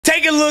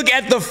Take a look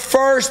at the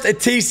first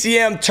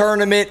TCM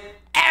tournament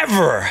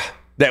ever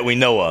that we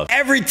know of.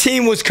 Every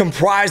team was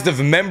comprised of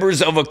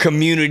members of a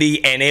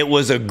community, and it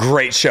was a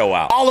great show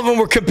out. All of them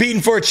were competing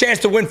for a chance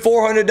to win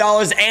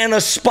 $400 and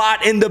a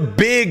spot in the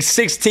big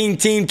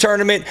 16-team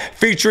tournament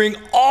featuring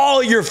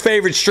all your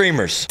favorite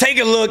streamers. Take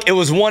a look. It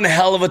was one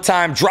hell of a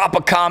time. Drop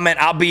a comment.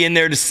 I'll be in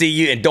there to see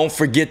you, and don't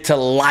forget to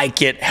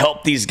like it.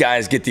 Help these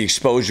guys get the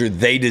exposure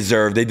they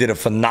deserve. They did a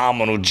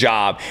phenomenal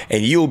job,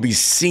 and you'll be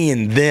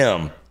seeing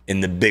them in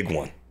the big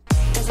one.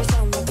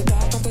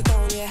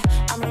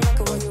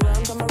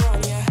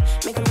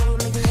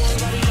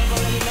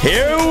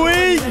 Here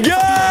we go!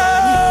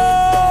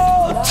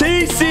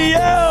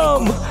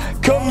 TCM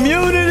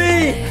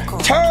Community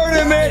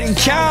Tournament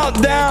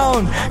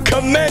Countdown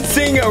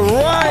commencing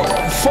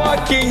right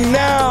fucking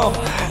now.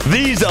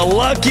 These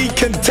lucky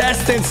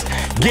contestants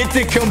get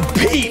to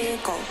compete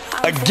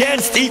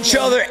against each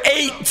other.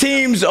 8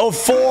 teams of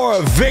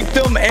 4,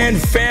 victim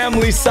and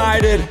family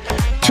sided.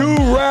 2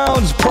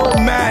 rounds per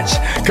match,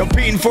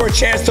 competing for a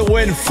chance to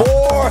win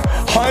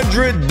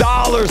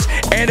 $400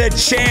 and a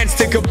chance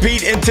to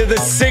compete into the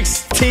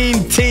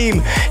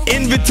 16-team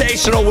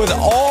invitational with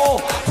all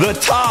the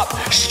top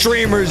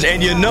streamers,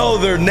 and you know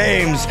their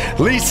names: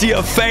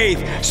 Licia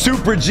Faith,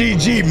 Super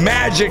GG,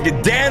 Magic,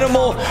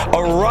 Danimal,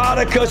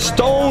 Erotica,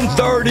 Stone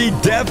 30,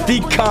 Defty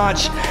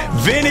Conch,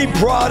 Vinny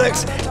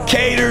Products,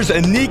 Caters,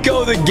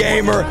 Nico the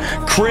Gamer,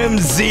 Crim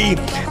Z,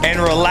 and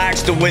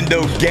Relax the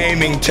Window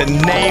Gaming, to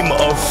name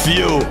a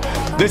few.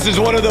 This is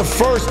one of the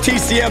first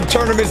TCM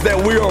tournaments that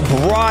we are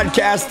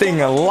broadcasting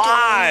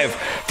live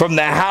from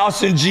the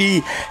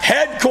HausOfG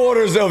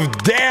headquarters of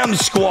Damn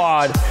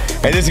Squad,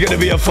 and it's going to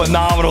be a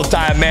phenomenal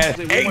time, man.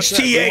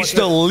 HTH,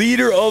 the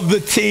leader of the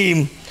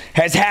team,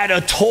 has had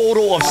a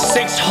total of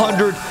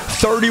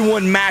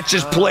 631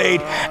 matches played,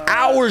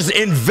 hours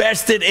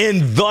invested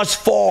in thus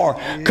far,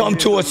 come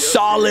to a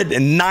solid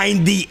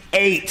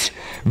 98.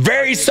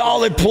 Very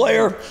solid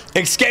player.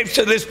 Escapes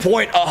to this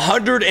point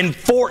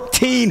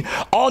 114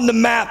 on the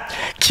map.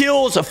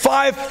 Kills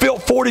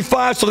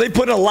 545, so they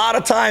put a lot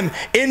of time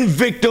in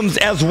victims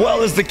as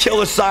well as the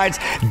killer sides.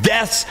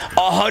 Deaths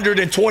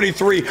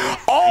 123.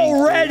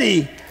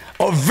 Already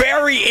a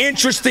very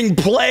interesting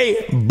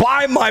play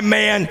by my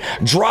man,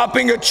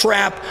 dropping a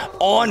trap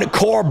on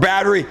core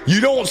battery.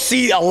 You don't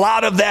see a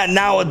lot of that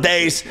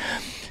nowadays.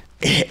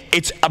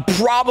 It's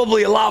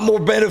probably a lot more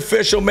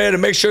beneficial, man, to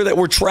make sure that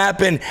we're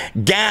trapping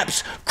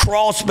gaps,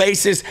 crawl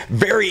spaces,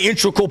 very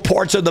integral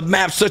parts of the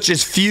map, such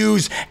as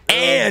Fuse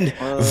and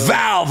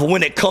Valve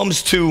when it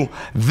comes to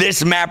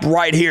this map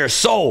right here.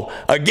 So,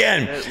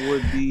 again,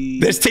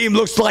 this team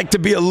looks like to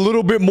be a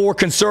little bit more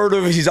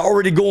conservative. He's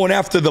already going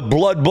after the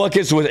blood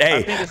buckets with,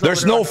 hey,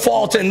 there's no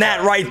fault in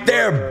that right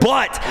there.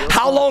 But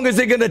how long is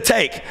it going to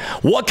take?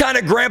 What kind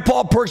of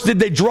grandpa perks did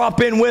they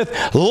drop in with?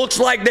 Looks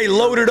like they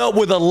loaded up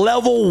with a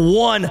level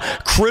 1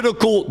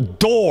 critical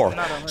door.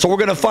 So we're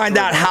going to find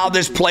out how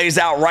this plays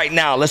out right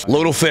now.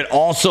 Littlefit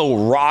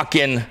also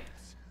rocking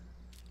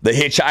the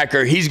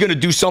Hitchhiker. He's going to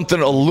do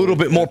something a little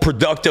bit more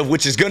productive,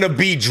 which is going to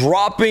be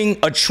dropping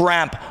a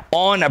trap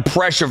on a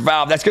pressure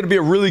valve. That's going to be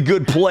a really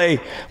good play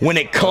when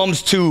it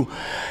comes to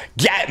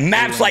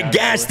maps like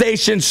gas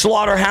station,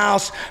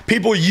 slaughterhouse.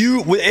 People,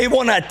 they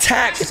want to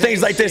attack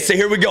things like this. So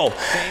here we go.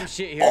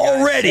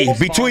 Already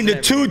between the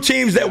 2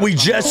 teams that we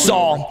just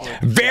saw,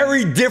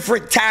 very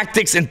different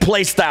tactics and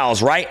play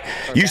styles, right?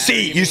 You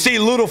see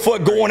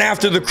Littlefoot going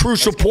after the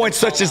crucial points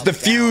such as the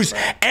Fuse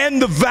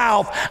and the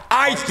Valve.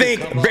 I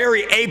think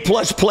very A+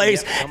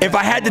 plays. If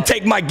I had to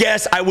take my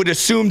guess, I would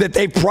assume that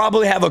they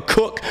probably have a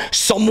cook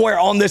somewhere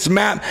on this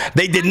map.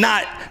 They did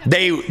not.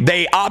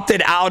 They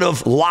opted out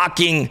of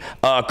locking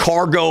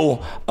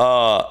cargo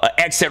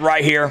exit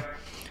right here.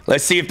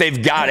 Let's see if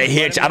they've got a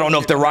hitch. I don't know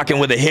if they're rocking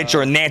with a hitch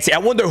or a Nancy. I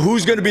wonder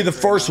who's going to be the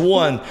first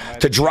one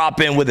to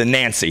drop in with a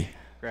Nancy.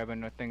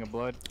 Grabbing a thing of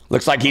blood.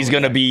 Looks like he's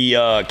going to be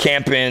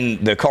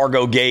camping the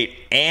cargo gate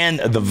and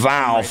the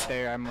valve.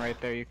 I'm right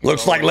there.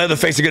 Looks like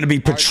Leatherface is going to be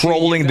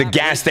patrolling the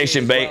gas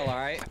station bait.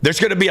 There's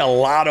going to be a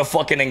lot of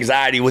fucking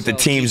anxiety with the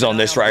teams on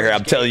this right here.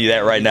 I'm telling you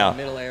that right now.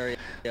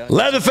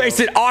 Leatherface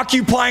is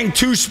occupying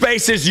 2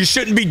 spaces. You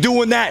shouldn't be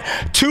doing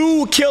that.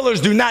 2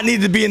 killers do not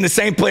need to be in the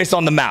same place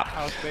on the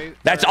map.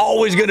 That's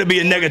always going to be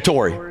a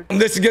negatory.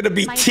 This is going to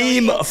be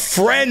Team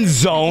Friend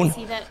Zone.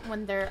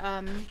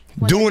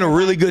 Doing a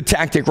really good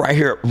tactic right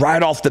here,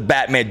 right off the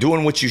bat, man.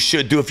 Doing what you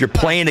should do if you're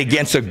playing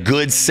against a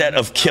good set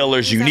of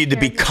killers. You need to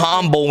be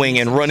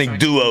comboing and running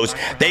duos.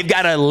 They've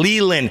got a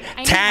Leland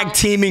tag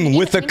teaming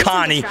with a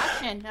Connie.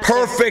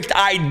 Perfect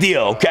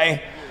idea,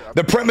 okay?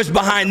 The premise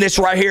behind this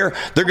right here,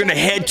 they're going to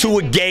head to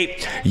a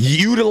gate,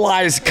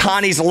 utilize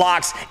Connie's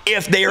locks.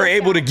 If they are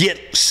able to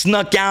get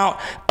snuck out,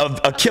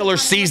 a killer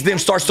sees them,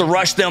 starts to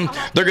rush them,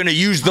 they're going to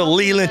use the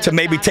Leland to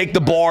maybe take the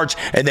barge,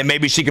 and then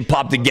maybe she can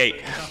pop the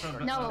gate.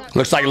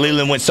 Looks like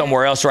Leland went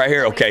somewhere else right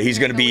here. Okay, he's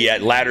going to be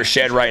at Ladder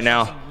Shed right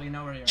now.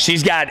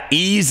 She's got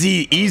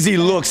easy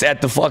looks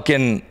at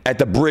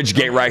the bridge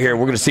gate right here.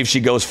 We're going to see if she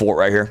goes for it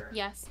right here.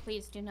 Yes,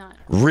 please do not.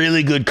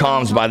 Really good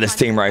comms by this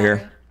team right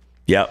here.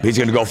 Yep, he's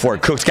going to go for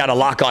it. Cook's got a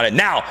lock on it.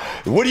 Now,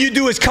 what do you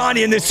do as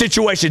Connie in this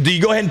situation? Do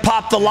you go ahead and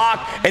pop the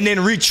lock and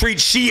then retreat?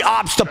 She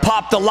opts to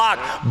pop the lock,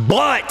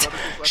 but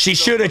she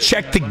should have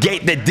checked the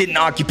gate that didn't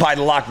occupy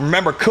the lock.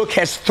 Remember, Cook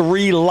has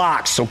 3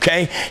 locks,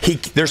 okay?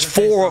 There's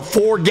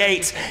four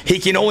gates. He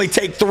can only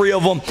take 3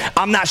 of them.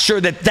 I'm not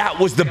sure that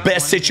was the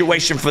best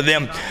situation for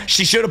them.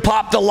 She should have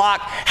popped the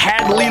lock,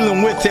 had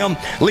Leland with him.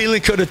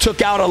 Leland could have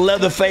took out a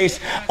Leatherface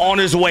on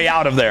his way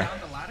out of there.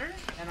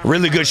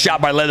 Really good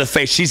shot by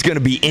Leatherface. She's going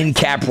to be in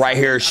cap right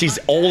here. She's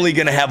only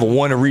going to have a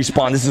 1 to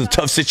respawn. This is a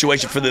tough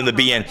situation for them to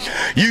be in.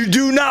 You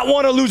do not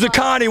want to lose a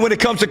Connie when it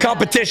comes to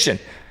competition.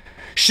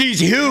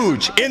 She's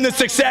huge in the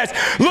success.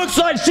 Looks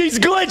like she's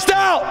glitched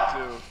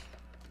out.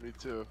 Me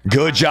too.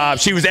 Good job.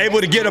 She was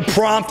able to get a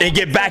prompt and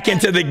get back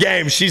into the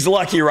game. She's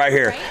lucky right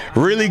here.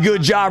 Really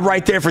good job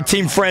right there for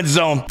Team Friend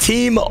Zone.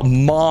 Team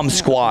Mom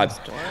Squad.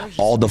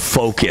 All the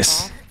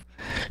focus.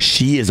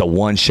 She is a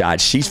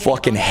one-shot. She's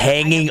fucking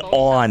hanging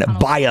on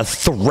by a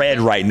thread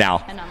right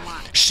now.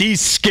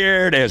 She's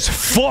scared as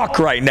fuck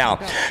right now.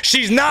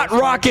 She's not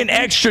rocking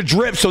extra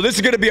drip, so this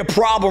is going to be a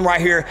problem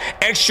right here.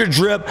 Extra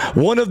drip,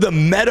 one of the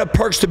meta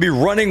perks to be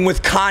running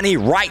with Connie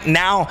right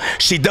now.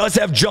 She does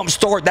have jump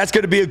start. That's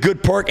going to be a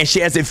good perk, and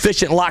she has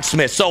efficient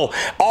locksmith. So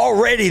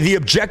already the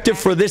objective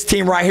for this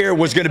team right here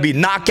was going to be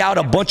knock out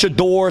a bunch of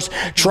doors,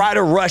 try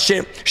to rush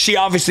it. She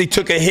obviously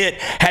took a hit,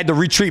 had to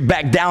retreat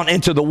back down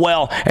into the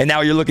well, and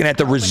now you're looking at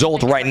the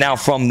result right now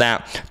from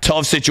that.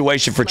 Tough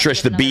situation for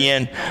Trish to be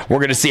in. We're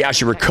going to see how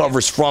she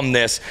recovers from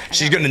this.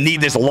 She's going to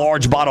need this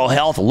large bottle of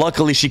health.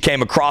 Luckily, she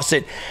came across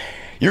it.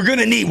 You're going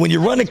to need, when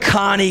you're running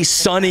Connie,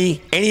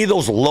 Sunny, any of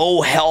those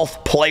low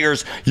health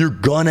players, you're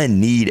going to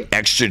need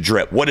extra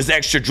drip. What does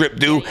extra drip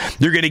do?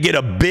 You're going to get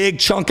a big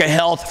chunk of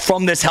health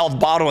from this health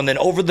bottle, and then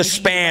over the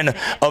span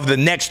of the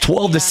next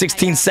 12 to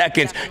 16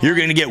 seconds, you're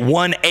going to get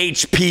 1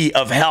 HP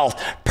of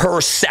health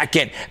per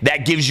second.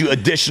 That gives you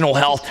additional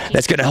health.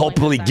 That's going to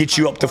hopefully get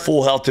you up to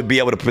full health to be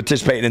able to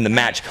participate in the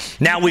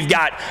match. Now we've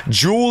got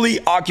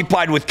Julie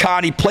occupied with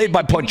Connie, played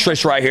by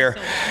Trish right here.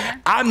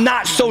 I'm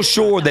not so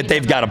sure that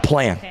they've got a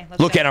plan.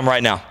 Look at them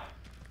right now.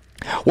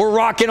 We're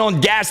rocking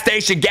on gas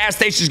station. Gas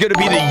station is going to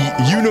be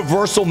the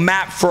universal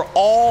map for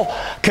all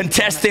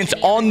contestants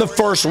on the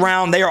first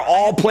round. They are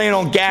all playing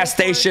on gas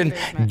station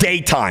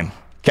daytime.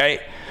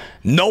 Okay,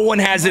 no one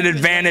has an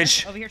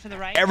advantage.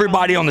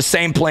 Everybody on the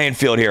same playing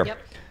field here.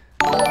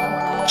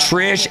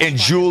 Trish and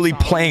Julie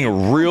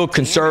playing real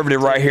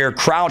conservative right here.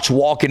 Crouch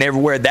walking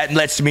everywhere. That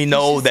lets me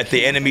know that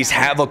the enemies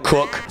have a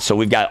cook. So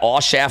we've got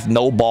all shaft,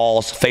 no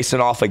balls facing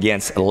off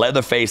against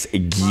Leatherface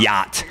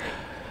Yacht.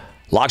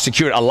 Lock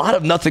secured. A lot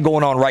of nothing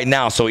going on right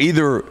now. So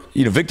either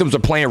victims are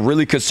playing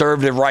really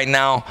conservative right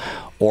now,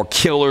 or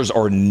killers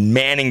are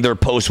manning their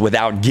post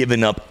without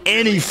giving up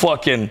any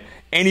fucking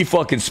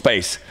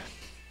space.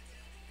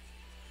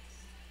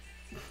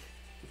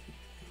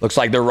 Looks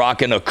like they're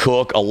rocking a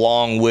cook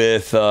along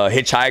with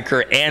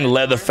Hitchhiker and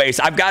Leatherface.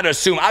 I've got to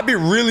assume, I'd be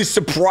really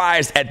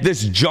surprised at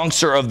this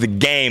juncture of the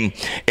game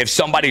if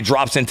somebody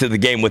drops into the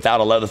game without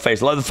a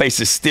Leatherface. Leatherface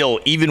is still,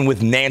 even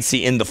with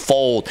Nancy in the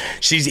fold,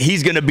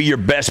 he's going to be your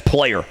best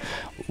player.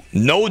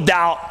 No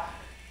doubt,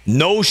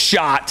 no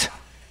shot.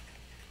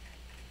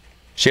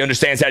 She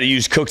understands how to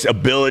use Cook's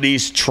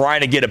abilities,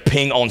 trying to get a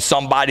ping on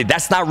somebody.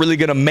 That's not really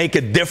going to make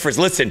a difference.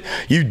 Listen,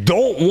 you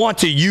don't want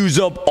to use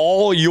up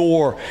all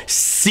your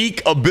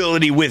seek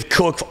ability with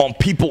Cook on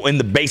people in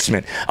the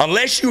basement.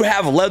 Unless you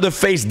have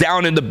Leatherface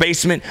down in the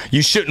basement,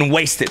 you shouldn't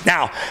waste it.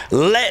 Now,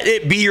 let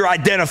it be your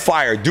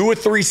identifier. Do a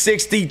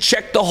 360,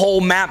 check the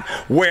whole map,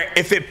 where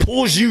if it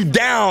pulls you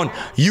down,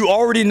 you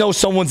already know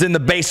someone's in the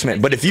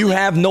basement. But if you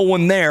have no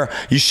one there,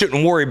 you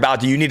shouldn't worry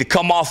about it. You need to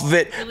come off of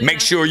it,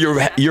 make sure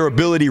your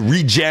ability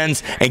regens,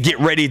 and get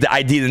ready to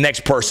ID the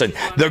next person.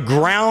 The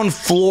ground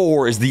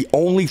floor is the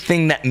only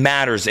thing that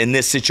matters in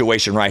this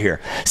situation right here.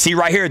 See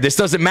right here, this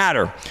doesn't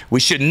matter. We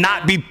should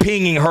not be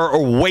pinging her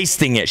or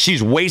wasting it.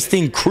 She's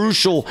wasting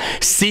crucial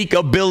seek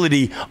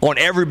ability on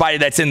everybody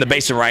that's in the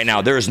basement right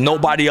now. There is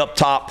nobody up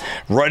top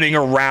running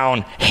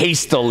around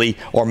hastily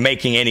or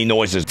making any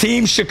noises.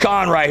 Team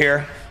Shakan right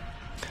here.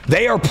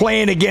 They are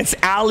playing against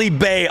Ali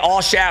Bay, all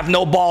shaft,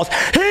 no balls.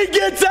 He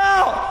gets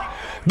out!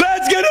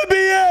 That's going to be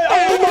it.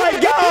 Oh, my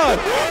God.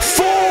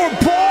 4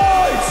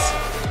 points.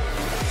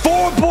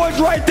 4 points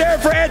right there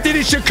for Anthony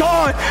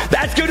Shakan.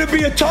 That's going to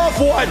be a tough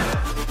one.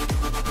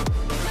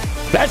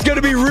 That's going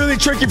to be really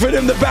tricky for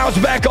them to bounce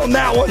back on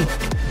that one.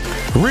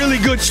 Really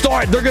good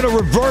start. They're going to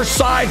reverse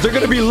sides. They're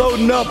going to be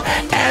loading up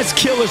as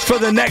killers for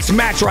the next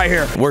match right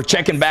here. We're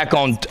checking back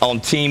on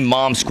Team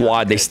Mom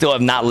Squad. They still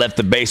have not left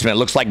the basement. It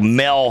looks like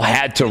Mel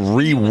had to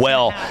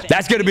re-well.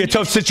 That's going to be a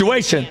tough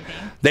situation.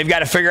 They've got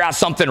to figure out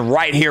something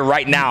right here,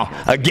 right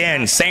now.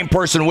 Again, same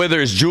person with her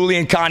as Julie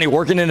and Connie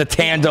working in a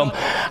tandem.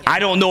 I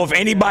don't know if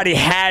anybody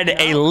had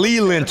a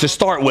Leland to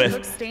start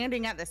with.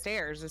 Standing at the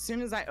stairs. As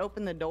soon as I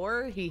opened the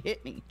door, he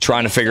hit me.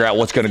 Trying to figure out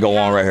what's going to go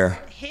on right here.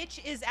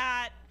 Hitch is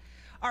at,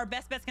 our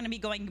best bet's going to be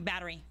going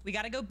battery. We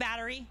got to go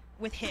battery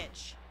with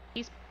Hitch.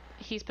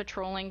 He's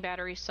patrolling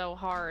battery so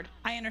hard.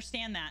 I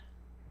understand that.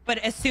 But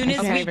as soon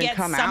as can't we even get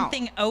come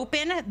something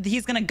open,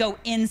 he's gonna go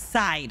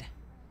inside.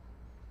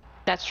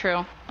 That's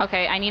true.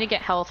 Okay, I need to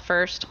get health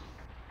first.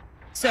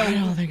 So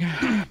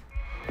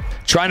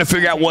Trying to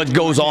figure out what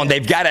goes on.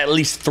 They've got at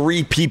least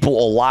 3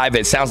 people alive.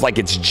 It sounds like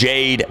it's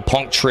Jade,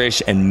 Punk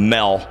Trish, and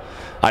Mel.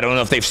 I don't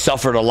know if they've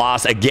suffered a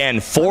loss. Again,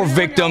 4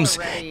 victims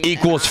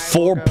equals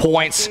 4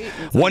 points.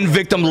 1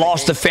 victim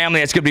lost to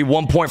family. That's going to be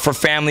 1 point for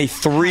family.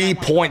 3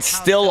 points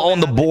still on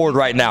the board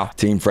right now.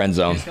 Team friend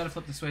zone. You just got to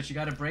flip the switch. You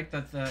got to break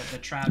the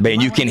trap. Man,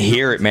 you can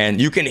hear it, man.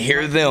 You can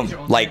hear them,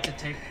 like,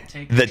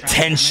 the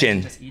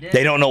tension.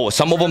 They don't know.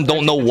 Some of them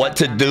don't know what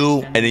to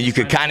do, and then you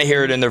could kind of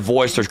hear it in their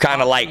voice. They're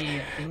kind of like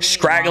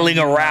scraggling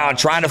around,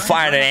 trying to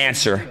find an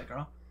answer.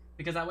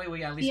 Because that way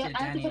we at least get Danny.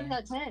 I have to put in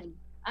that 10.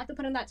 I have to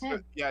put in that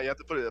 10. Yeah, you have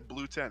to put it a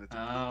blue 10. It's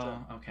Oh,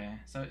 okay.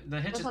 So the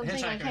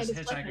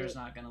hitchhiker's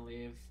not gonna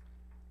leave.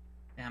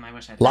 Damn, I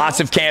wish I. Lots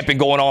of camping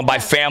going on by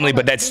family,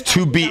 but that's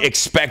to be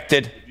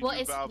expected. Well,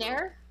 it's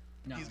there.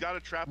 No. He's got a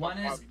trap One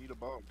on is- bomb. You need a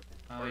bomb.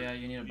 Oh yeah,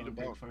 you need a bump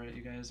pick for it,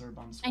 you guys, or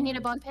bombs. I need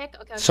a bone pick.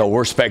 Okay. So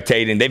we're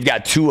spectating. They've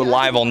got 2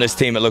 alive on this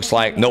team, it looks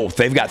like. No,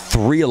 they've got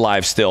 3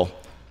 alive still.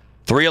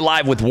 3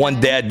 alive with 1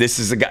 dead. This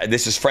is a guy.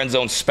 This is friend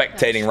zone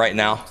spectating right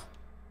now.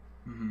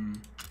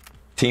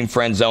 Team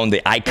friend zone,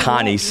 the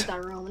Iconies.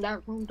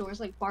 That room door is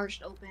like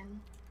barged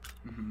open.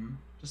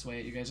 Just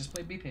wait, you guys. Just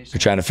be patient. They're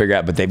trying to figure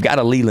out, but they've got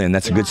a Leland.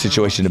 That's a good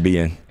situation to be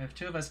in. If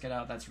 2 of us get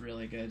out, that's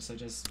really good. So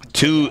just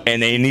 2,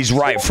 and he's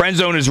right. Friend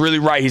zone is really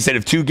right. He said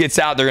if 2 gets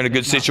out, they're in a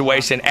good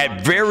situation.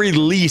 At very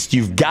least,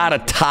 you've got to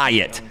tie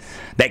it.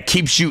 That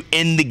keeps you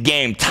in the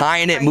game.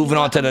 Tying it, moving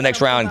on to the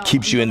next round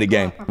keeps you in the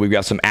game. We've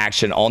got some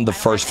action on the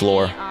first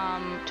floor.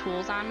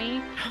 Tools on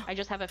me. I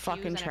just have a fuse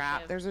Fucking and a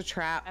trap. shiv. There's a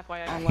trap.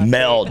 FYI. on left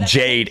Mel, side.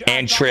 Jade,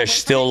 and Trish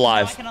still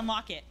alive. I can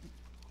unlock it.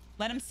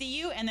 Let him see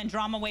you and then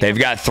draw him away. They've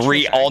got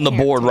 3 on the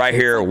board right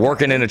here,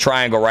 working in a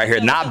triangle right here.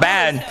 Not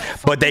bad,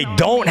 but they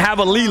don't have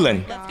a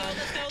Leland.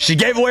 She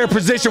gave away her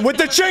position with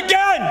the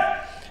chicken.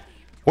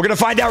 We're going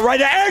to find out right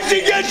now. And she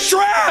gets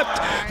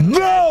trapped.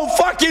 No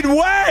fucking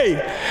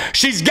way.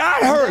 She's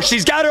got her.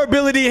 She's got her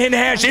ability in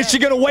hand. Is she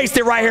going to waste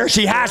it right here?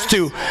 She has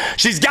to.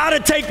 She's got to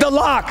take the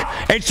lock,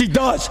 and she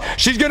does.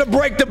 She's going to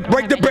break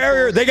the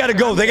barrier. They got to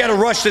go. They got to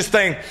rush this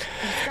thing.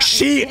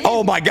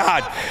 Oh my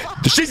God.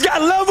 She's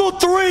got level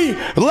 3.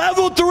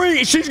 Level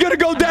 3. She's going to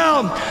go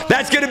down.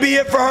 That's going to be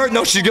it for her.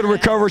 No, she's going to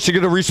recover. She's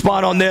going to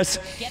respawn on this.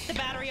 Get the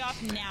battery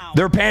off now.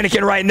 They're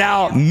panicking right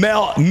now.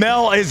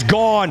 Mel is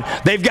gone.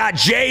 They've got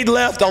Jade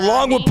left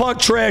along with Punk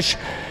Trish.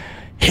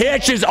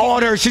 Hitch is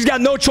on her. She's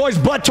got no choice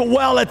but to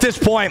well at this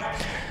point.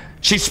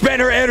 She spent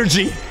her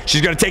energy.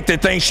 She's going to take the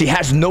thing. She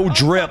has no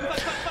drip.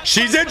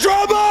 She's in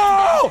trouble!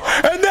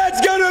 And that's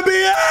going to be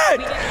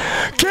it!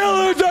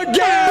 Killers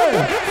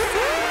again!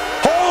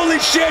 Holy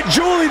shit,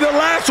 Julie, the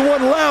last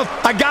one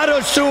left. I got to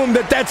assume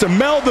that that's a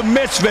Mel the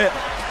Misfit.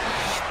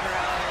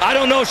 I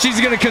don't know if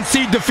she's going to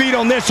concede defeat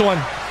on this one.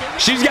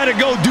 She's got to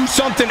go do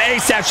something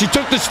ASAP. She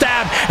took the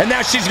stab, and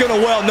now she's going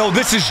to well. No,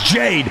 this is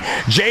Jade.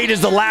 Jade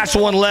is the last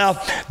one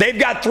left. They've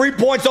got 3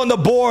 points on the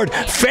board.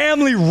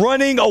 Family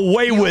running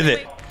away with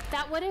it.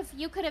 That would have,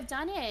 you could have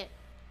done it.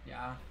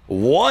 Yeah.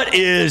 What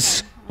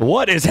is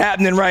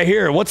happening right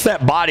here? What's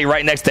that body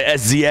right next to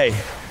SZA?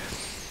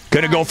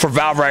 Gonna go for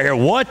Valve right here.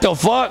 What the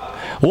fuck?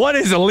 What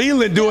is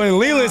Leland doing?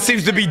 Leland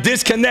seems to be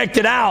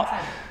disconnected out.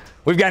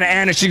 We've got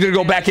Anna. She's going to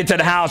go back into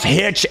the house.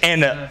 Hitch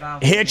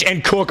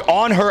and Cook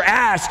on her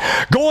ass.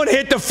 Go and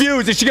hit the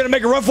fuse. Is she going to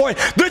make a run for it?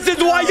 This is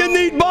why you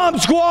need Bomb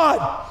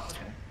Squad.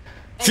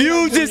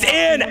 Fuse is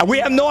in. We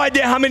have no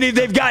idea how many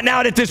they've gotten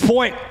out at this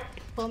point.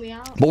 Pull me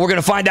out. But we're going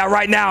to find out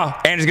right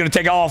now. Anna's going to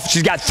take off.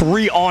 She's got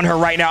 3 on her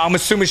right now. I'm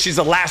assuming she's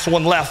the last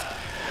one left.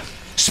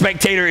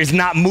 Spectator is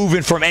not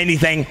moving from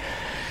anything.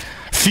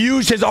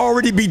 Fuse has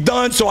already been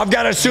done, so I've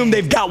got to assume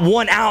they've got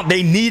 1 out.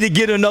 They need to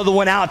get another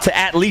one out to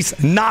at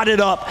least knot it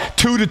up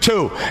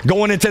 2-2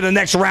 going into the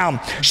next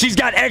round. She's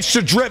got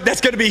extra drip. That's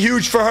going to be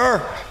huge for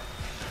her.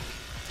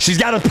 She's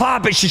got to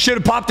pop it. She should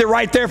have popped it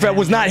right there if it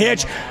was not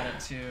Hitch.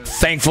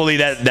 Thankfully,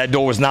 that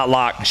door was not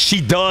locked. She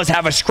does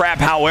have a scrap,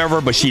 however,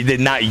 but she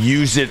did not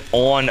use it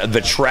on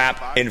the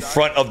trap in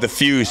front of the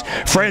fuse.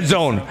 Friend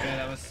zone,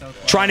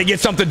 trying to get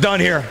something done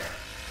here.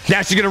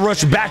 Now she's going to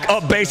rush back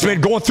up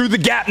basement. Going through the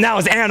gap now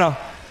is Anna.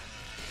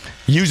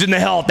 Using the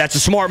health. That's a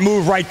smart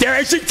move right there.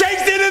 And she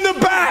takes it in the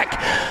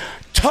back.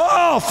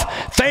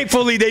 Tough.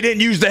 Thankfully, they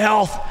didn't use the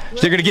health.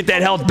 They're going to get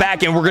that health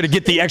back, and we're going to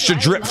get the extra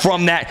drip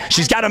from that.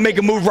 She's got to make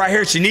a move right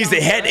here. She needs to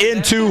head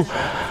into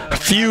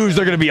Fuse.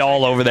 They're going to be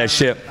all over that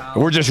shit.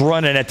 We're just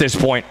running at this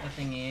point.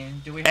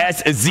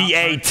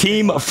 SZA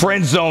Team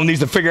Friend Zone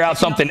needs to figure out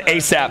something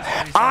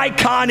ASAP.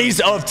 Iconies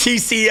of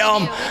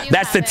TCM.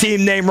 That's the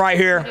team name right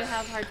here.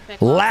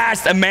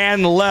 Last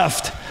man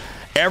left.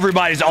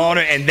 Everybody's on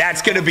it, and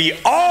that's going to be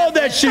all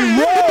that she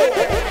wrote.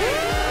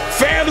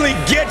 Family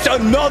gets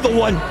another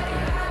one.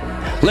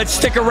 Let's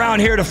stick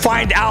around here to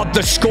find out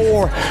the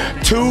score.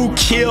 2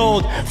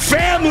 killed.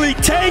 Family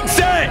takes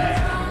it.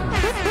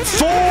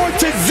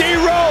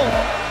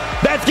 4-0.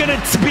 That's going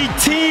to be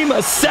Team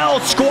Cell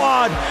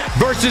Squad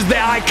versus the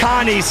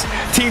Iconies.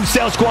 Team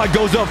Cell Squad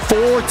goes up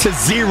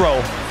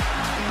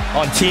 4-0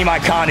 on Team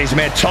Iconies,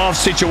 man. Tough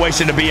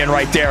situation to be in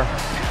right there.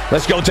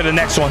 Let's go to the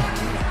next one.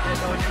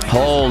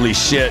 Holy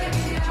shit.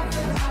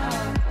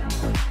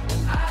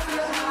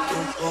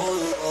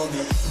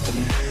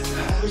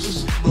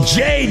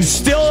 Jade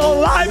still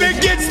alive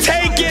and gets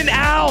taken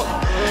out.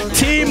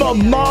 Team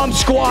of Mom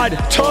Squad.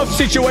 Tough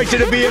situation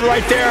to be in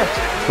right there.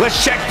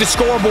 Let's check the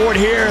scoreboard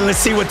here and let's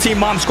see what Team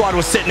Mom Squad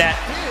was sitting at.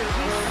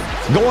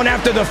 Going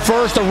after the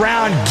first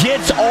round,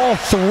 gets all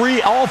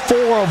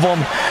four of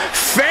them.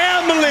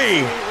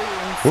 Family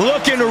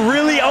looking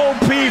really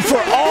OP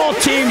for all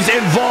teams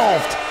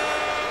involved.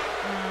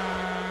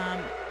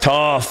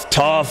 Tough.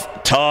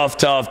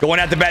 Going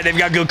at the bat, they've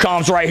got good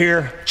comms right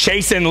here.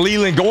 Chase and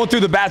Leland going through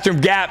the bathroom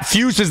gap.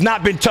 Fuse has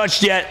not been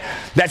touched yet.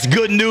 That's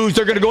good news.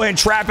 They're going to go ahead and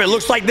trap it.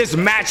 Looks like this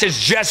match has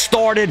just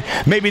started.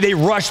 Maybe they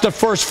rushed the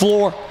first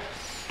floor.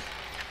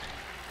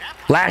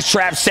 Last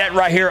trap set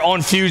right here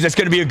on Fuse. That's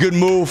going to be a good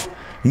move.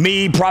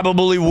 Me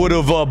probably would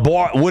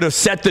have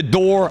set the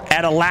door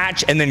at a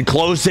latch and then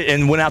closed it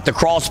and went out the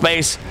crawl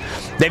space.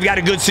 They've got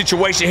a good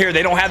situation here.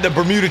 They don't have the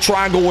Bermuda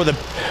Triangle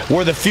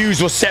where the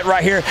fuse was set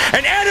right here.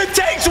 And Anna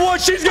takes one.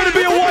 She's going to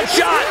be a one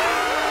shot.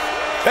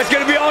 That's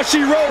going to be all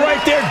she wrote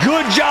right there.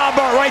 Good job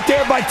right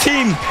there by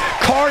Team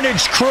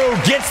Carnage crew.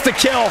 Gets the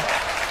kill.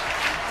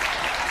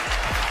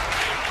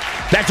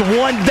 That's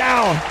one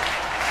down.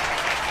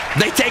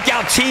 They take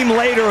out Team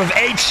Later of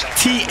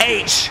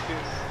HTH.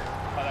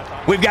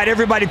 We've got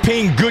everybody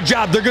pinged. Good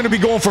job. They're going to be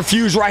going for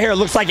Fuse right here.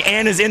 Looks like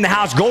Anna's in the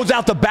house. Goes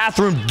out the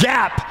bathroom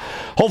gap.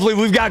 Hopefully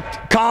we've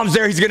got comms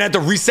there. He's going to have to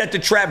reset the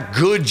trap.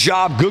 Good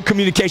job. Good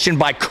communication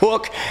by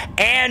Cook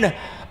and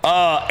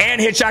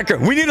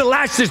Hitchhiker. We need to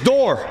latch this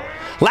door.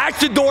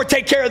 Latch the door,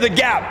 take care of the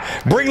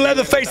gap. Bring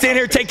Leatherface in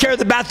here, take care of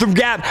the bathroom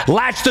gap.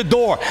 Latch the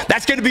door.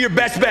 That's going to be your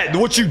best bet.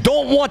 What you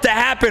don't want to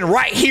happen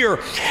right here,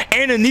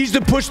 Anna needs to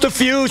push the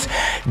fuse,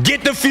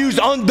 get the fuse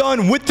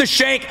undone with the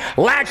shank,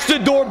 latch the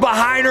door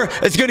behind her.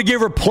 It's going to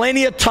give her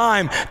plenty of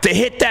time to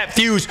hit that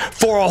fuse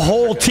for a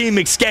whole team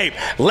escape.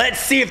 Let's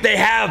see if they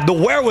have the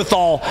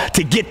wherewithal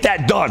to get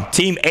that done.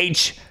 Team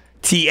HTH.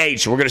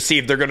 We're going to see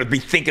if they're going to be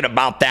thinking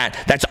about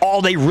that. That's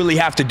all they really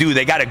have to do.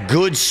 They got a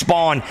good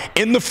spawn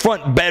in the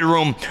front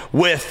bedroom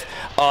with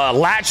a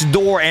latch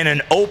door and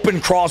an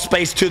open crawl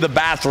space to the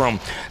bathroom.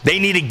 They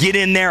need to get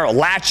in there,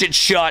 latch it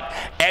shut,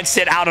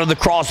 exit out of the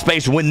crawl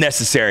space when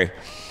necessary.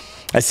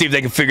 Let's see if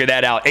they can figure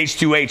that out.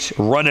 H2H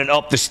running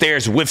up the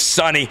stairs with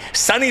Sunny.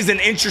 Sunny's an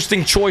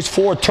interesting choice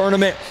for a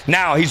tournament.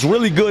 Now, he's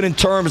really good in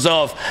terms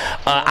of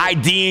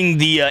IDing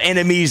the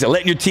enemies,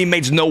 letting your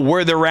teammates know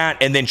where they're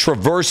at, and then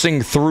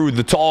traversing through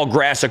the tall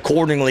grass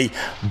accordingly.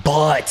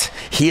 But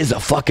he is a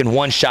fucking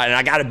one-shot, and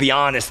I got to be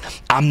honest,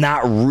 I'm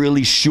not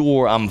really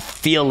sure I'm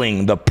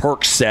feeling the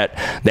perk set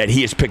that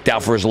he has picked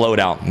out for his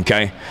loadout,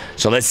 okay?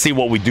 So let's see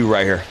what we do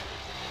right here.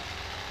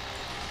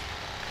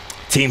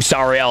 Team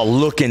Sariel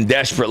looking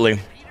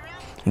desperately.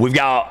 We've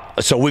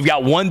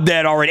got one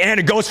dead already.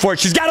 Anna goes for it.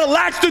 She's got to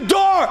latch the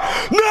door.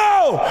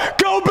 No!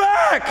 Go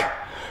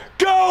back!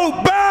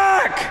 Go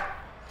back!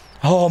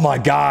 Oh my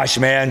gosh,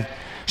 man.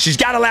 She's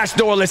got to latch the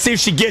door. Let's see if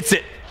she gets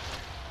it.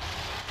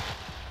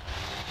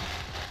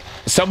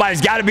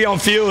 Somebody's got to be on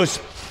Fuse.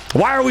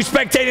 Why are we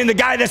spectating the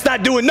guy that's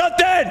not doing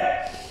nothing?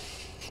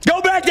 Go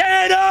back to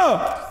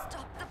Anna!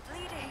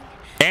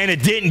 Anna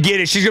didn't get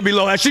it. She's going to be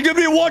low. She's going to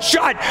be a one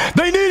shot.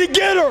 They need to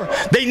get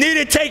her. They need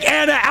to take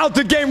Anna out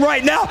the game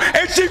right now.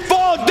 And she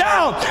falls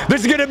down.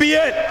 This is going to be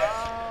it.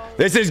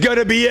 This is going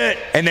to be it.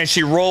 And then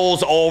she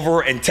rolls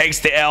over and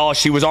takes the L.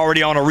 She was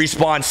already on a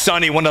respawn.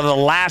 Sunny, one of the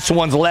last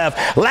ones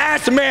left.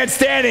 Last man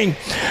standing.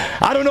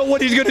 I don't know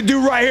what he's going to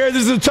do right here.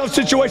 This is a tough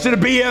situation to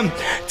be in.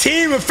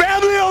 Team and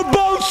family on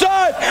both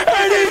sides.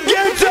 And he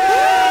gets it.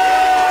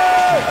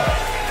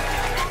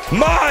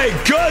 My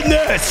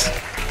goodness.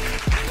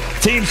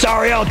 Team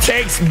Sariel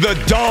takes the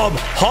dub.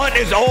 Hunt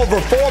is over.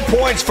 4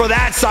 points for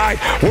that side.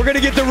 We're going to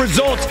get the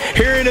results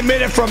here in a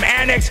minute from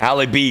Annex.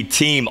 Ali B,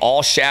 team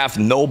all shaft,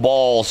 no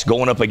balls,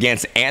 going up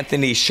against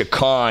Anthony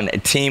Chacon,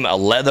 team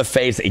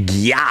Leatherface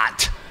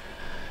Yacht.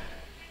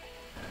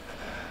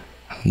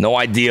 No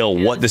idea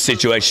what the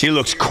situation. She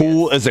looks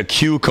cool as a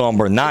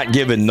cucumber, not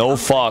giving no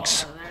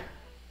fucks.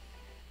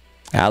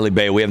 Ali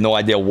Bay, we have no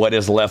idea what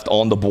is left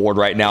on the board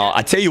right now.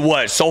 I tell you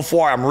what, so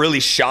far I'm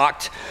really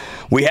shocked.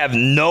 We have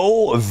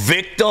no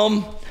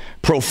victim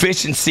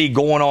proficiency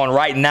going on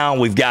right now.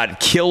 We've got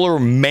killer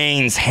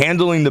mains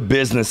handling the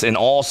business in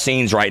all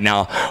scenes right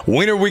now.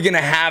 When are we going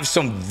to have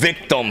some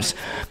victims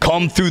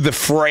come through the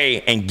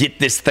fray and get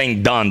this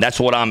thing done?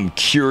 That's what I'm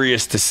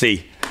curious to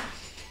see.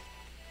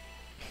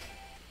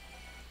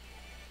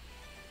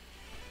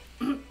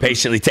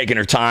 Patiently taking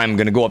her time.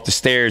 Going to go up the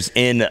stairs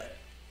in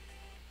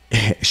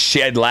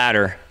shed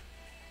ladder.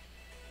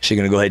 She's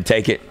going to go ahead and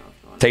take it.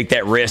 Take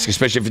that risk,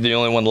 especially if you're the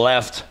only one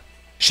left.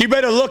 She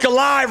better look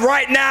alive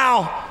right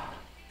now.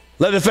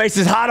 Leatherface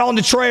is hot on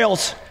the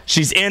trails.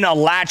 She's in a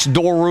latched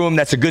door room.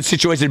 That's a good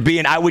situation to be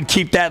in. I would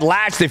keep that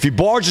latched. If he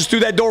barges through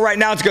that door right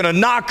now, it's going to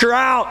knock her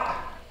out.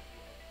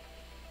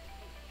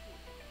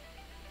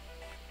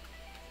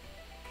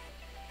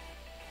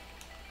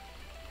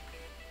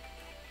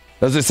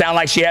 Doesn't sound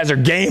like she has her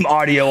game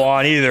audio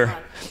on either.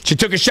 She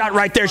took a shot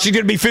right there. She's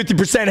going to be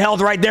 50%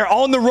 health right there.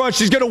 On the run,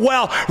 she's going to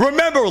well.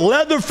 Remember,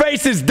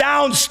 Leatherface is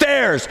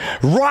downstairs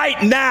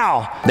right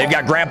now. They've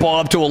got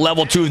Grandpa up to a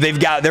level 2.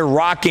 They're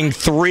rocking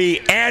 3.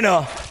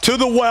 Anna to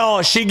the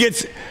well. She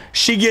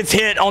gets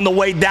hit on the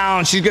way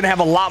down. She's going to have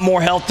a lot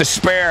more health to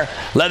spare.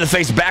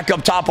 Leatherface back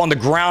up top on the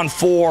ground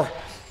floor.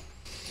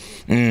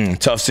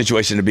 Tough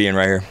situation to be in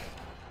right here.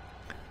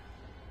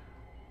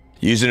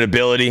 Using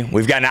ability.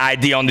 We've got an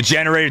ID on the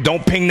generator.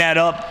 Don't ping that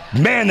up.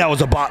 Man, that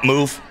was a bot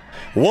move.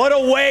 What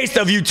a waste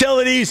of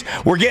utilities.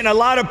 We're getting a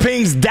lot of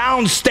pings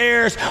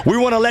downstairs. We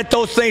want to let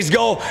those things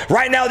go.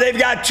 Right now, they've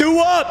got 2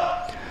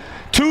 up.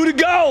 2 to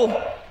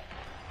go.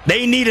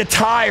 They need a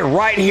tie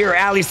right here.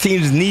 Allie's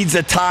team needs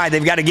a tie.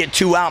 They've got to get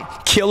 2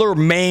 out. Killer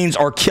mains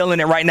are killing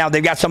it right now.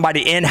 They've got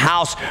somebody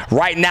in-house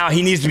right now.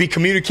 He needs to be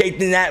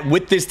communicating that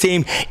with this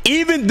team.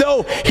 Even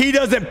though he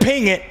doesn't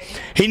ping it,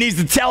 he needs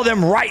to tell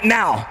them right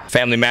now.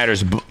 Family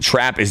Matters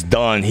trap is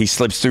done. He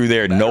slips through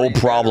there. No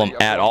problem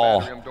at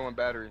all.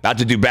 About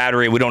to do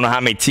battery. We don't know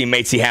how many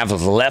teammates he has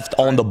left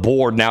on the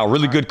board now.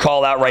 Really good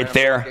call out right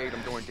there.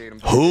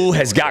 Who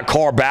has got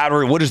car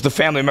battery? What is the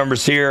family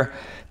members here?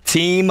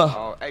 Team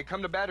hey,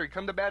 come to battery,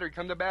 come to battery,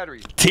 come to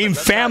battery. Team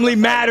Family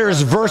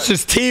Matters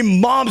versus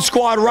Team Mom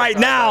Squad right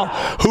now,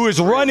 who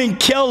is running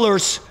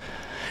killers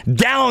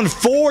down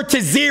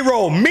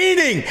 4-0,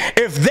 meaning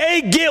if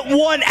they get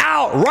 1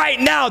 out right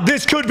now,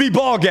 this could be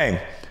ball game.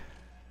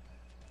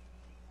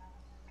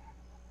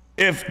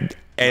 And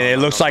it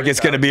looks like it's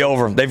going to be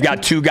over. They've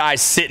got 2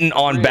 guys sitting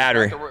on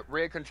battery.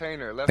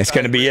 That's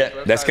going to be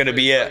it. That's going to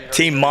be it.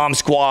 Team Mom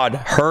Squad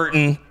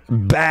hurting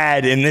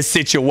bad in this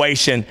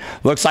situation.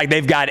 Looks like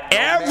they've got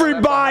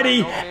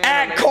everybody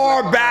at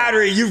car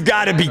battery. You've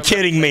got to be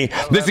kidding me.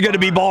 This is going to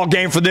be ball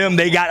game for them.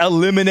 They got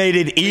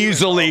eliminated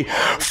easily.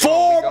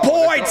 4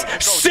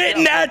 points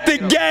sitting at the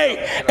gate.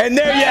 And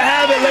there you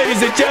have it,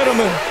 ladies and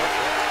gentlemen.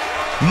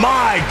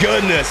 My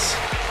goodness.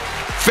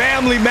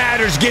 Family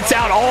Matters gets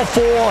out all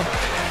 4.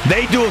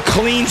 They do a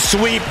clean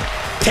sweep,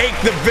 take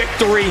the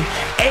victory,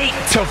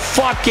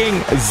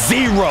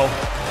 8-0.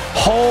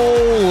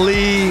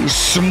 Holy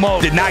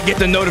smoke. Did not get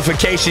the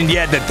notification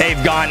yet that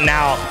they've gotten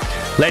out.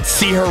 Let's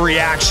see her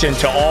reaction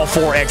to all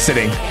 4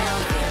 exiting.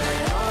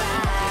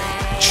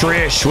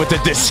 Trish with the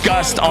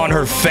disgust on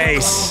her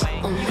face.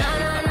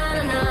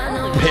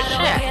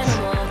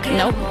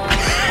 Nope.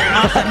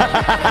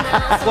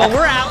 Well,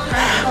 we're out.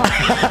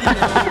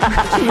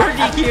 We're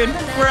DQ'd.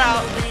 We're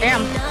out.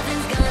 Damn.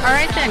 All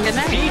right then. Good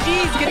night.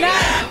 GG's. Good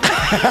night.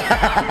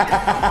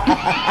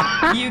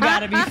 You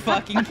gotta be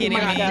fucking kidding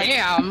me.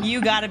 Damn.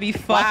 You gotta be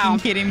fucking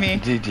kidding me.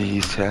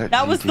 GG's, chat.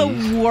 That was the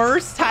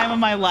worst time of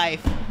my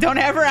life. Don't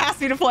ever ask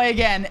me to play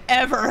again.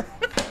 Ever.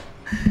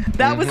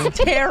 That was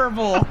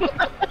terrible.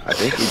 I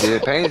think he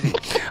did pansy.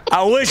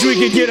 I wish we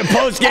could get a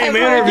post-game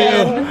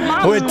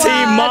interview with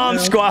Team Mom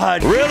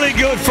Squad. Really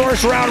good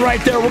first round right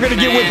there. We're going to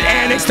get with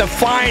Annex to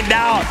find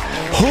out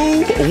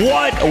who,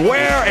 what,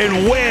 where,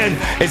 and when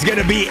is going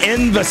to be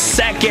in the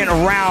second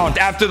round.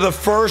 After the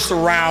first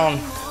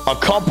round, a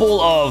couple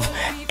of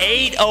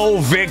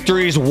 8-0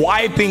 victories,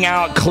 wiping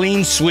out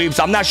clean sweeps.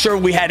 I'm not sure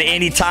we had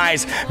any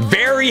ties.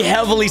 Very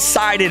heavily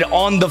sided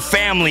on the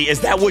family.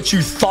 Is that what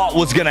you thought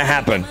was going to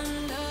happen?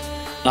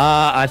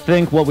 I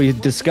think what we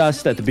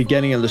discussed at the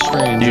beginning of the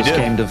stream just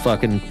came to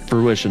fucking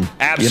fruition.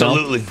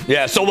 Absolutely. You know?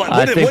 Yeah. So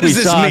what does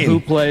this mean? Who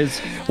plays?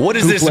 What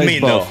does this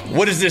mean, though?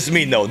 What does this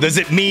mean, though? Does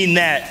it mean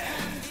that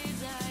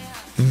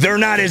they're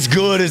not as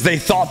good as they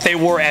thought they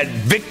were at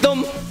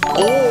Victim?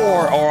 Or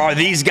are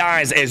these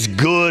guys as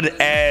good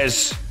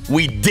as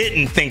we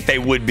didn't think they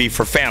would be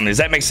for Family? Does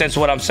that make sense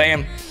what I'm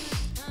saying?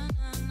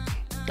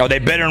 Are they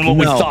better than what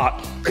we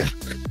thought?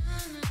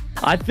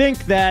 I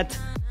think that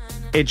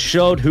it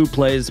showed who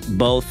plays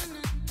both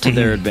to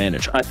their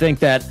advantage. I think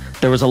that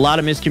there was a lot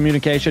of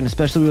miscommunication,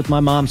 especially with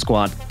my Mom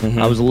Squad.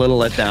 I was a little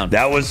let down.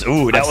 That was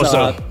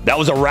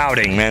a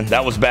routing, man.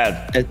 That was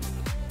bad.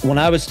 When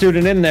I was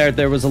tuning in there,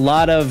 there was a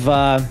lot of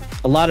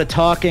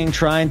talking,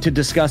 trying to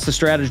discuss the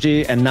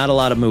strategy, and not a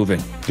lot of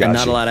moving, and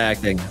not a lot of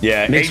acting.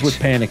 Yeah, mixed with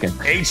panicking.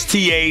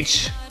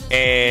 HTH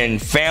and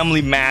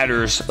Family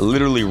Matters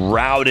literally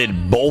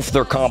routed both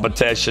their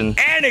competition.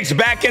 Annex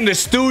back in the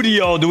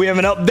studio. Do we have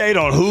an update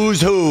on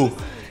who's who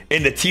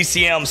in the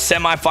TCM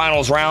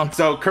semifinals round?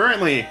 So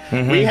currently,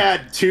 we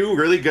had 2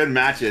 really good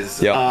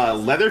matches.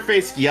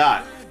 Leatherface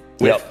Yacht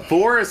with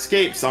 4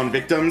 escapes on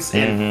victims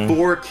and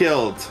 4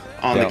 killed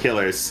on the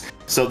killers.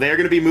 So they're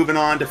going to be moving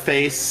on to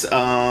face,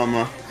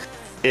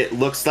 it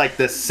looks like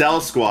the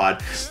Cell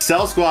Squad.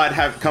 Cell Squad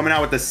have coming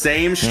out with the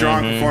same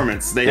strong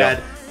performance. They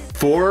had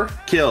 4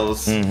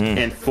 kills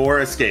and 4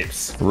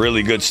 escapes.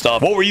 Really good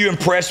stuff. What were you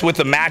impressed with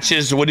the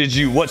matches?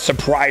 What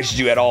surprised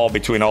you at all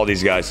between all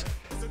these guys?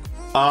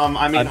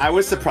 I mean, I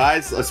was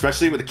surprised,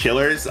 especially with the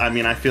killers. I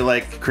mean, I feel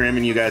like Krim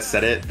and you guys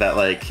said it, that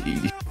like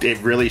it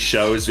really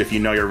shows if you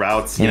know your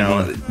routes. You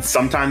know,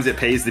 sometimes it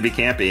pays to be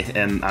campy,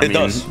 and I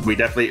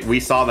mean, we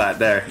saw that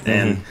there.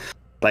 And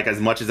like,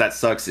 as much as that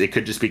sucks, it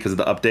could just be because of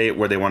the update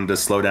where they wanted to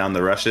slow down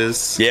the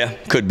rushes. Yeah,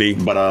 could be.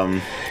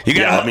 But you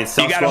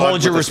gotta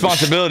hold your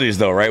responsibilities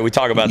though, right? We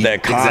talk about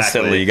that constantly.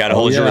 Exactly. You gotta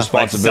hold your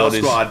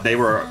responsibilities. Like, Squad, they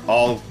were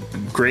all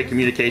great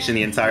communication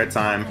the entire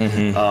time.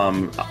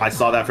 I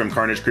saw that from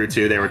Carnage Crew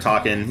too. They were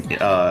talking.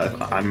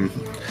 I'm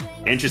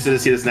interested to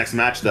see this next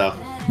match though.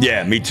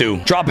 Yeah, me too.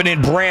 Dropping in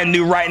brand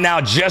new right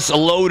now, just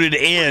loaded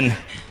in.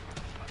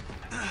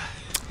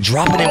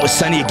 Dropping in with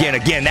Sunny again.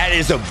 Again, that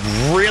is a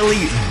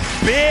really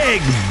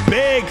big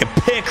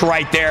pick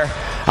right there.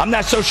 I'm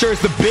not so sure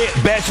it's the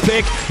best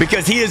pick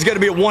because he is going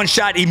to be a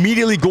one-shot,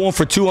 immediately going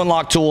for 2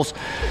 unlocked tools.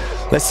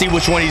 Let's see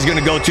which one he's going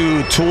to go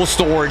to. Tool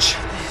storage.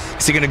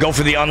 Is he going to go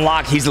for the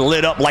unlock? He's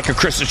lit up like a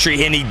Christmas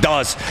tree, and he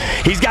does.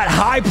 He's got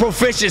high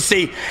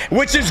proficiency,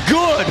 which is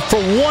good for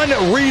one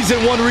reason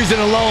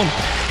alone.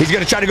 He's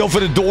going to try to go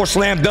for the door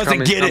slam.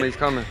 Doesn't get it.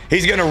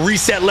 He's going to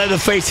reset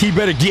Leatherface. He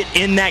better get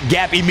in that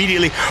gap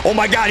immediately. Oh,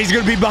 my God. He's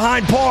going to be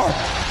behind par.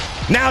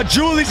 Now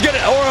Julie's going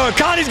to, or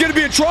Connie's going to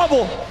be in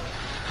trouble.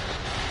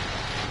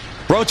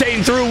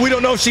 Rotating through. We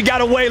don't know if she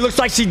got away. Looks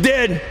like she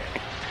did.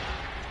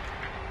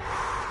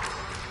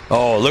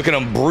 Oh, look at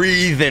him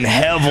breathing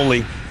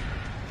heavily.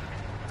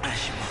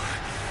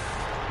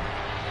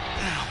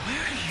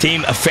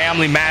 Team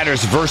Family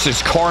Matters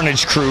versus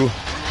Carnage Crew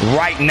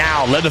right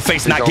now.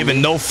 Leatherface not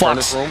giving no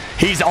fucks.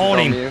 He's on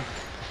him.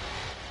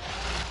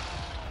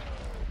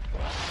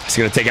 He's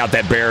going to take out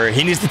that barrier.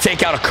 He needs to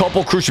take out a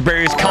couple crucial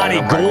barriers.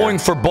 Connie going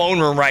for Bone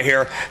Room right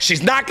here.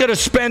 She's not going to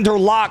spend her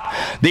lock.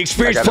 The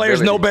experienced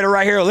players know better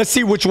right here. Let's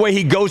see which way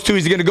he goes to.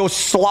 He's going to go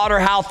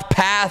Slaughterhouse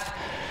path.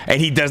 And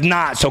he does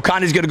not. So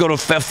Connie's going to go to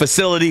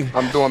facility.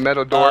 I'm doing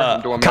metal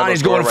door.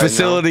 Connie's going to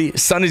facility.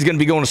 Sonny's going to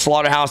be going to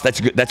slaughterhouse.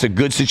 That's a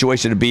good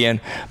situation to be in.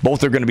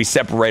 Both are going to be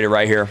separated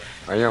right here.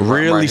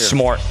 Really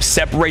smart.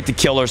 Separate the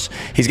killers.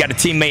 He's got a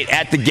teammate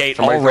at the gate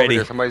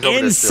already.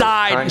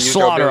 Inside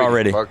slaughter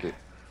already.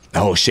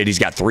 Oh, shit, he's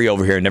got 3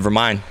 over here. Never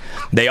mind.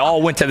 They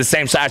all went to the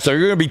same side, so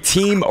you're going to be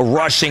team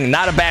rushing.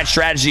 Not a bad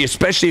strategy,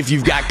 especially if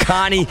you've got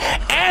Connie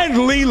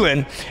and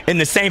Leland in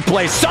the same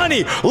place.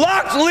 Sonny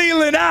locks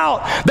Leland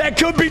out. That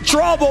could be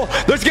trouble.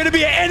 There's going to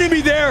be an enemy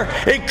there.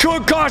 It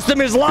could cost him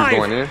his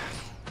life. And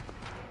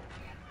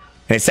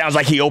it sounds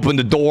like he opened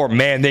the door.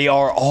 Man, they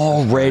are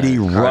already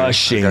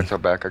rushing. I got your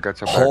back. I got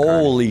your back.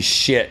 Holy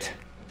shit.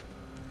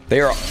 They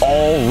are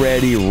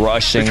already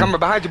rushing. Coming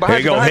behind you, Here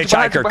you go,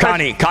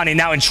 Hitchhiker. Connie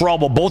now in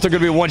trouble. Both are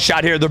going to be one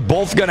shot here. They're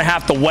both going to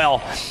have to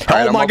well.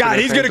 Oh, my God.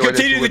 He's going to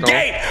continue the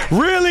gate.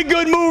 Really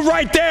good move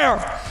right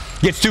there.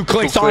 Gets 2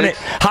 clicks on it.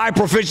 High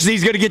proficiency.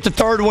 He's going to get the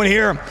 3rd one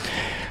here.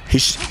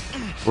 He's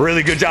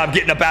really good job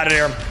getting up out of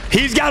there.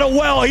 He's got a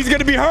well. He's going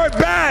to be hurt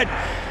bad.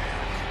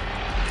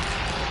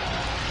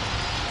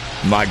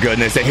 My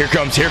goodness. And here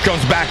comes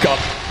backup.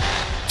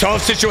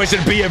 Tough situation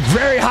to be in.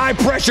 Very high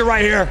pressure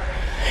right here.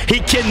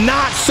 He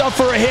cannot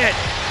suffer a hit.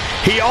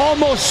 He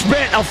almost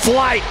spent a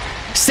flight.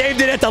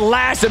 Saved it at the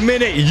last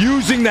minute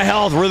using the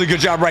health. Really good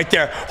job right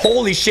there.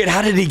 Holy shit,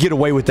 how did he get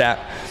away with that?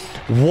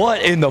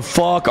 What in the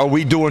fuck are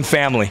we doing,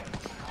 family?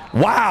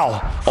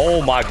 Wow.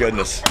 Oh, my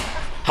goodness.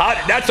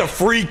 That's a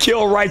free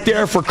kill right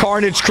there for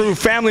Carnage Crew.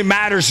 Family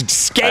Matters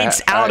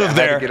skates out of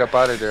there. I had to get up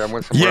out of there. I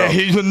went somewhere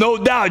else. No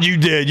doubt you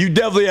did. You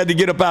definitely had to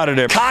get up out of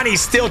there.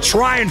 Connie's still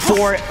trying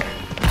for it.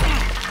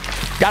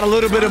 Got a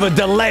little bit of a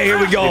delay. Here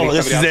we go.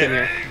 This is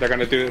it. They're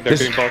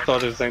doing both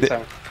those at the same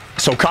time.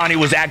 So Connie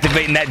was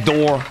activating that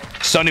door.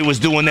 Sonny was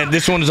doing that.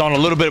 This one is on a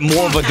little bit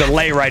more of a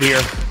delay right here.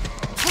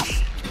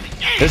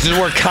 This is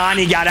where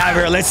Connie got out of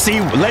here. Let's see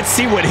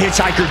what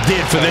Hitchhiker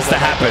did for this to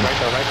happen.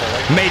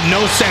 Made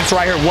no sense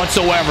right here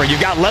whatsoever. You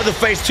got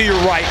Leatherface to your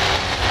right.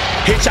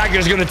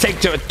 Hitchhiker's going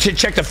to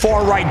check the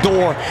far right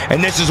door,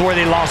 and this is where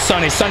they lost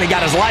Sonny. Sonny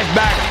got his life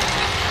back.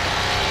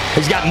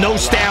 He's got no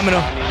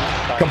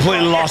stamina.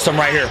 Completely lost him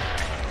right here.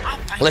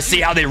 Let's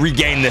see how they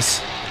regain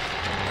this.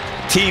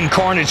 Team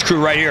Carnage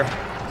Crew right here.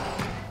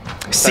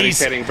 Sees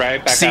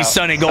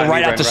Sonny go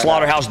right out the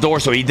slaughterhouse door,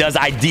 so he does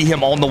ID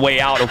him on the way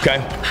out,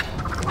 okay?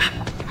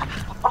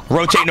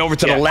 Rotating over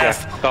to the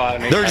left.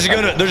 They're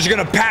just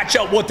gonna patch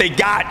up what they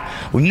got.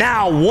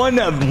 Now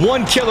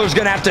one killer's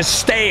gonna have to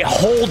stay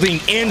holding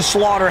in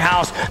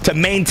slaughterhouse to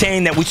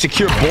maintain that we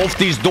secure both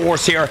these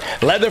doors here.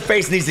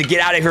 Leatherface needs to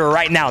get out of here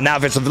right now. Now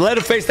if it's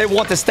Leatherface they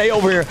want to stay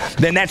over here,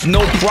 then that's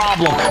no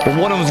problem. But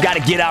one of them's got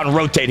to get out and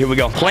rotate. Here we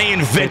go.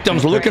 Playing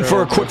victims, looking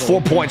for a quick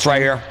 4 points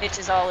right here. Hitch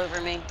is all over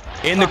me.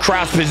 In the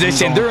crouch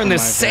position. They're in the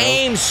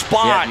same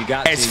spot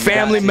as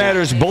Family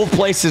Matters. Both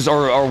places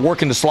are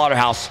working the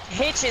slaughterhouse.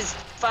 Hitch is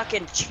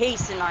fucking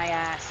chasing my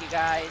ass, you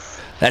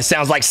guys. That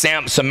sounds like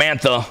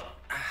Samantha,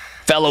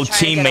 fellow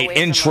teammate,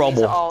 in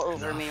trouble. All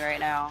over me right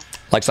now.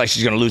 Looks like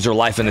she's gonna lose her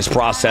life in this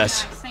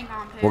process.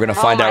 We're gonna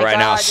find out right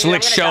now.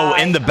 Slick Show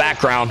in the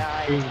background.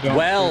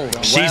 Well,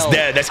 she's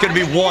dead. That's gonna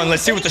be 1.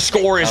 Let's see what the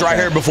score is right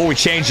here before we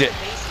change it.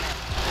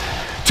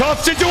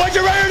 Tough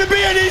situation right here to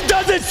be in. He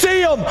doesn't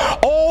see him.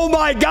 Oh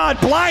my God,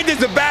 blind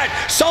as a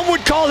bat. Some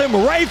would call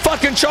him Ray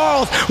fucking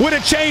Charles with a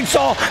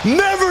chainsaw.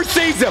 Never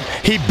sees him.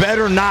 He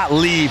better not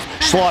leave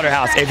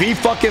Slaughterhouse. If he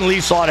fucking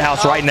leaves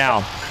Slaughterhouse right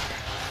now,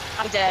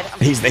 I'm dead.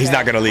 He's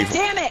not gonna leave.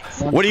 Damn it!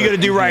 What are you gonna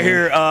do right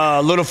here,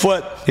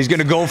 Littlefoot? He's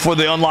gonna go for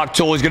the unlock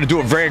tool. He's gonna do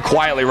it very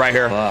quietly right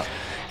here.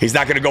 He's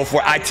not gonna go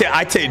for it. I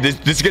tell you,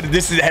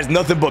 this has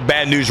nothing but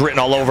bad news written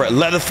all over it.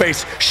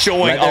 Leatherface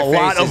showing a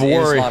lot of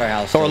worry,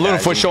 or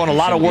Littlefoot showing a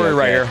lot of worry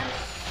right here.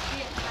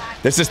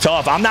 This is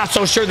tough. I'm not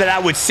so sure that I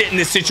would sit in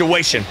this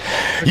situation.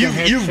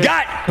 You've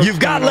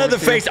got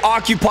Leatherface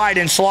occupied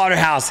in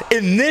Slaughterhouse.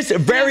 In this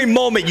very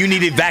moment, you need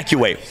to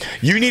evacuate.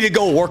 You need to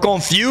go work on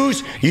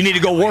Fuse. You need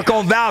to go work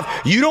on Valve.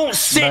 You don't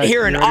sit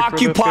here and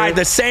occupy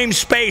the same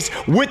space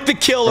with the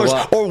killers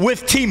or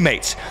with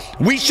teammates.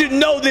 We should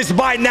know this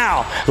by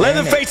now.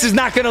 Leatherface is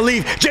not going to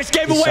leave. Just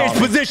gave away his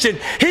position.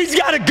 He's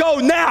got to go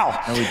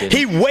now. No,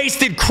 he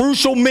wasted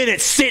crucial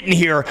minutes sitting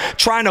here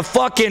trying to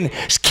fucking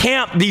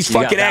camp these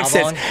fucking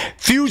exits.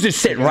 Fuse is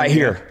sitting right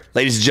here,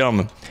 ladies and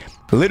gentlemen.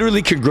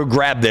 Literally could go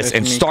grab this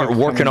and start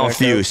working on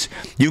Fuse.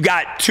 You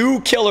got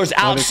 2 killers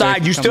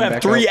outside. You still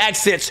have 3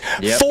 exits,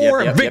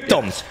 4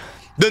 victims.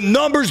 The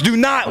numbers do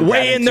not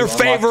weigh in their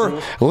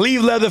favor.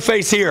 Leave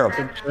Leatherface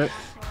here.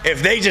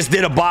 If they just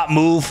did a bot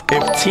move,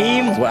 if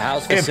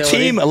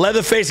team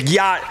Leatherface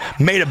Gyat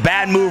made a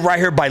bad move right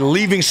here by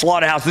leaving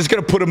Slaughterhouse, this is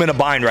going to put him in a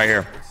bind right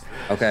here.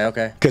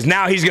 Okay. Because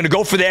now he's going to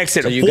go for the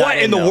exit. So what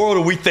in the world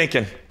are we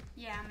thinking?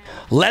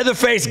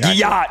 Leatherface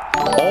Gyat.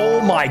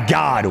 Oh my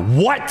God.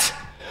 What?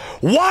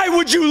 Why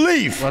would you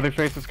leave?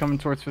 Leatherface is coming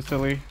towards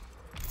facility.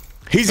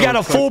 He's got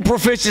a full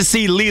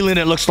proficiency Leland,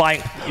 it looks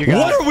like.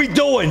 What are we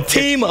doing?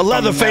 Team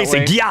Leatherface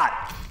and Gyat.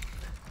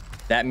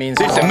 That means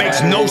it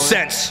makes no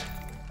sense.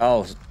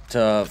 Oh,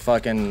 to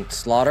fucking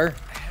Slaughter?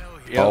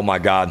 Oh my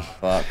God.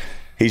 Fuck.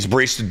 He's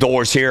breached the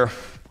doors here.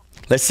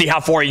 Let's see how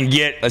far he can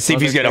get. Let's see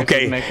if he's good.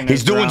 Okay,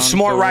 he's doing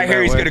smart right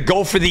here. He's going to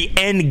go for the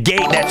end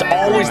gate. That's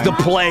always the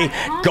play.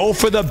 Go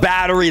for the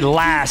battery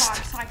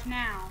last.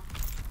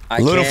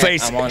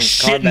 Littleface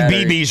shitting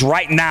BBs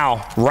right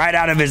now, right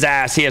out of his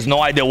ass. He has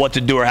no idea what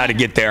to do or how to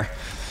get there.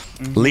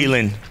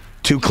 Leland,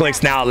 2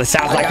 clicks now. It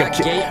sounds like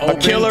a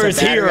killer is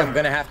here. I'm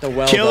gonna have to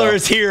weld killer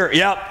is here.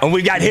 Yep, and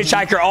we got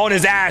Hitchhiker on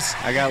his ass.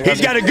 He's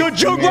got a good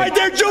juke right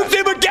there. Jukes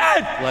him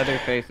again.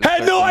 Leatherface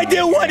had no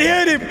idea what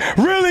hit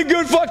him. Really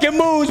good fucking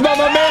moves by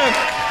my man.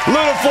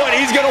 Littlefoot,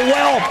 he's gonna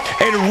well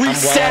and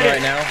reset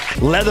it.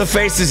 Right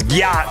Leatherface is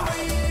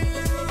Gyat.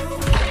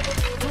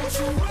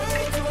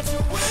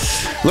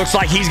 Looks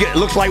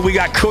like we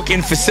got Cook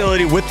in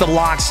facility with the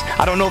locks.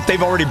 I don't know if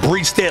they've already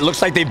breached it.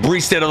 Looks like they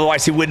breached it,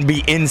 otherwise he wouldn't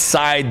be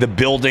inside the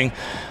building.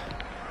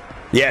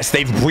 Yes,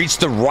 they've breached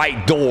the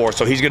right door,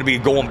 so he's going to be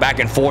going back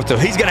and forth. So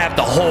he's going to have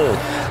to hold.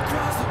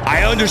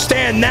 I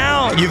understand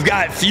now. You've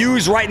got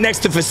Fuse right next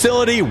to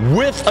facility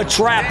with a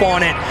trap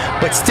on it,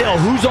 but still,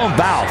 who's on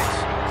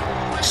Valve?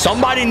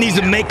 Somebody needs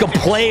to make a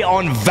play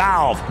on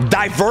Valve.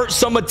 Divert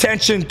some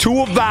attention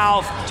to a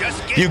Valve.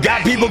 You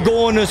got people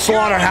going to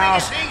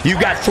Slaughterhouse. You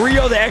got 3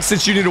 other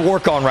exits you need to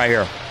work on right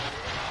here.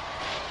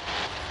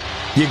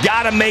 You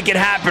got to make it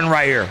happen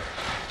right here.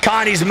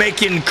 Connie's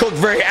making Cook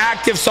very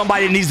active.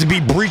 Somebody needs to be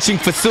breaching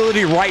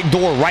facility right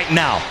door right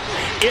now.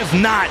 If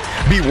not,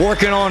 be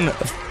working on...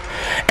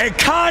 And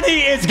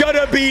Connie is going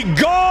to be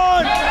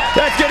gone.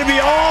 That's going to be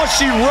all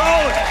she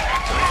wrote.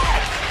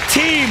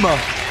 Team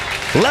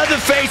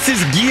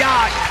Leatherface's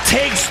Gyat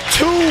takes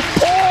 2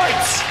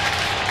 points.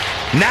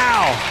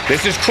 Now,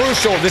 this is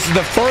crucial. This is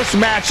the first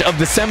match of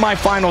the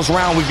semifinals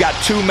round. We've got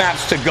 2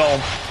 maps to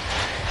go.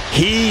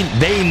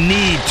 They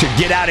need to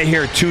get out of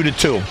here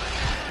 2-2.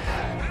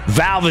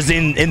 Valve is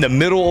in the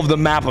middle of the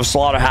map of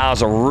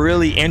Slaughterhouse. A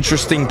really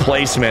interesting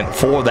placement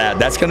for that.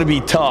 That's going to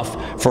be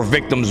tough for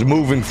victims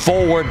moving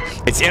forward.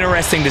 It's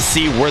interesting to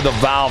see where the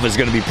Valve is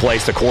going to be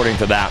placed according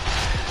to that.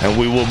 And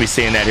we will be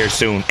seeing that here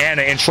soon.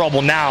 Anna in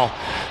trouble now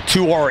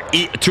to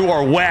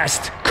our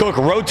west. Cook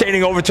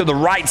rotating over to the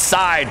right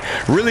side.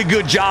 Really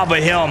good job of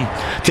him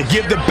to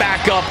give the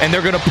backup, and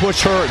they're going to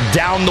push her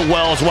down the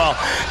well as well.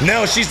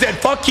 No, she said,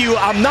 fuck you,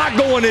 I'm not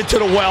going into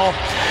the well.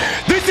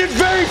 This is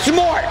very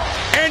smart,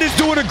 and is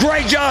doing a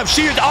great job.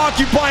 She is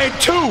occupying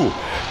 2.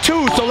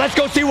 So let's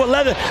go see what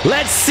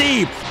let's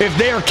see if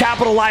they are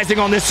capitalizing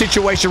on this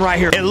situation right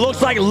here. It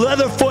looks like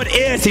Leatherfoot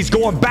is. He's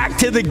going back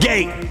to the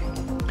gate.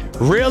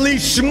 Really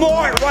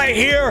smart right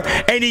here,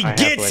 and he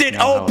gets it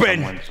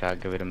open. One shot,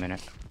 give it a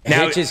minute.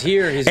 Now, Hitch is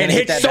here. He's gonna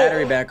get that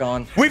battery back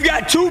on. We've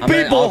got 2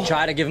 people. I'll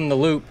try to give him the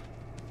loop.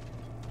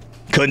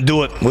 Couldn't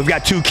do it. We've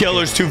got 2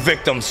 killers, 2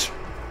 victims.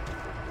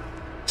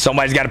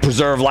 Somebody's got to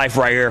preserve life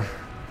right here.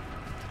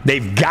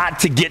 They've got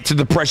to get to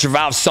the pressure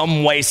valve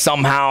some way,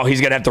 somehow.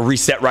 He's gonna have to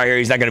reset right here.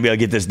 He's not gonna be able to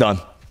get this done.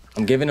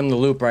 I'm giving him the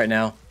loop right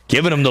now.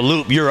 Giving him the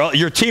loop.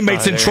 Your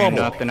teammate's in trouble.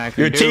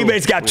 Your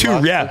teammate's got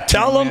 2. Yeah,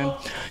 tell him.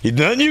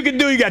 Nothing you can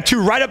do. You got 2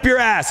 right up your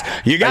ass.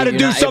 You got to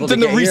do something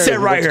to reset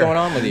right here. What's going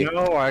on with you?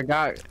 No, I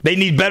got... They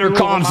need better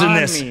comms than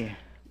this.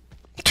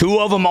 2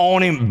 of them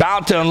on him,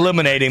 about to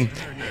eliminate him.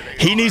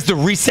 He needs to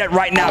reset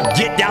right now.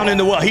 Get down in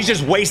the well. He's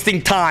just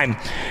wasting time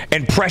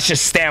and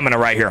precious stamina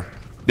right here.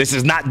 This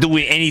is not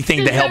doing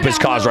anything to help his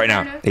cause right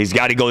now. He's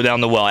got to go down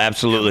the well,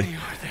 absolutely.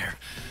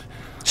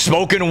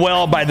 Spoken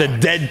well by the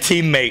dead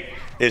teammate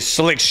is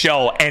Slick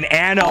Show, and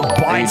Anna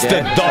bites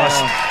the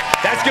dust.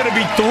 That's going to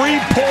be 3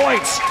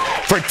 points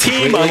for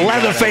Team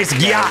Leatherface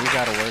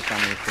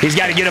Gyat. He's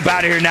got to get up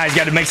out of here now. He's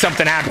got to make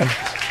something happen.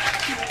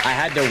 I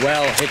had to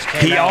well.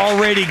 He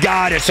already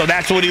got it, so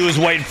that's what he was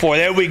waiting for.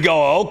 There we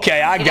go.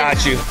 Okay, I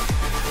got you.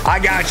 I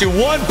got you.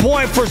 1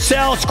 point for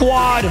Cell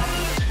Squad.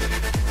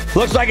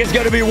 Looks like it's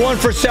going to be 1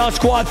 for Cell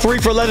Squad, 3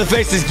 for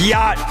Leatherface's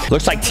Gyat.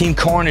 Looks like Team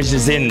Carnage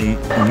is in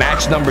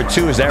match number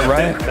 2. Is that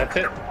right? That's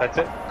it. That's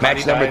it.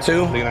 Match number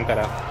 2. Leland got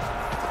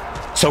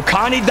out. So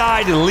Connie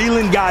died,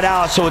 Leland got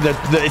out. So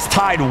it's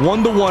tied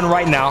 1-1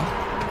 right now.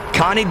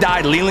 Connie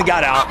died, Leland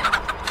got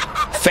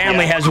out.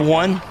 Family has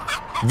 1.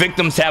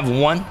 Victims have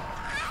 1.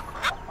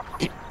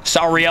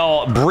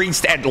 Sariel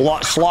breached at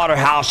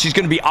Slaughterhouse. She's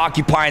going to be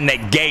occupying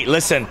that gate.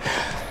 Listen.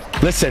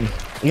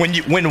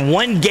 When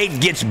one gate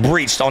gets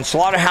breached on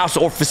Slaughterhouse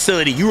or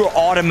facility, you are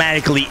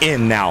automatically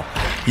in now.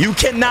 You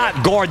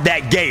cannot guard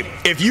that gate.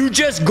 If you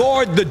just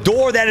guard the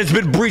door that has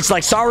been breached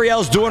like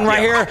Sariel's doing right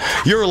here,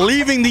 you're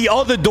leaving the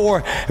other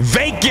door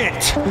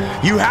vacant.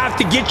 You have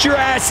to get your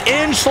ass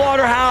in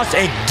Slaughterhouse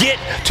and get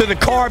to the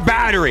car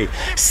battery.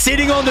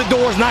 Sitting on the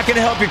door is not going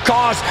to help your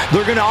cause.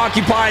 They're going to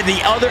occupy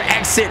the other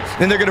exit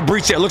and they're going to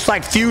breach it. It looks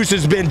like Fuse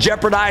has been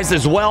jeopardized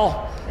as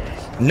well.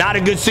 Not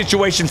a good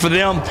situation for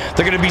them.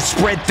 They're going to be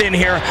spread thin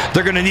here.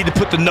 They're going to need to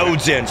put the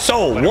nodes in.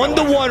 So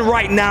 1-1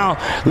 right now.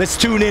 Let's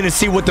tune in and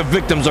see what the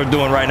victims are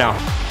doing right now.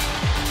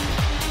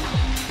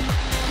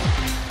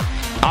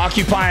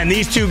 Occupying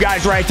these 2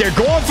 guys right there.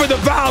 Going for the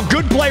valve.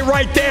 Good play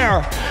right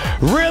there.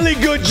 Really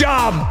good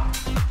job.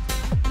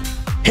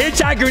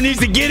 Hitchhiker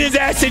needs to get his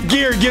ass in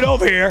gear. Get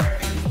over here.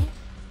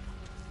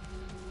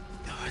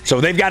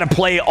 So they've got to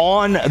play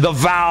on the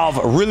valve.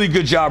 Really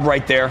good job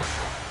right there.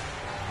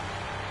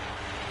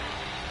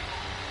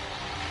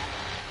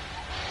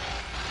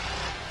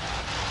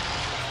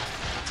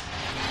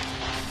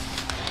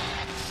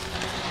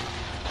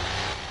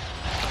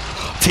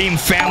 Team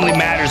Family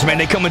Matters, man.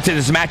 They come into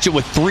this matchup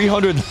with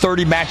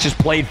 330 matches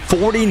played,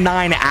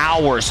 49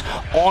 hours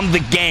on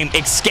the game.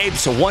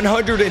 Escapes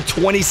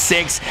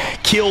 126,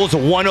 kills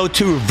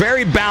 102.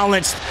 Very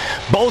balanced.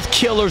 Both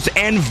killers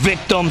and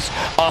victims,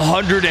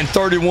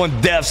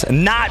 131 deaths.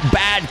 Not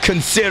bad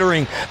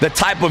considering the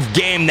type of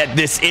game that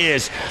this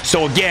is.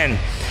 So again,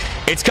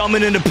 it's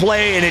coming into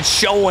play and it's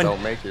showing.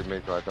 Don't make it,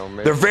 Miko. Don't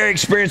make it. They're very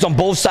experienced on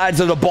both sides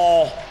of the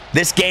ball.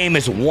 This game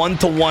is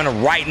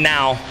 1-1 right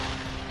now.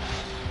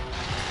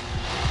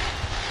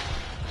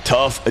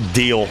 Tough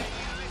deal.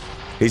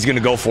 He's going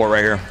to go for it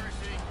right here.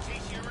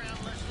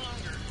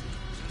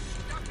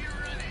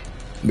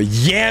 But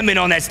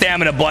yamming on that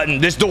stamina button.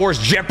 This door is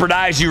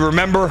jeopardized, you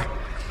remember?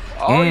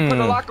 Oh, he put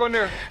a lock on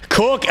there.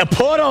 Cook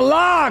put a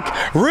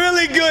lock.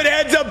 Really good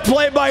heads up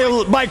play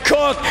by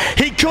Cook.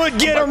 He could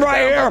get him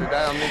right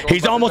here.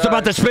 He's almost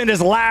about to spend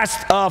his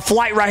last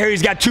flight right here.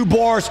 He's got 2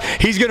 bars.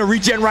 He's going to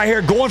reach in right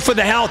here, going for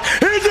the health.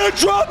 He's in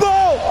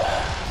trouble.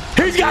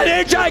 He's got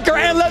Hitchhiker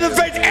and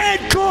Leatherface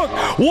and Cook.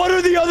 What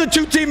are the other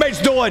 2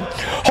 teammates doing?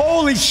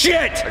 Holy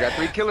shit. I got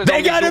 3 killers.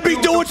 They got to be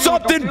doing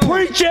something.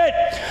 Preach it.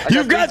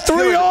 You've got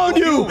 3 on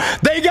you.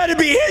 They got to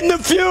be hitting the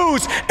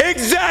fuse.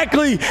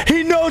 Exactly.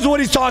 He knows what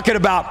he's talking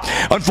about.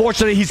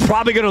 Unfortunately, he's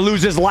probably going to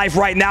lose his life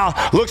right now.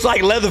 Looks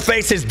like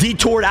Leatherface has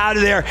detoured out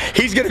of there.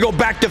 He's going to go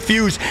back to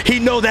fuse. He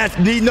knows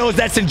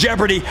that's in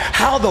jeopardy.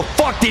 How the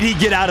fuck did he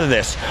get out of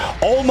this?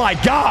 Oh my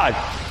God.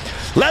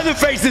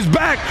 Leatherface is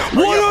back.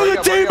 What are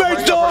the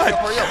teammates doing?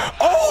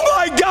 Oh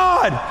my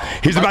God.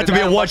 He's about to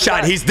be a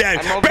 1-shot. He's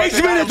dead.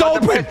 Basement is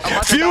open.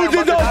 Fuse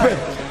is open.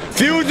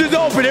 Fuse is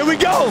open. Here we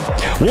go.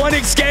 1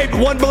 escaped,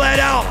 1 bled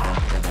out.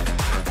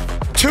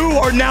 2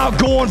 are now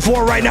going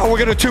for it right now. We're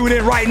going to tune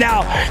in right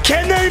now.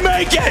 Can they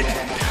make it?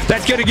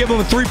 That's going to give them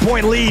a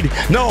 3-point lead.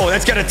 No,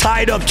 that's going to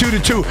tie it up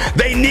 2-2.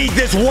 They need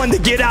this 1 to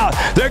get out.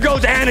 There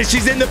goes Anna.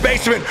 She's in the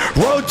basement,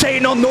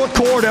 rotating on North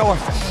Corridor.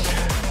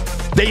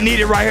 They need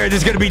it right here. This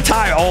is going to be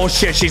tied. Oh,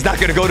 shit. She's not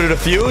going to go to the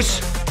fuse.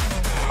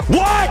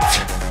 What?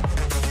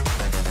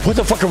 What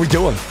the fuck are we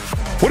doing?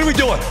 What are we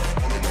doing?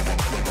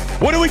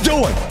 What are we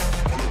doing?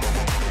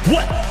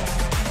 What?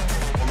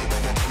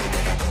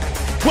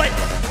 What?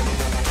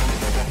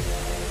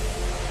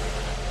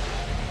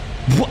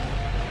 What?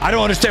 I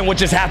don't understand what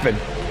just happened.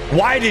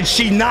 Why did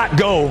she not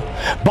go?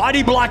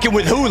 Body blocking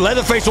with who?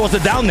 Leatherface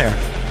wasn't down there.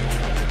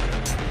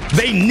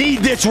 They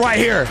need this right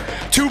here.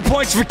 2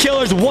 points for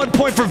killers, 1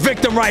 point for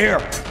victim right here.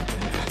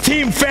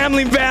 Team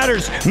Family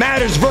Matters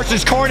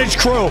versus Carnage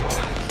Crew.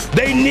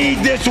 They need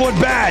this one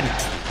bad.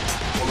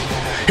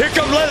 Here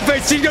comes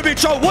Leatherface. He's going to be in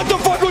trouble. What the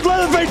fuck was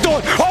Leatherface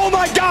doing? Oh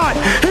my God.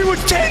 He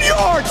was 10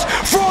 yards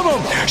from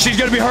him. She's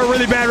going to be hurt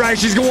really bad right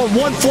here. She's going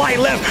 1 flight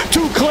left,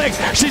 2 clicks.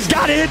 She's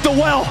got to hit the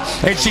well.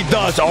 And she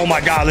does. Oh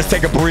my God. Let's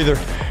take a breather.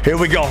 Here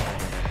we go.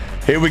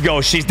 Here we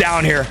go. She's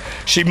down here.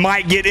 She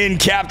might get in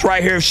capped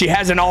right here if she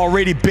hasn't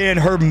already been.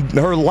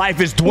 Her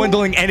life is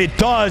dwindling, and it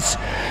does.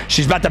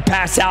 She's about to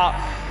pass out.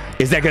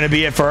 Is that going to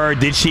be it for her?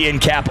 Did she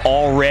end cap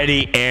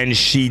already? And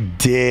she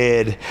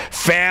did.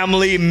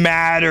 Family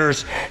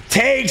Matters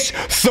takes 3.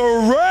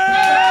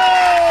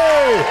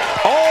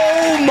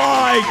 Oh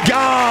my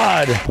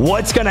God.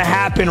 What's going to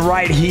happen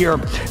right here?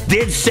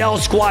 Did Cell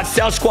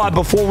Squad,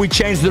 before we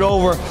changed it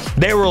over,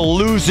 they were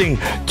losing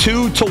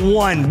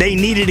 2-1. They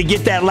needed to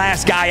get that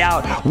last guy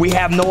out. We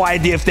have no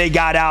idea if they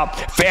got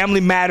out.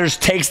 Family Matters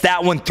takes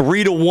that one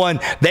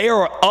 3-1. They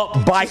are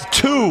up by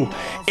 2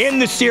 in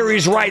the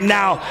series right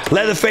now.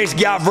 Leatherface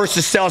Gyat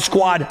versus Cell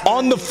Squad.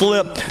 On the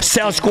flip,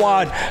 Cell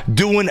Squad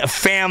doing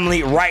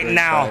family right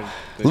now.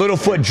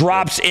 Littlefoot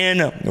drops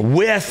in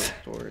with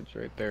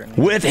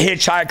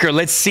Hitchhiker.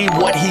 Let's see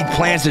what he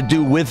plans to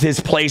do with his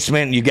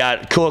placement. You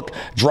got Cook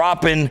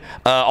dropping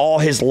all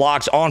his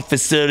locks on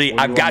facility.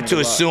 I've got to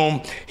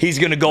assume he's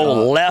going to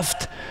go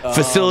left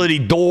facility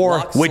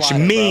door, which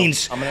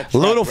means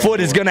Littlefoot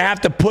is going to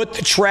have to put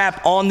the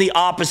trap on the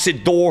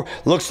opposite door.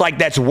 Looks like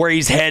that's where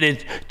he's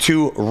headed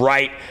to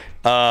right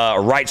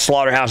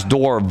slaughterhouse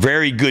door.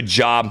 Very good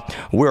job.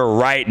 We're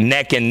right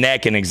neck and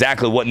neck and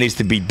exactly what needs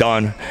to be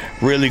done.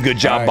 Really good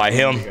job by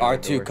him.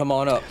 R2, come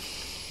on up.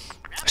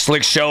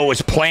 Slick Show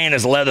is playing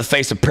as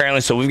Leatherface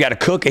apparently, so we've got to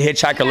Cook, a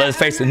Hitchhiker,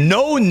 Leatherface.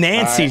 No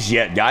Nancy's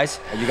yet,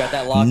 guys. You got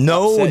that locked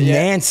no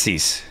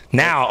Nancy's.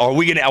 Now, are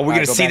we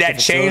gonna see that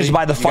changed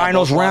by the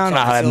finals round?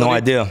 I have no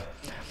idea.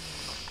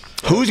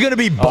 Who's going to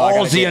be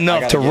ballsy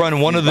enough to run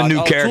one of the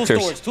new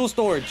characters? Tool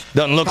storage.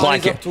 Doesn't look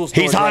like it.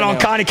 He's hot on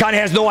Connie. Connie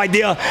has no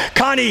idea.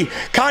 Connie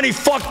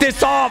fucked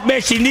this off,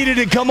 man. She needed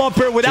to come up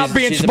here without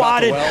being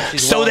spotted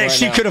so that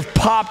she could have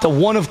popped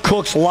one of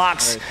Cook's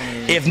locks.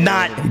 If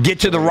not,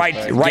 get to the right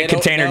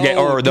container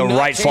or the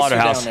right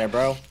slaughterhouse.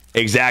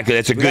 Exactly.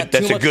 That's a good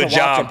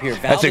job.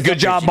 That's a good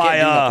job by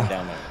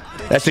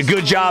That's a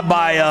good job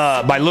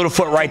by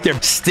Littlefoot right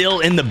there. Still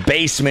in the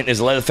basement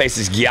is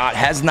Leatherface's Gyat.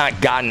 Has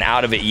not gotten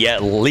out of it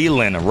yet.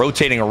 Leland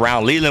rotating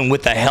around. Leland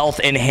with the health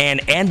in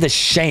hand and the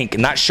shank.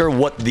 Not sure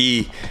what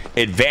the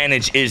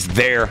advantage is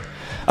there.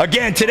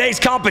 Again, today's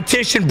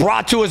competition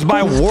brought to us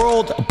by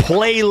World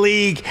Play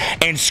League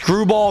and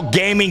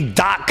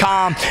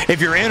ScrewballGaming.com.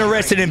 If you're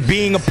interested in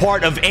being a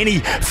part of any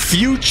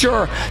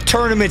future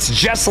tournaments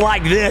just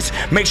like this,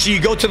 make sure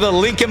you go to the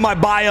link in my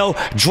bio,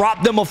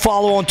 drop them a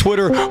follow on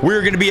Twitter.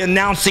 We're going to be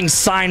announcing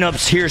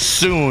signups here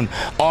soon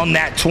on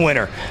that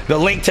Twitter. The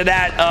link to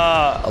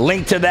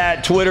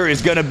that Twitter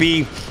is going to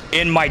be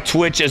in my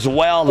Twitch as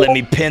well. Let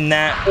me pin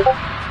that.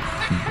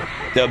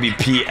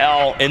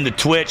 WPL in the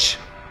Twitch.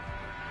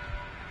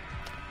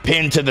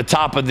 Pinned to the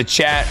top of the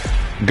chat.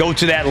 Go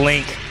to that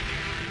link.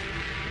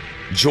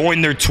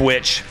 Join their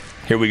Twitch.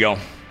 Here we go.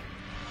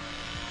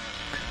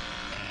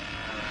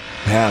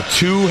 Now,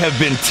 2 have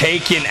been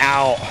taken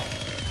out.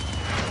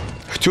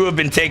 2 have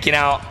been taken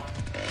out.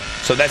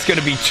 So that's going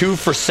to be 2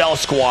 for Cell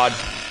Squad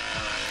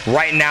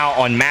right now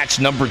on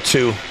match number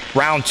 2.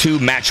 Round 2,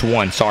 match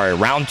 1. Sorry,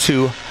 round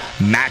 2,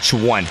 match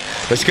 1.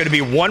 There's going to be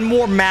one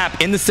more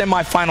map in the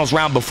semifinals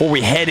round before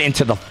we head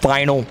into the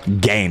final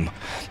game.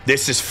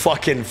 This is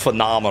fucking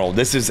phenomenal.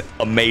 This is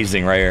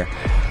amazing right here.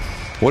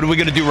 What are we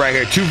going to do right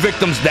here? 2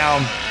 victims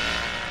down.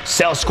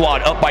 Cell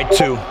Squad up by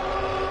 2.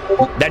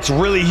 That's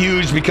really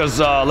huge because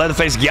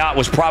Leatherface Gyat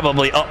was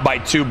probably up by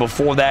 2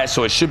 before that,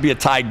 so it should be a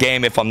tied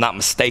game if I'm not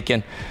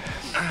mistaken.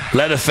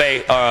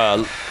 Leatherface,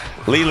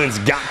 Leland's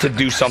got to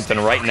do something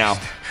right now.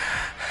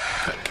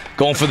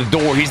 Going for the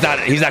door. He's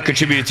not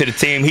contributing to the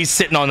team. He's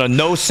sitting on a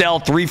no cell,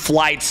 3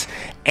 flights,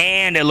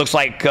 and it looks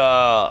like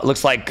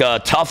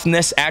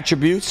toughness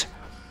attributes.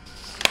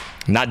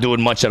 Not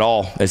doing much at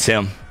all. It's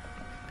him.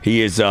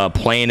 He is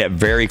playing it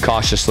very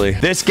cautiously.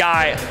 This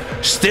guy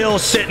still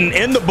sitting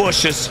in the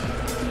bushes.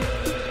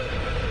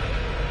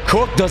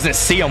 Cook doesn't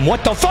see him.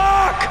 What the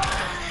fuck?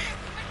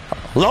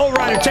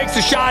 Lowrider takes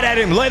a shot at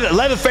him.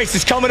 Leatherface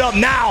is coming up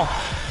now.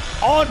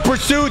 On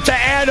pursuit to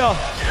Anna.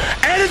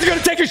 Anna's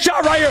gonna take a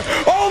shot right here.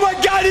 Oh my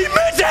God, he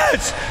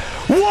misses!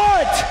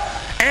 What?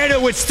 Anna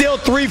with still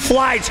 3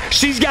 flights.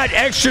 She's got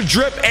extra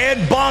drip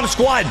and bomb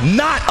squad.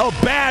 Not a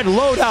bad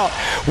loadout.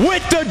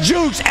 With the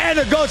jukes,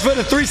 Anna goes for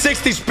the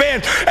 360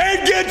 spin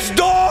and gets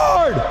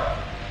doored.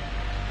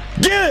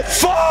 Get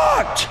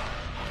fucked!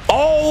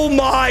 Oh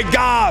my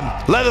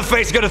God.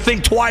 Leatherface gonna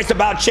think twice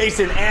about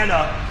chasing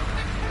Anna.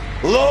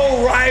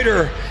 Low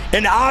rider,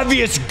 an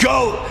obvious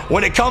GOAT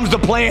when it comes to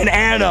playing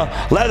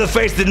Anna.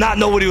 Leatherface did not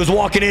know what he was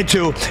walking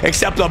into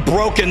except a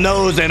broken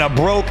nose and a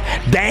broke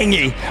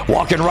dangy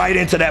walking right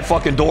into that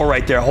fucking door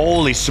right there.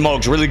 Holy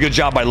smokes, really good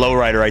job by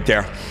Lowrider right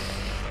there.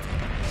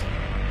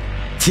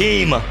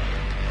 Team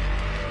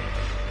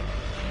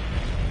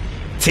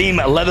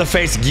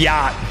Leatherface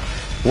Gyat.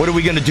 What are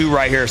we gonna do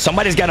right here?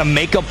 Somebody's gotta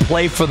make a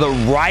play for the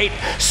right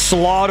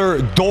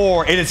slaughter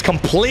door. It is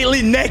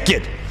completely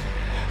naked.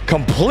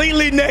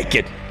 Completely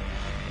naked.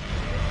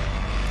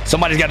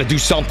 Somebody's got to do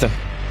something.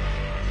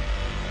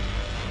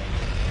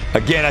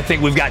 Again, I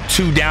think we've got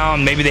 2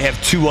 down. Maybe they have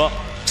 2 up.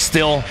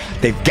 still.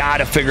 They've got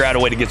to figure out a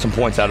way to get some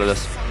points out of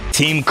this.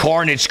 Team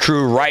Carnage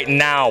crew right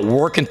now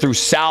working through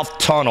South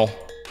Tunnel.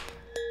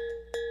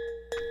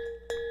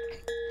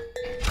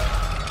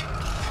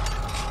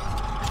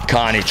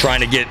 Connie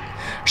trying to get...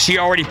 She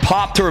already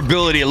popped her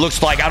ability, it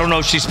looks like. I don't know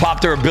if she's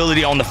popped her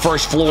ability on the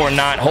first floor or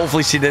not.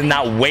 Hopefully she did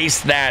not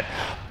waste that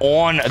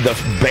on the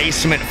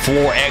basement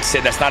floor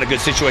exit. That's not a good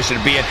situation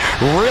to be in.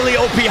 Really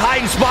OP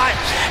hiding spot,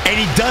 and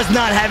he does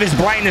not have his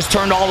brightness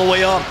turned all the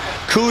way up.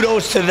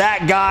 Kudos to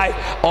that guy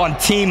on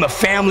Team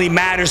Family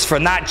Matters for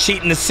not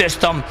cheating the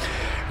system.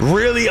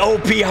 Really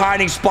OP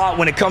hiding spot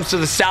when it comes to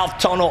the South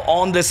Tunnel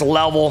on this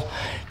level.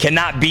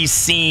 Cannot be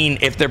seen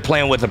if they're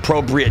playing with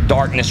appropriate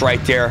darkness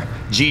right there.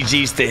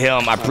 GG's to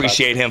him. I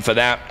appreciate him for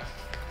that.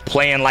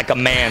 Playing like a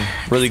man.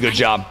 Really good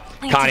job.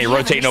 Connie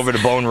rotating over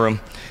to Bone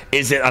Room.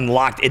 Is it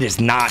unlocked? It is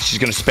not. She's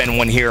going to spend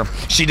one here.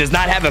 She does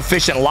not have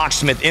efficient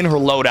locksmith in her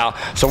loadout,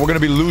 so we're going to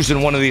be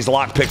losing one of these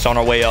lock picks on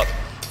our way up.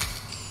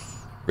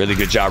 Really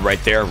good job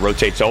right there.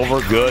 Rotates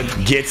over. Good.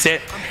 Gets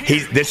it.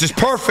 This is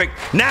perfect.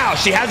 Now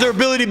she has her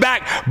ability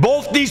back.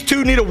 Both these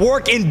two need to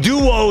work in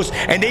duos,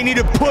 and they need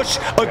to push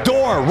a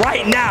door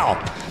right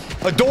now.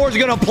 A door is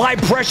going to apply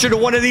pressure to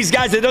one of these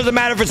guys. It doesn't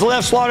matter if it's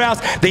left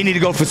slaughterhouse. They need to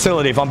go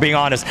facility, if I'm being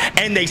honest.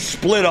 And they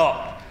split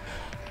up.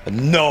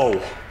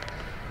 No.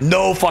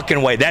 No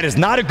fucking way. That is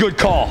not a good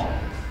call.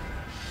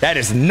 That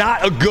is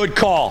not a good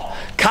call.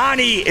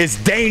 Connie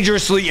is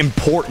dangerously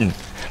important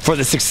for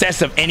the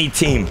success of any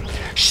team.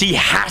 She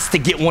has to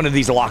get one of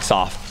these locks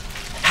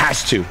off.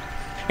 Has to.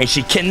 And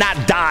she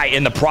cannot die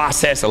in the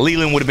process.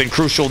 Leland would have been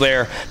crucial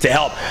there to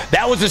help.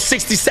 That was a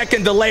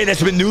 60-second delay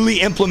that's been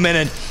newly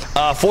implemented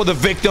for the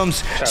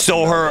victims.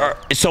 So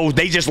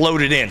they just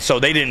loaded in. So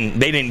they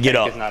didn't get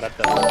up.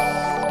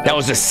 That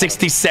was a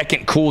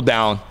 60-second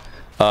cooldown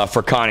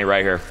for Connie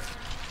right here.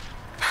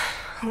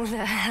 Who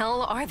the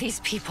hell are these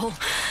people?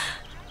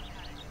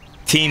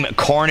 Team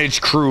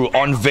Carnage crew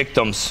on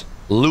victims.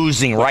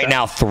 Losing right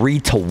now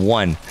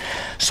 3-1.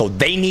 So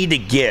they need to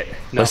get,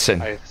 listen,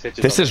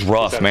 this is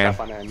rough, man.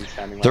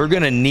 They're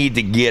going to need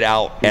to get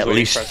out at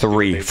least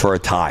 3 for a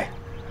tie.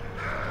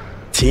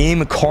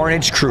 Team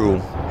Carnage crew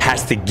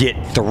has to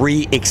get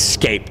 3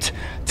 escaped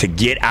to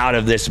get out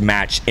of this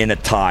match in a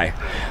tie.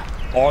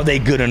 Are they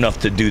good enough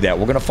to do that?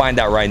 We're going to find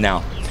out right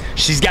now.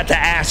 She's got to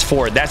ask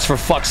for it. That's for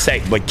fuck's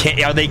sake. But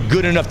are they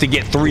good enough to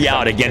get 3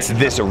 out against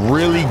this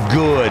really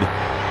good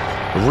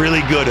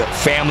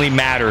Family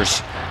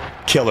Matters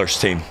Killers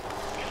team?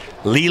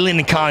 Leland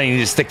and Connie need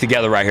to stick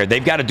together right here.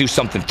 They've got to do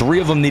something. 3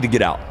 of them need to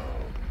get out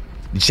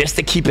just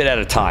to keep it at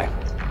a tie.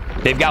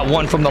 They've got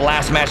 1 from the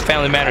last match.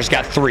 Family Matters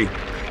got 3.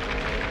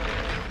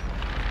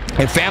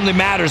 And Family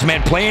Matters,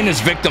 man, playing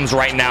as victims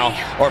right now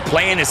or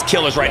playing as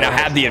killers right now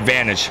have the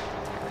advantage.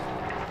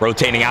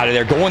 Rotating out of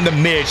there, going to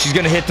mid. She's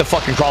gonna hit the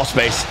fucking crawl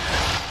space.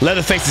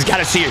 Leatherface has got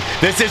to see it.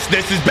 This is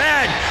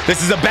bad.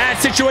 This is a bad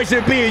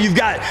situation to be in. You've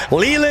got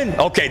Leland.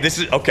 Okay, this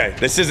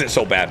isn't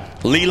so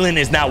bad. Leland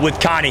is now with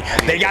Connie.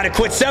 They got to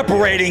quit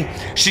separating.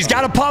 She's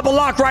got to pop a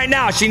lock right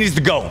now. She needs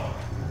to go.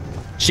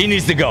 She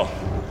needs to go.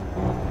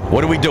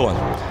 What are we doing?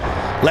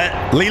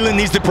 Leland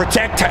needs to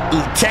protect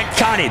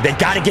Connie. They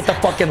got to get the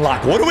fucking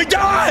lock. What are we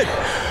doing?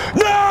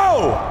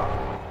 No!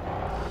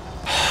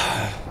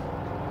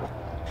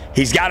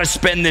 He's got to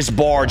spend this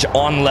barge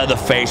on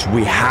Leatherface.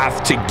 We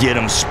have to get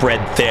him spread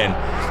thin.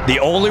 The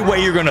only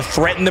way you're going to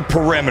threaten the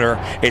perimeter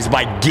is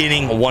by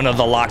getting one of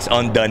the locks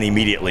undone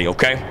immediately,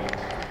 okay?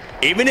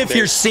 Even if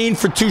you're seen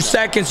for 2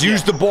 seconds,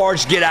 use the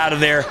barge, get out of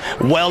there.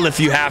 Well, if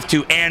you have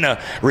to. Anna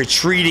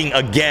retreating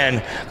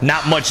again.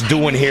 Not much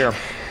doing here.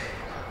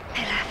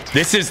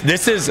 This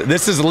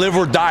is live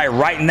or die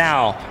right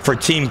now for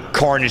Team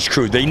Carnage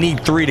crew. They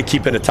need 3 to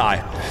keep it a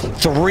tie.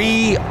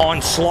 3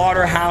 on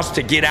Slaughterhouse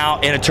to get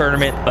out in a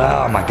tournament.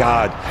 Oh my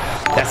God,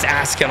 that's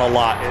asking a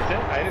lot. Is it?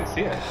 I didn't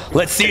see it.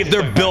 Let's see if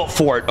they're built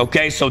for it.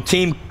 Okay, so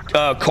Team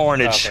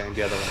Carnage. Okay,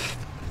 the other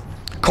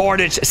one.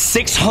 Carnage,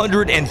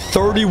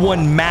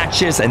 631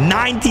 matches,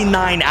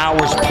 99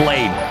 hours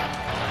played.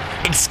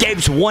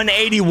 Escapes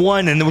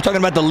 181, and we're talking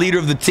about the leader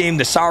of the team,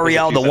 the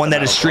Sariel, the one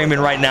that is streaming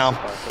right now.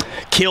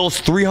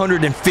 Kills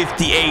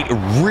 358,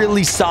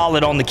 really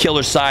solid on the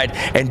killer side,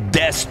 and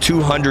deaths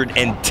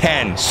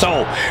 210.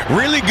 So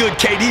really good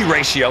KD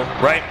ratio,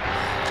 right?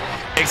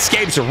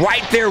 Escapes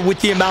right there with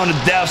the amount of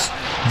deaths.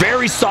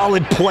 Very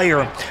solid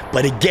player,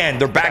 but again,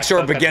 their backs are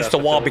up against the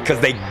wall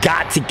because they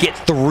got to get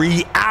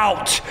 3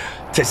 out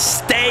to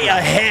stay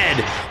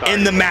ahead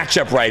in the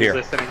matchup right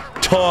here.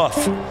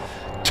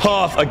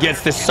 Tough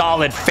against this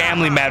solid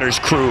Family Matters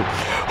crew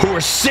who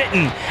are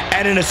sitting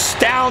at an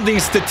astounding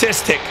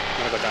statistic.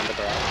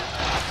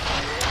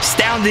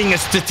 Astounding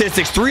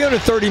statistics.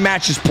 330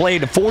 matches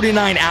played,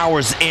 49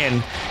 hours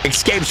in.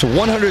 Escapes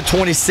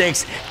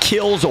 126,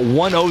 kills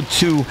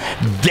 102,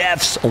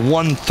 deaths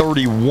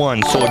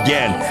 131. So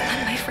again,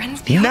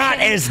 not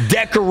as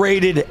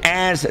decorated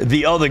as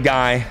the other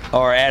guy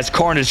or as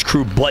Carnage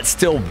crew, but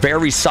still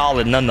very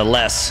solid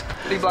nonetheless.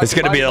 It's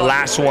going to be the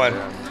last one.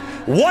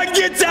 One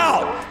gets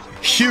out.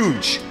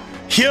 Huge.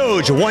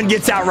 1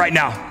 gets out right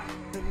now.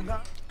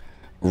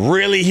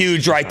 Really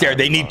huge right there.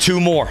 They need 2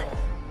 more.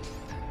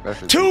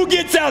 2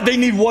 gets out. They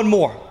need 1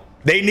 more.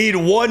 They need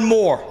 1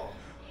 more.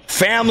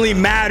 Family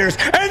matters.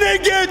 And they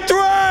get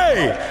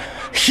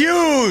 3.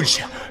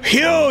 Huge.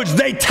 Huge.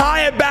 They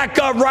tie it back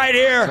up right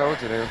here.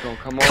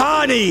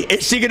 Connie,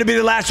 is she going to be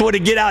the last one to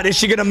get out? Is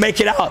she going to make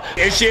it out?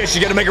 Is she? She's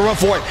going to make a run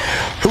for it.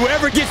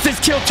 Whoever gets this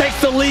kill takes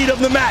the lead of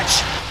the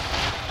match.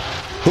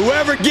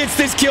 Whoever gets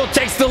this kill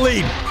takes the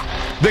lead.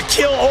 The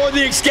kill or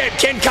the escape.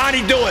 Can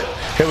Connie do it?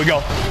 Here we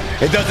go.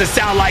 It doesn't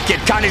sound like it.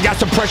 Connie's got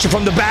some pressure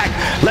from the back.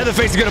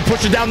 Leatherface is going to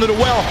push her down to the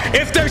well.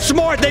 If they're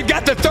smart, they've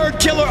got the 3rd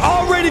killer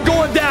already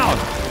going down.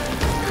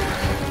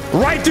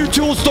 Right through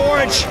tool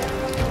storage.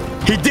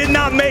 He did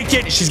not make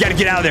it. She's got to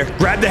get out of there.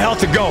 Grab the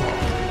health and go.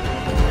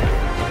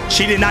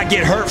 She did not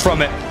get hurt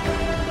from it.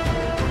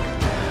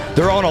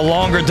 They're on a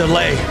longer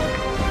delay.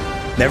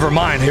 Never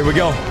mind. Here we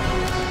go.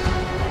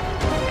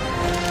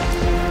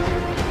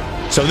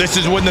 So this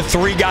is when the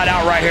 3 got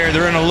out right here.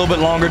 They're in a little bit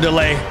longer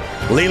delay.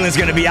 Leland's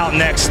going to be out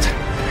next.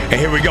 And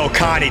here we go.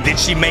 Connie, did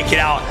she make it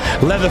out?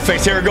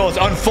 Leatherface, here it goes.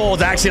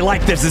 Unfolds. I actually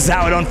like this. This is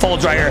how it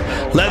unfolds right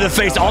here.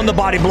 Leatherface on the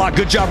body block.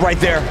 Good job right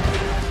there.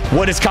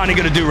 What is Connie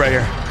going to do right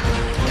here?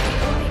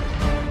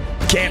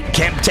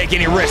 Can't take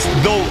any risks.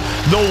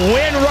 The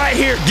win right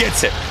here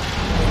gets it.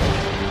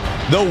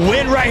 The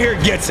win right here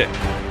gets it.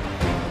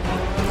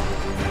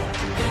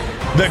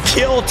 The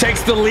kill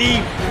takes the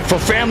lead for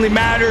Family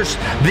Matters.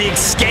 The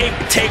escape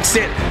takes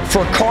it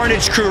for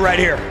Carnage Crew right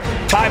here.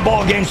 Tie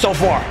ball game so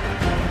far.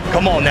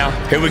 Come on now.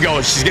 Here we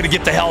go. She's going to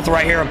get the health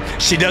right here.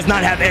 She does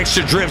not have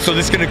extra drip, so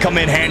this is going to come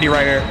in handy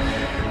right here.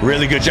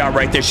 Really good job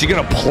right there. She's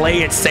going to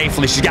play it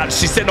safely.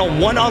 She's sitting on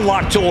 1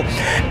 unlock tool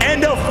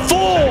and a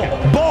full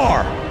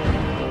bar.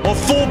 A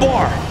full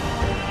bar.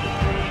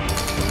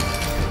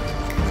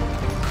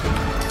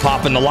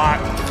 Popping the lock.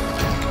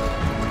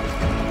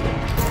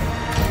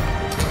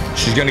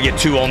 She's going to get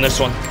 2 on this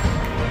one.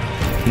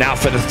 Now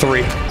for the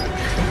 3.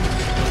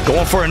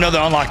 Going for another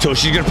unlock tool.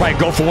 She's going to probably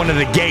go for one of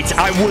the gates.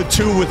 I would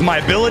too with my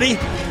ability.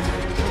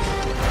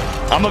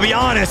 I'm going to be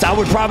honest. I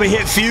would probably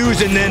hit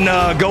fuse and then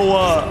go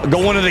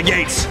one of the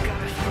gates.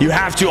 You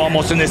have to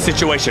almost in this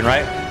situation,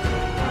 right?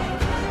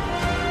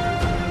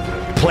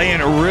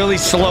 Playing really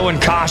slow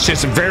and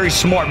cautious. Very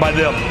smart by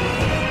them.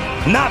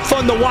 Not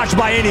fun to watch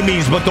by any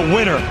means, but the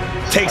winner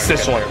takes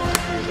this one.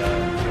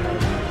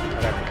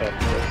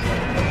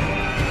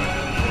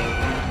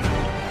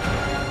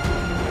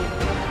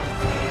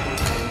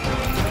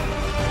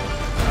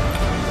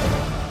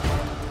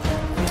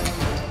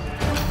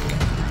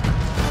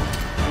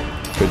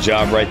 Good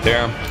job right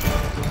there.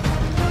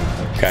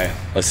 Okay,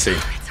 let's see.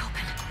 It's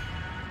open.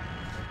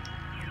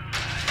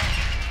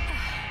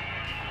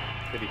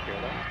 Did he hear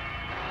that?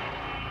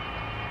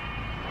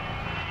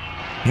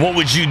 What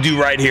would you do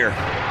right here?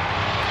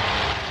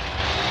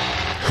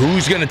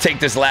 Who's going to take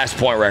this last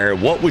point right here?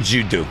 What would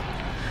you do?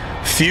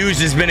 Fuse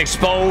has been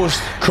exposed.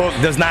 Cook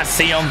does not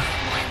see him.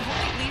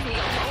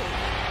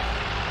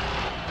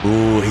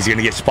 Ooh, he's going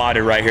to get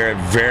spotted right here.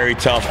 Very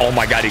tough. Oh,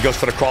 my God. He goes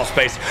for the crawl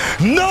space.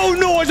 No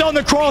noise on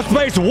the crawl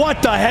space.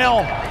 What the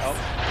hell?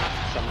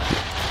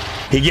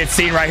 He gets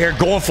seen right here.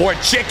 Going for it.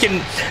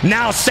 Chicken.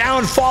 Now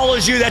sound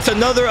follows you. That's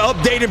another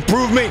update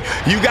improvement.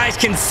 You guys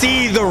can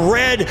see the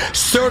red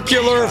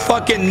circular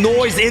fucking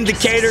noise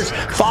indicators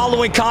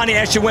following Connie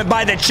as she went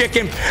by that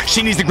chicken.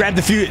 She needs to grab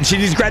the fuse. She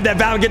needs to grab that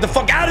valve and get the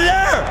fuck out of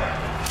there.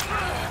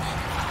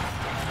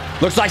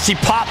 Looks like she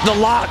popped the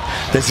lock.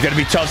 This is going to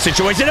be a tough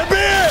situation a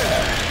bit.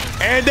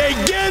 And they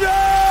get her!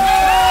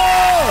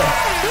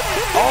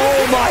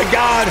 Oh, my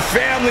God.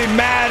 Family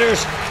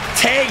Matters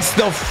takes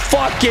the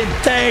fucking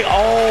thing.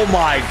 Oh,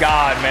 my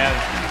God, man.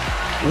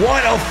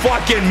 What a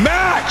fucking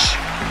match.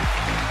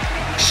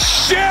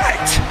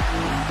 Shit.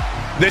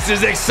 This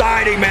is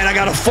exciting, man. I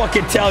got to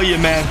fucking tell you,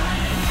 man.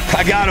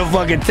 I got to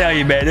fucking tell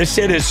you, man. This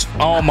shit is,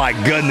 oh, my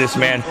goodness,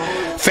 man.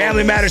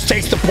 Family Matters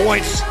takes the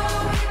points.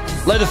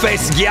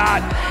 Leatherface,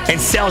 Gyat, and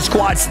Cell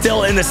Squad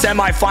still in the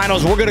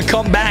semifinals. We're going to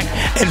come back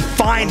and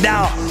find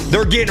out.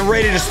 They're getting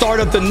ready to start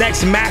up the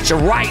next match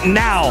right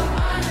now.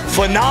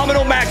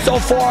 Phenomenal match so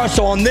far.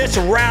 So on this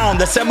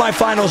round, the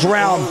semifinals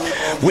round,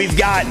 we've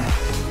got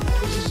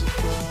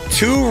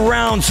 2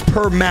 rounds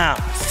per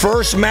map.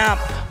 First map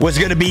was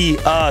going to be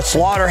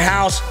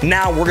Slaughterhouse.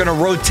 Now we're going to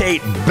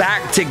rotate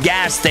back to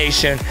Gas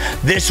Station.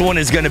 This one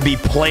is going to be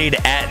played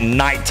at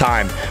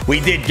nighttime. We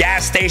did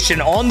Gas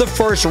Station on the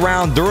first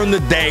round during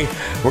the day.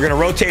 We're going to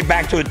rotate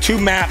back to it. 2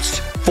 maps,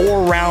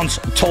 4 rounds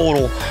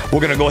total. We're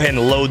going to go ahead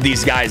and load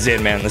these guys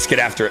in, man. Let's get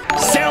after it.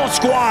 Cell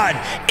Squad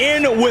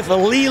in with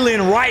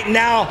Leland right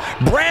now.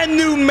 Brand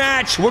new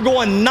match. We're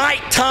going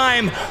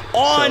nighttime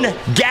on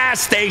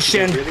Gas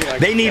Station.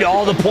 They need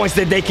all the points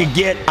that they could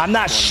get. I'm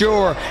not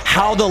sure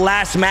how the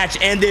last match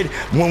ended.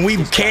 When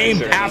we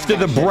came after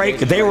the break,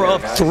 they were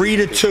up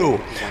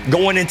 3-2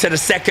 going into the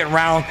second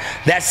round.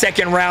 That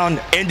second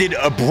round ended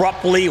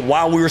abruptly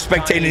while we were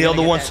spectating the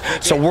other ones.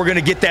 So we're going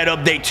to get that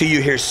update to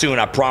you here soon.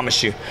 I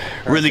promise you.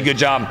 Really good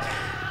job.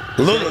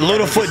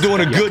 Littlefoot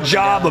doing a good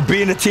job of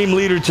being a team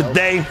leader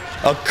today.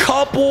 A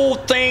couple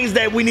things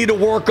that we need to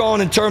work on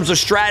in terms of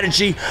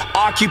strategy,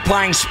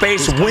 occupying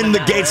space when the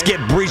gates get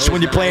breached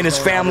when you're playing as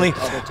family.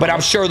 But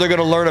I'm sure they're going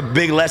to learn a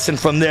big lesson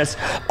from this.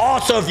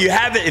 Also,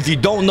 if you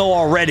don't know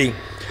already,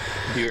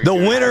 the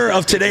winner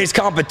of today's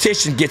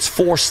competition gets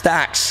 4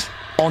 stacks.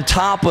 On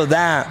top of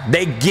that,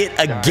 they get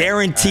a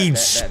guaranteed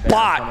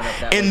spot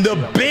in the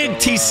big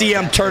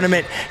TCM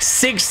tournament,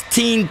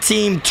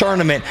 16-team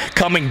tournament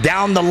coming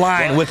down the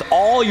line with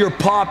all your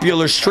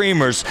popular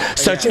streamers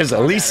such as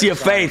Alicia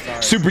Faith,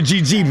 Super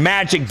GG,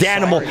 Magic,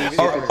 Danimal,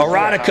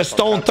 Erotica,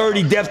 Stone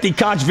 30, Defty,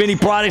 Conch, Vinny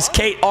Products,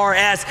 Kate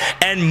RS,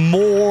 and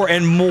more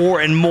and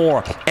more and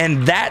more.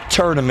 And that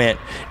tournament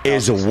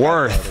is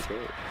worth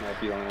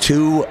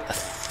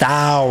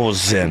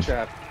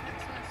 2,000.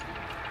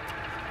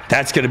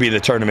 That's going to be the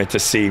tournament to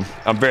see.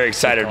 I'm very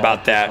excited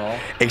about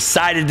that.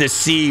 Excited to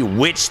see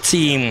which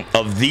team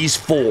of these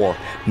 4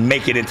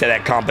 make it into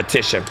that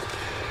competition.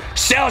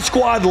 South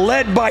Squad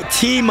led by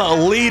team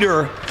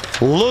leader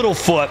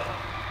Littlefoot.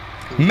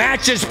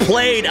 Matches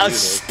played a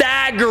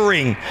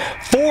staggering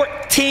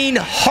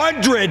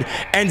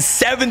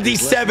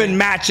 1,477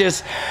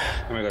 matches.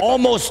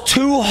 Almost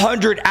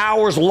 200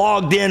 hours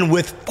logged in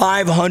with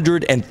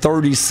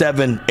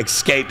 537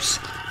 escapes.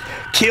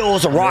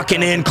 Kills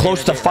rocking in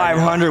close to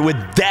 500 with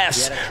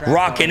deaths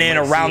rocking in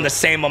around the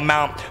same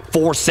amount,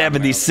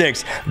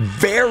 476.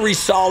 Very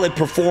solid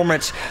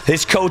performance.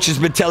 His coach has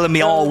been telling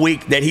me all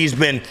week that he's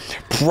been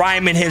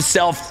priming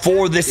himself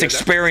for this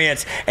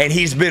experience, and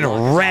he's been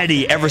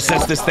ready ever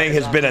since this thing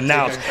has been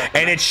announced,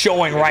 and it's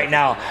showing right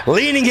now.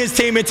 Leading his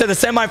team into the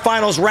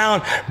semifinals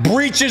round,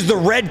 breaches the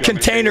red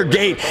container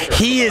gate.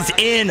 He is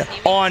in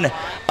on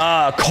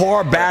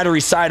car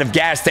battery side of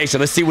gas station.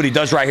 Let's see what he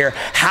does right here.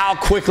 How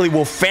quickly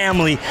will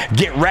family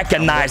get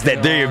recognized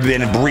that they have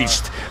been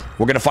breached?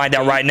 We're going to find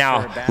out right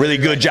now. Really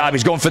good job.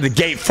 He's going for the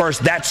gate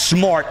first. That's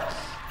smart.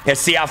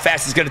 Let's see how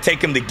fast it's going to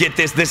take him to get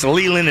this. This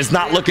Leland is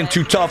not looking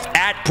too tough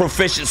at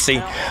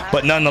proficiency,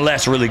 but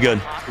nonetheless really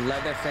good.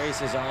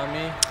 Leatherface is on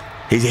me.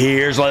 He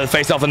hears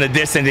Leatherface off in the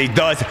distance. He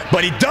does,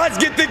 but he does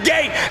get the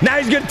gate. Now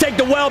he's going to take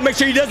the well. Make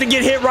sure he doesn't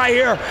get hit right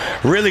here.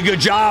 Really good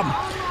job.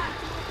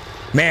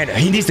 Man,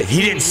 he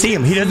didn't see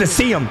him. He doesn't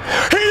see him.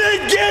 He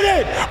didn't get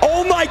it.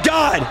 Oh my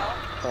God.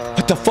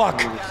 What the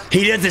fuck?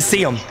 He doesn't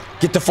see him.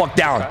 Get the fuck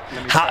down.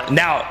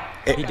 Now,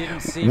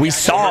 we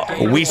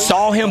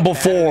saw him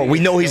before. We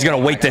know he's going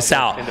to wait this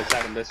out.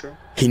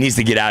 He needs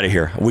to get out of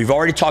here. We've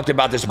already talked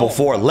about this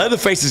before.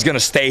 Leatherface is going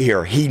to stay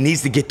here. He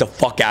needs to get the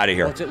fuck out of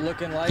here. What's it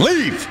looking like?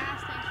 Leave.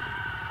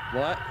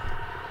 What?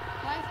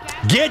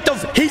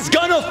 He's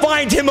going to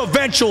find him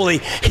eventually.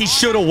 He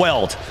should have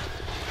welled.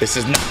 This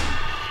is not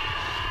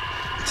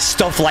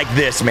stuff like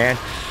this, man.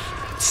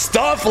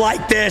 Stuff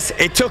like this.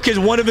 It took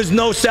one of his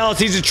no cells.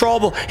 He's in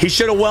trouble. He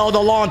should have welled a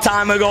long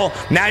time ago.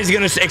 Now he's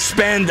going to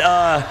expend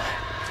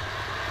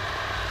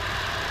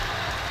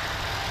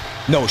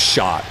no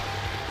shot.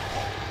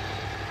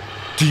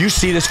 Do you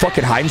see this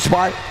fucking hiding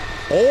spot?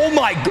 Oh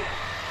my God.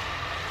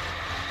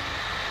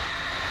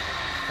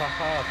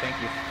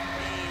 Thank you.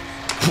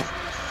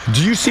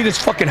 Do you see this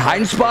fucking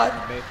hiding spot?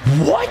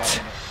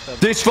 What?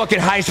 This fucking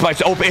hiding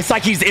spot's open. It's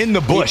like he's in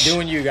the bush. Keep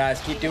doing you guys.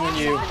 Keep doing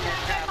you.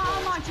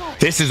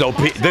 This is OP.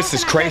 This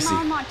is crazy.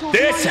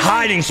 This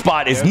hiding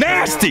spot is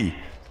nasty.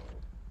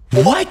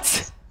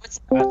 What?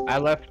 I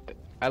left.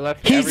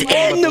 He's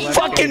in the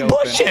fucking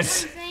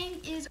bushes.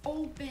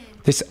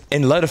 This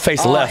in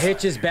Leatherface left.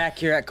 Hitch is back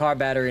here at car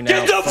battery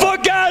now. Get the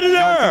fuck out of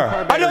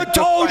there! I done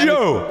told you.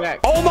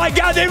 Oh my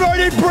God, they've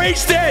already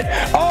breached it.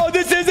 Oh,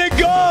 this isn't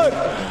good.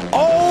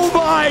 Oh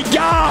my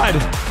God.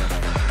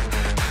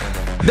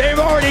 They've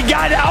already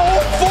got it.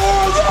 All 4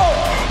 of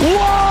them.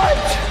 What?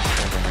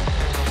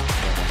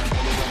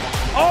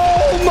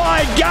 Oh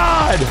my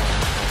God!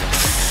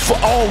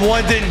 Oh,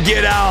 one didn't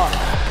get out.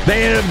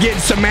 They ended up getting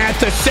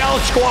Samantha. Cell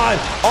Squad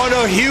on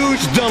a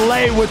huge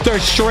delay with their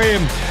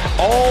stream.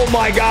 Oh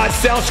my God,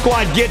 Cell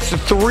Squad gets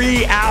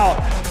 3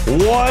 out.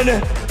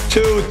 1,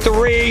 2,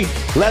 3.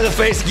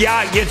 Leatherface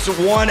Yacht gets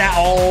 1 out.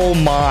 Oh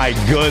my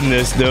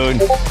goodness, dude.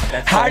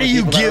 How do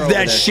you give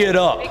that shit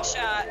up? Big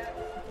shot.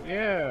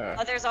 Yeah.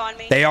 Others on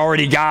me. They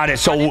already got it.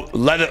 So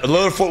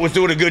Littlefoot was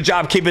doing a good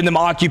job keeping them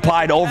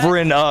occupied over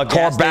in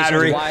car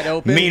battery.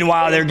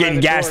 Meanwhile, they're getting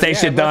gas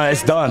station done.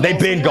 It's done. They've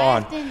been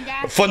gone.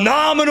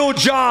 Phenomenal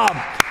job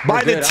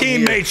by the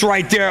teammates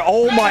right there.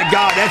 Oh my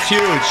God, that's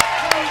huge.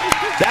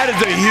 That is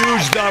a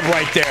huge dub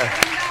right there.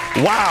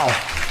 Wow.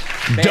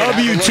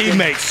 W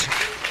teammates.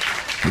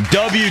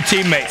 W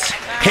teammates.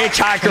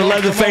 Hitchhiker,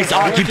 Leatherface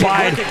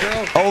occupied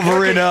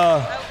over in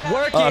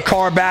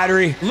car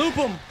battery. Loop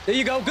him. There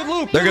you go. Good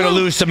loop. They're going to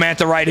lose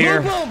Samantha right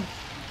here.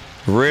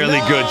 Really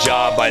good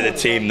job by the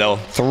team, though.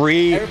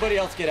 Everybody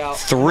else get out.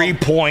 3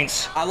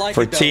 points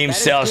for Team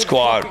Cell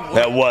Squad.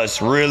 That was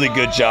really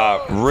good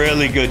job.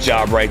 Really good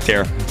job right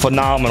there.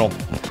 Phenomenal.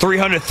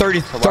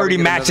 330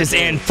 matches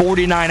in,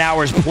 49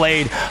 hours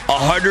played,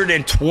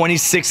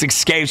 126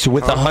 escapes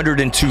with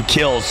 102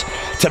 kills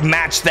to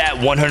match that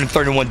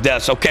 131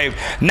 deaths. Okay,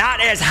 not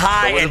as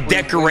high and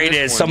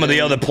decorated as some of the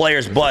other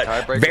players,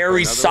 but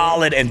very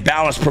solid and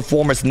balanced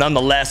performance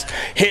nonetheless.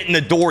 Hitting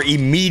the door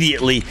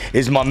immediately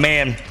is my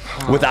man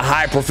with a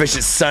high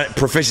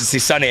proficiency,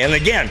 Sonny. And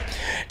again,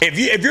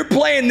 if you're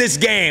playing this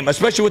game,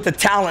 especially with the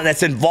talent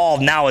that's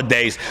involved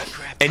nowadays,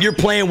 and you're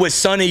playing with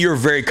Sonny, you're a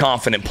very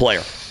confident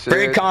player.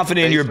 Very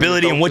confident in your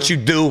ability and what you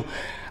do.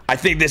 I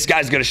think this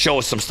guy's going to show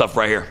us some stuff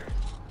right here.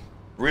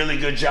 Really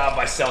good job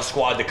by Cell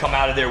Squad to come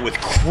out of there with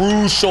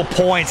crucial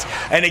points.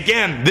 And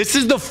again, this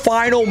is the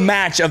final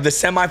match of the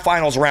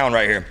semifinals round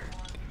right here.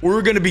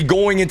 We're going to be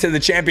going into the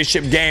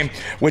championship game,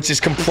 which is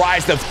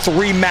comprised of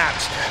 3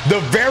 maps.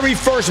 The very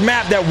first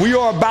map that we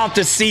are about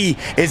to see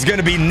is going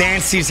to be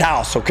Nancy's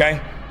house,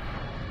 okay?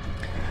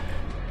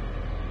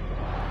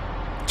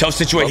 Tough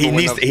situation.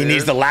 He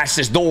needs to latch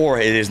this door.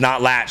 It is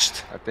not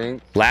latched. I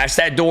think. Latch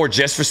that door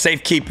just for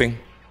safekeeping.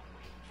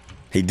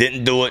 He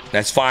didn't do it.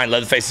 That's fine.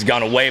 Leatherface has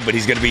gone away, but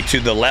he's going to be to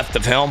the left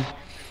of him.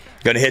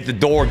 Going to hit the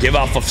door, give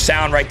off a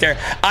sound right there.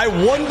 I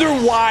wonder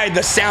why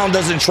the sound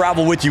doesn't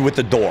travel with you with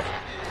the door.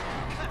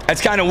 That's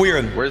kind of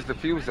weird. Where's the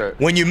fuse at?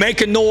 When you make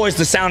a noise,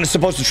 the sound is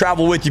supposed to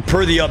travel with you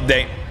per the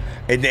update.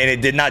 And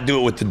it did not do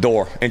it with the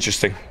door.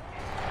 Interesting.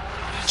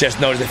 Just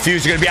noticed the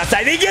fuse is going to be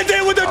outside. He gets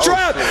in with the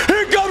trap.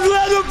 Here comes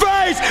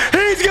Leatherface.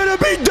 He's going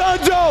to be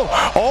donezo.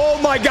 Oh,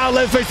 my God.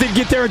 Leatherface didn't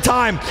get there in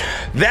time.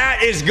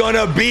 That is going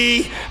to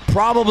be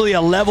probably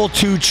a level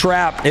 2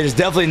 trap. It is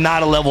definitely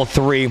not a level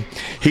 3.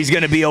 He's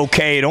going to be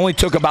okay. It only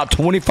took about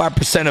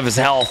 25% of his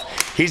health.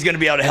 He's going to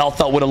be able to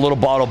health up with a little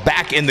bottle.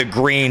 Back in the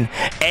green.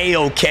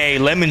 A-okay.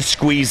 Lemon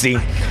squeezy.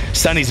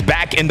 Sonny's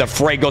back in the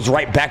fray. Goes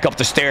right back up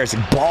the stairs.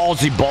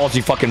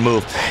 Ballsy fucking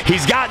move.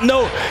 You've got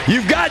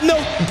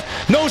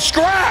no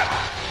scrap.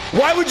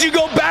 Why would you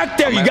go back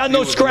there? You got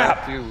no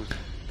scrap.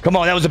 Come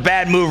on, that was a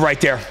bad move right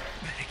there.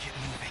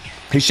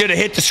 He should have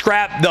hit the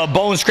scrap, the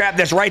bone scrap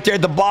that's right there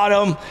at the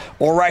bottom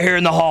or right here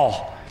in the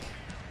hall.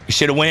 He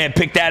should have went and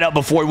picked that up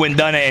before he went and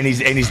done it, and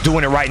he's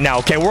doing it right now.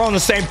 Okay, we're on the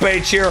same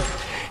page here.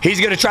 He's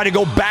going to try to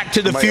go back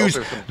to the fuse.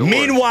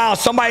 Meanwhile,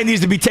 somebody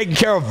needs to be taking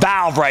care of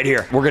Valve right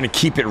here. We're going to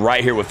keep it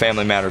right here with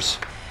Family Matters.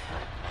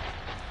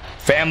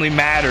 Family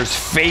Matters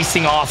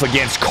facing off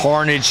against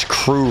Carnage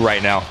Crew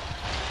right now.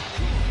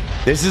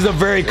 This is a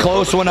very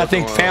close one. I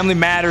think Family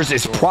Matters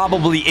is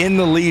probably in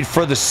the lead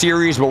for the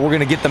series, but we're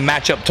going to get the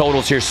matchup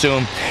totals here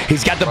soon.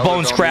 He's got the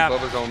bone scrap.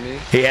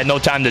 He had no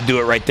time to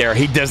do it right there.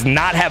 He does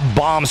not have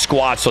bomb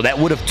squad, so that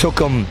would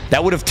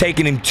have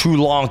taken him too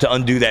long to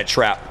undo that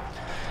trap.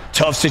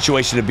 Tough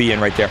situation to be in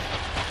right there.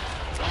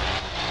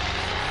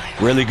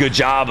 Really good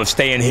job of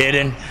staying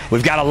hidden.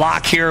 We've got a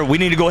lock here. We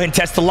need to go ahead and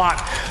test the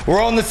lock.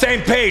 We're on the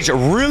same page. A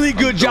really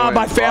good job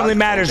by Family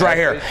Matters right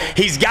here.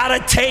 He's got to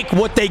take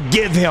what they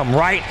give him,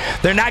 right?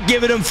 They're not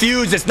giving him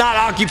fuse. It's not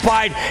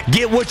occupied.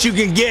 Get what you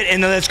can get,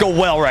 and then let's go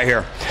well right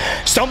here.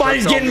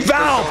 Somebody's getting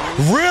Valve.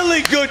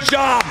 Really good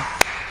job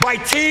by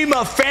team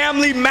of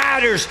Family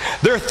Matters.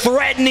 They're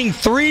threatening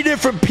 3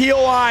 different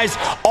POIs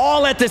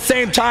all at the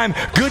same time.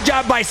 Good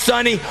job by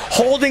Sonny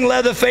holding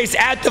Leatherface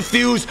at the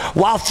fuse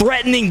while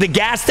threatening the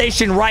gas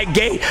station right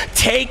gate,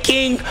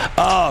 taking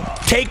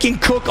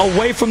Cook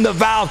away from the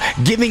valve,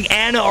 giving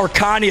Anna or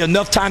Connie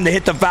enough time to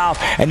hit the valve,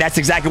 and that's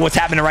exactly what's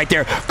happening right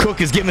there. Cook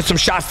is giving some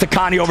shots to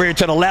Connie over here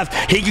to the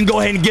left. He can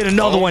go ahead and get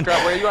another one.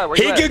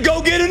 He can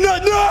go get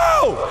another.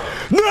 No!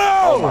 No!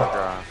 Oh my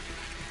God.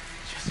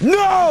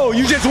 No,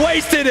 you just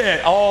wasted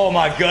it. Oh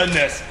my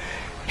goodness.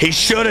 He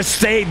should have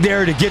stayed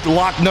there to get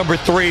lock number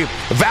 3.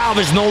 Valve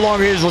is no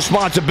longer his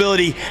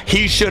responsibility.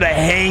 He should have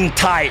hang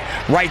tight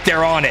right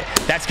there on it.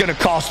 That's going to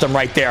cost him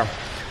right there.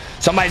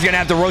 Somebody's going to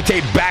have to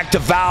rotate back to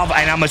Valve,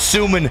 and I'm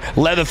assuming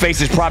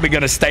Leatherface is probably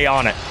going to stay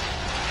on it.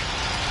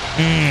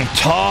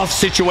 Tough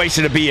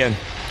situation to be in.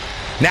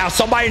 Now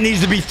somebody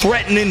needs to be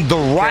threatening the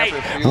right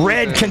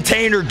red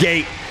container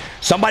gate.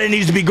 Somebody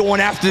needs to be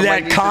going after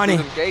that Connie.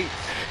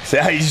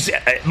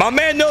 My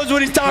man knows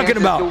what he's talking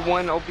about. Do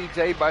one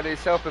OBJ by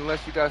themselves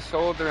unless you got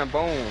shoulder and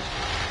bones.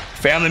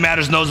 Family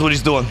Matters knows what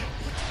he's doing.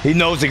 He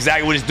knows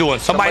exactly what he's doing.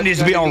 Somebody needs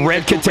to be on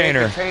red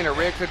container.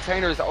 Red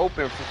container is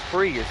open for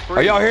free. It's free.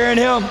 Are y'all hearing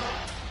him?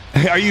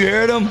 Are you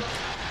hearing him?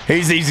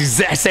 He's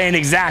saying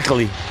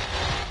exactly.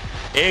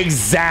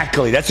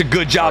 Exactly. That's a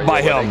good job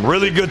by him.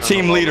 Really good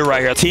team leader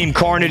right here. Team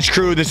Carnage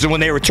Crew. This is when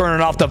they were turning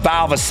off the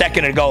valve a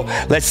second ago.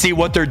 Let's see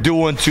what they're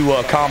doing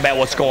to combat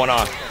what's going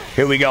on.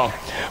 Here we go.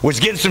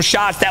 Was getting some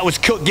shots. That was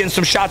Cook getting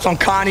some shots on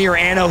Connie or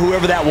Anna,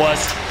 whoever that was.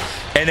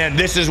 And then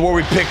this is where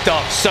we picked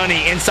up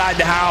Sonny inside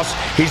the house.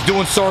 He's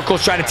doing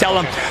circles, trying to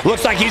tell him.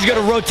 Looks like he's going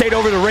to rotate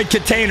over the red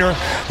container.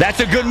 That's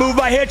a good move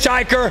by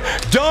Hitchhiker.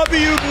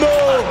 W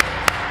move.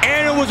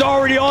 Anna was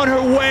already on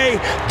her way.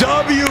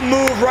 W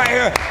move right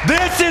here.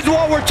 This is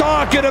what we're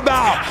talking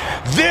about.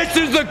 This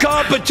is the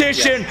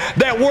competition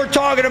that we're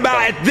talking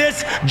about at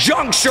this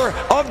juncture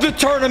of the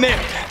tournament.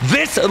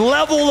 This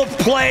level of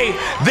play,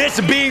 this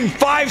being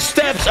 5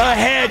 steps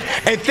ahead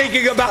and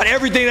thinking about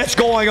everything that's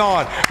going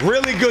on.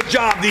 Really good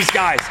job, these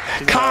guys.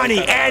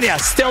 Connie, Anna,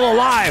 still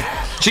alive.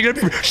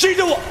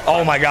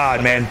 Oh my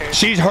God, man.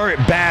 She's hurt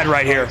bad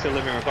right here.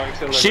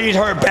 She's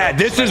hurt bad.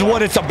 This is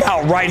what it's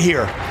about right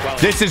here.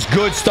 This is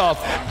good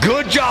stuff.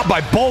 Good job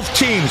by both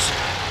teams.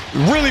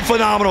 Really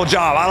phenomenal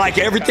job. I like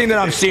everything that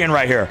I'm seeing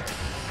right here.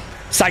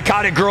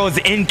 Psychotic Girl is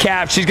in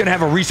cap. She's going to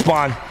have a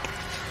respawn.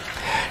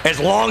 As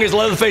long as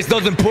Leatherface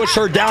doesn't push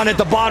her down at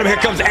the bottom. Here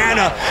comes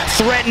Anna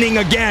threatening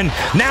again.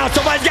 Now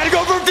somebody's got to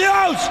go for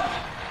Fuse.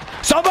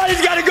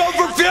 Somebody's got to go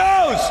for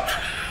Fuse.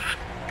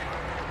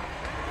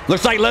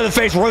 Looks like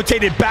Leatherface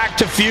rotated back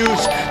to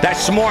Fuse.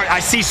 That's smart. I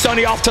see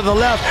Sunny off to the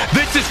left.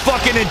 This is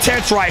fucking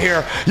intense right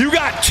here. You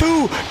got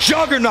 2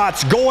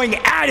 juggernauts going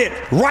at it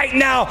right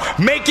now,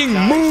 making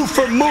move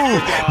for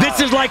move. This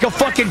is like a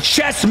fucking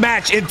chess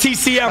match in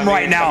TCM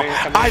right now.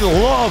 I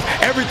love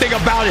everything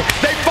about it.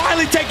 They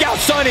finally take out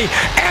Sunny.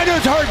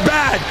 Anna's hurt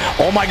bad.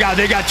 Oh my God,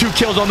 they got 2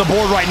 kills on the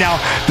board right now.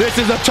 This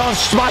is a tough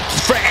spot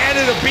for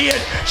Anna to be in.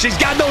 She's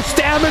got no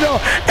stamina,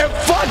 and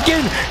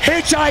fucking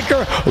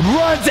Hitchhiker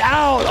runs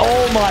out.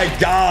 Oh my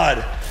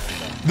God.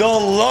 The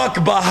luck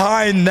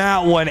behind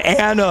that one.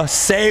 Anna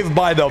saved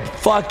by the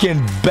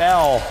fucking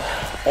bell.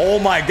 Oh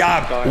my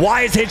God.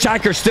 Why is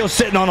Hitchhiker still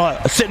sitting on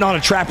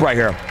a trap right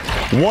here?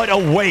 What a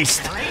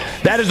waste.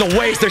 That is a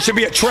waste. There should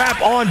be a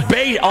trap on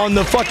bait on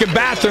the fucking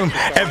bathroom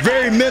at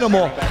very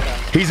minimal.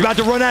 He's about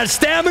to run out of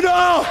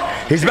stamina.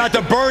 He's about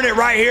to burn it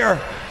right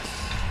here.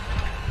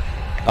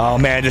 Oh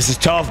man, this is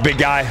tough, big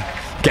guy.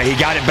 Okay, he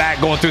got it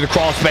back going through the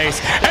crawl space.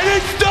 And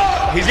it's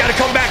stuck! He's got to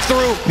come back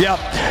through. Yep.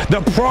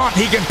 The prompt,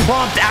 he can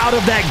prompt out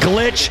of that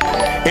glitch.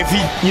 If he,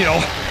 you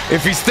know,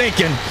 if he's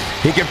thinking,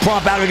 he can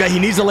prompt out of it. He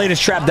needs to lay this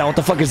trap down. What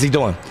the fuck is he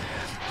doing?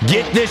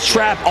 Get this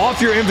trap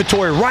off your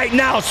inventory right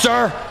now,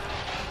 sir.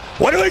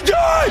 What are we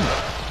doing?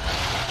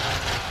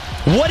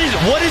 What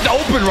is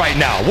open right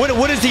now?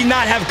 What does he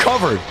not have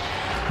covered?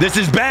 This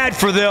is bad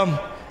for them.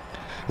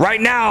 Right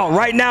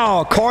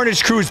now,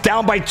 Carnage Crew is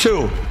down by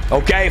 2.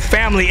 Okay,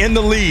 family in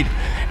the lead.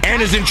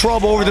 Anna's in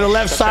trouble over to the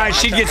left side.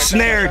 She gets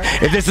snared.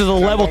 If this is a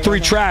level 3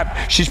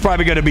 trap, she's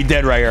probably going to be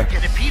dead right here.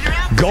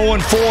 Going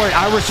for it.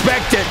 I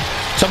respect it.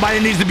 Somebody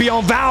needs to be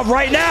on Valve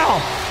right now.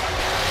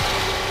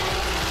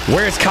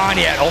 Where's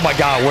Connie at? Oh my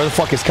God, where the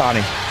fuck is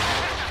Connie?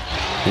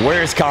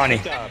 Where is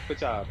Connie? Good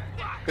job.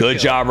 Good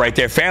job right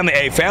there. Family,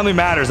 hey, family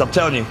matters, I'm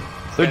telling you.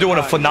 They're doing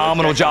a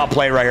phenomenal job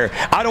playing right here.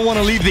 I don't want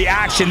to leave the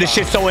action. This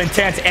shit's so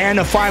intense.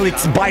 Anna finally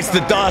bites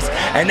the dust,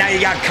 and now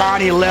you got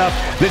Connie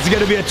left. This is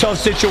going to be a tough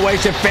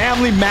situation.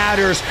 Family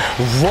matters,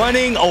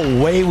 running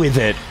away with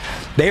it.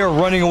 They are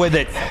running with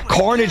it.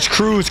 Carnage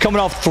Crew's coming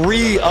off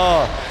 3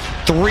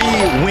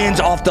 wins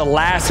off the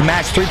last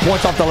match, 3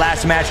 points off the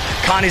last match.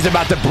 Connie's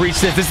about to breach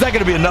this. This is not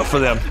going to be enough for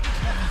them.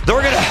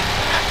 They're going to,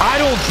 I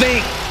don't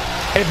think,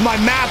 if my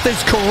math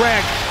is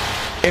correct,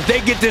 if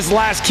they get this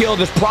last kill,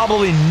 there's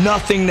probably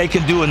nothing they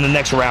can do in the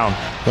next round.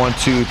 1,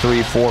 2,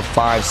 3, 4,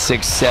 5,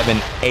 6,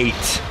 7, 8.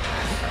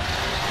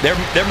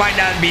 There might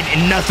not be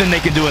nothing they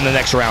can do in the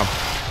next round.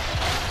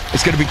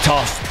 It's going to be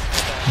tough.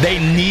 They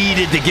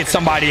needed to get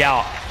somebody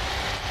out.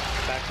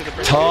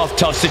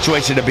 Tough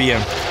situation to be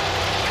in.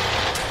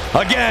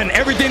 Again,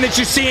 everything that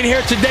you're seeing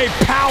here today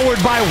powered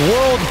by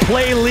World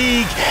Play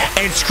League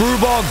and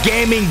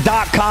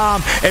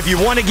ScrewballGaming.com. If you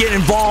want to get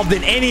involved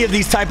in any of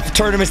these type of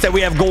tournaments that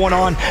we have going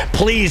on,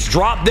 please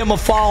drop them a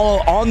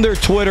follow on their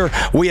Twitter.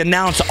 We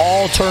announce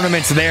all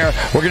tournaments there.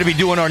 We're going to be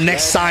doing our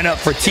next sign up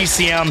for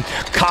TCM,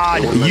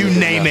 COD, you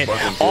name it,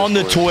 on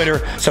the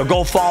Twitter. So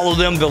go follow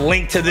them. The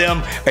link to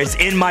them is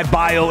in my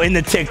bio in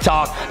the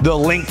TikTok. The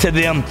link to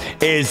them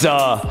is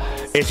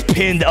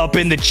pinned up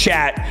in the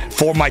chat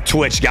for my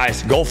Twitch,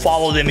 guys. Go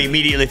follow them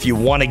immediately if you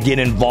want to get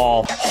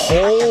involved.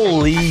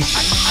 Holy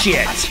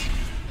shit.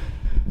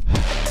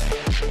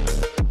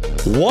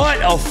 What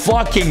a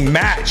fucking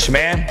match,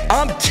 man.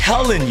 I'm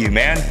telling you,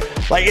 man.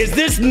 Like, is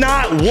this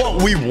not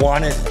what we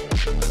wanted?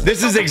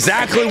 This is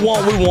exactly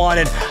what we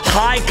wanted.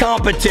 High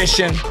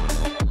competition.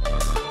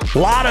 A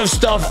lot of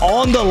stuff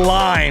on the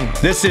line.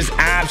 This is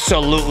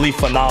absolutely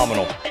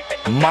phenomenal.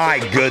 My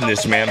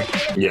goodness, man.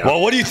 Yeah.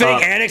 Well, what do you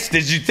think, Annex?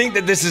 Did you think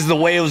that this is the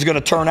way it was going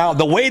to turn out?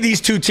 The way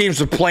these two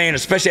teams are playing,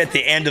 especially at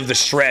the end of the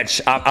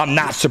stretch, I'm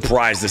not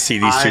surprised to see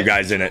these two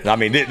guys in it. I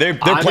mean, they're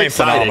playing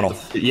phenomenal.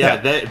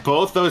 Yeah,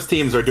 both those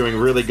teams are doing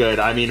really good.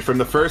 I mean, from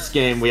the first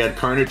game, we had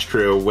Carnage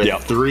Crew with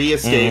 3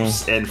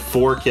 escapes and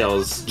 4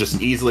 kills,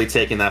 just easily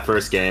taking that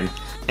first game.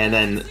 And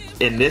then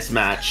in this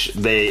match,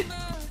 they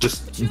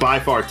just by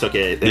far took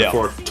it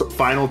for a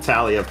final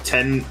tally of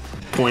 10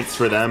 points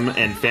for them,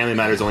 and Family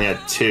Matters only had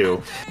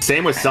 2.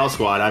 Same with Cell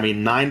Squad. I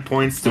mean, 9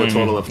 points to a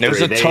total of 3. It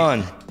was a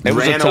ton. They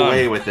ran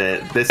away with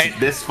it.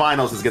 This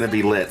finals is going to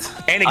be lit.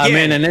 And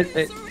again,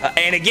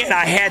 and again,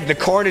 I had the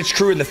Carnage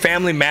Crew and the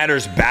Family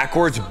Matters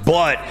backwards,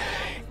 but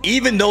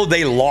even though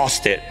they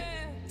lost it,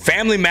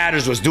 Family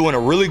Matters was doing a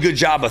really good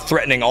job of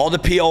threatening all the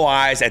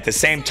POIs at the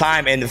same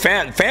time, and the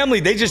family,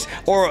 they just,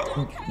 or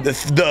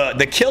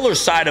the killer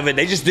side of it,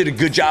 they just did a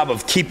good job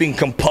of keeping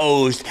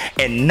composed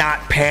and not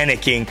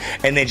panicking,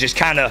 and they just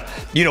kind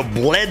of, you know,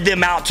 bled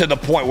them out to the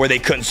point where they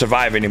couldn't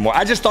survive anymore.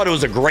 I just thought it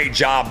was a great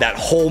job, that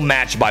whole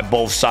match by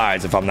both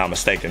sides, if I'm not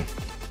mistaken.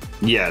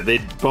 Yeah,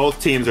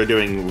 both teams are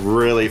doing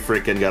really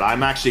freaking good.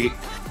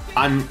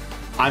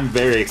 I'm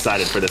very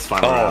excited for this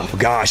final round. Oh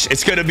gosh,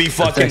 it's gonna be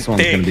fucking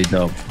thick. Gonna be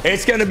dope.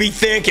 It's gonna be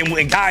thick,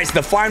 and guys,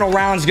 the final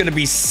round is gonna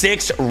be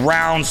 6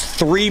 rounds,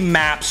 3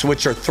 maps,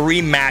 which are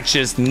 3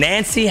 matches.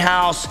 Nancy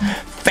House,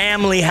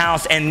 Family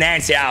House, and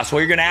Nancy House. Well,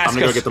 you're gonna ask us. I'm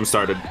gonna go get them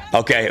started.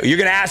 Okay, you're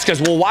gonna ask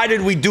us, well, why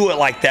did we do it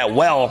like that?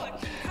 Well,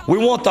 we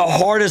want the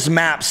hardest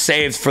map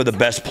saved for the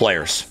best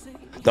players.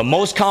 The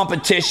most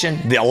competition,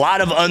 a lot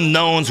of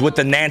unknowns with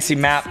the Nancy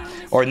map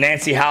or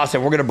Nancy House,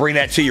 and we're gonna bring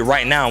that to you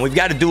right now. And we've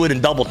got to do it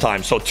in double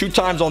time. So 2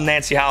 times on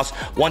Nancy House,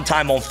 1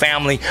 time on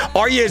Family.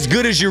 Are you as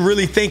good as you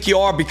really think you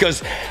are?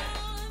 Because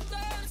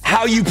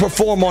how you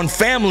perform on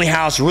Family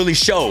House really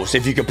shows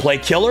if you can play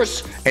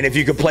killers and if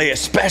you can play,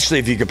 especially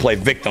if you can play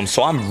victims.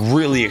 So I'm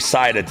really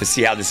excited to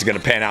see how this is gonna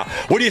pan out.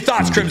 What are your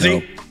thoughts,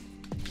 Crimsy?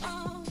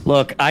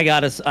 Look, I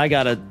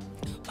gotta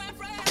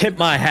tip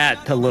my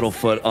hat to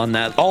Littlefoot on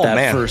that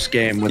first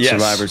game with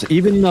survivors.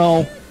 Even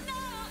though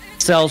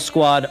Cell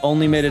Squad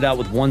only made it out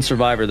with 1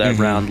 survivor that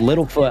round,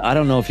 Littlefoot, I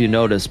don't know if you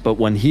noticed, but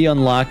when he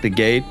unlocked the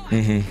gate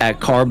at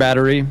Car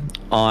Battery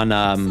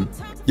on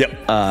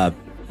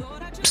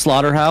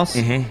Slaughterhouse,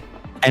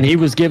 and he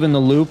was given the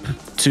loop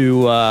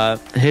to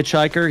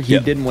Hitchhiker, he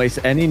didn't waste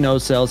any no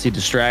cells. He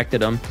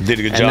distracted him. Did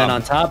a good job. And then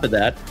on top of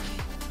that,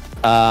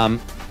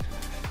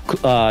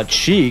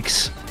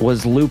 Cheeks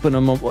was looping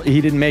him.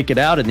 He didn't make it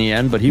out in the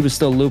end, but he was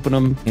still looping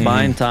him,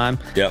 buying time.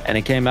 And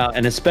it came out.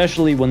 And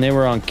especially when they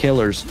were on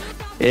killers,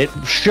 it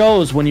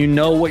shows when you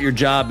know what your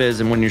job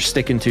is and when you're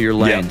sticking to your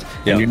lane.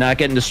 And you're not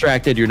getting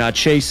distracted. You're not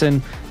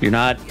chasing. You're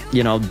not,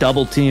 you know,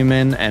 double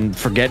teaming and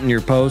forgetting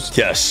your post.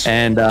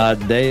 And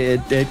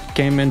it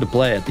came into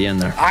play at the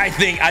end there. I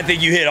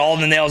think you hit all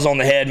the nails on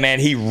the head, man.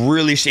 He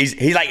really,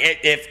 he's like,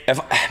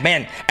 if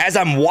man, as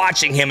I'm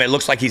watching him, it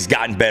looks like he's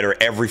gotten better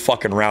every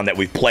fucking round that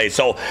we've played.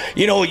 So,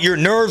 you know, your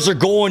nerves are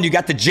going, you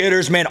got the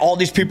jitters, man. All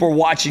these people are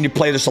watching you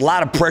play. There's a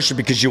lot of pressure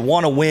because you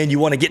want to win. You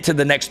want to get to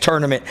the next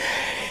tournament.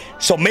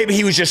 So maybe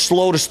he was just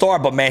slow to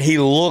start, but man, he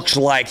looks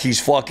like he's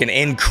fucking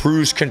in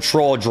cruise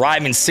control,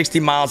 driving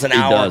 60 miles an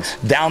hour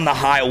down the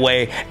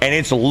highway, and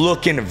it's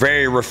looking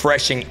very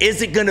refreshing.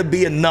 Is it going to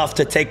be enough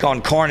to take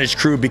on Carnage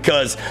Crew?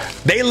 Because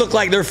they look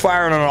like they're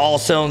firing on all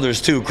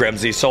cylinders too,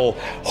 Crimsy. So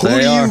who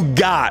do you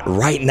got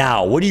right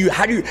now? Do you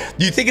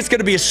think it's going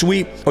to be a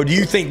sweep, or do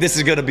you think this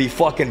is going to be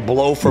fucking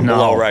blow for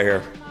blow right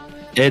here?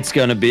 It's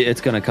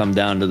gonna come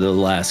down to the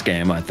last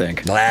game, I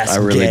think. I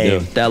really do.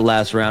 That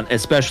last round,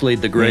 especially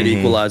the Great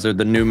Equalizer,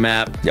 the new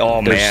map.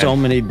 There's so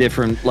many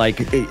different, like,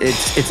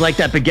 it's like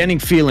that beginning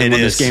feeling when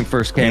this game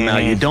first came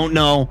out. You don't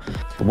know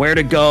where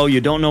to go.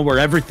 You don't know where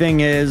everything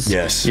is.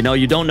 You know,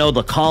 you don't know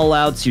the call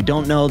outs. You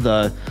don't know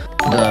the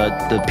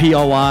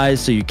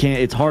POIs, so you can't.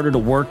 It's harder to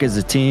work as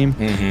a team.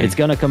 It's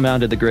gonna come down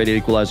to the Great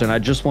Equalizer, and I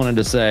just wanted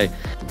to say,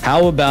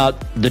 how about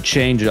the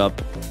change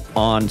up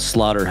on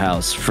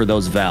Slaughterhouse for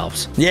those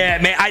valves? Yeah,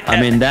 man.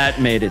 I mean,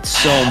 that made it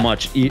so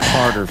much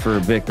harder for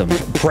victims.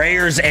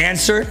 Prayers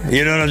answered.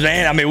 You know what I'm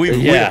saying? I mean,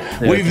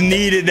 we've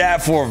needed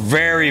that for a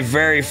very,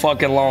 very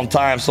fucking long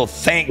time. So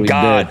thank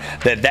God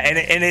that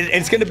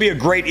it's going to be a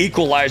great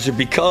equalizer,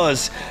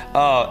 because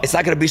it's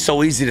not going to be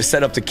so easy to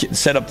set up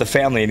the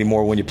family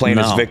anymore when you're playing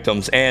as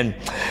victims. And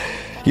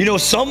you know,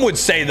 some would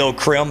say though,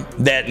 Crim,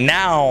 that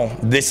now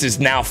this is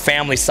now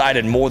family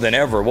sided more than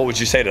ever. What would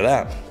you say to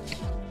that?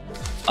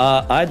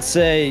 I'd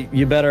say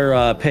you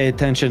better pay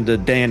attention to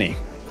Danny,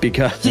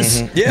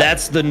 because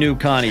that's the new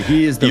Connie.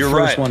 He is the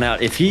first one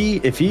out. If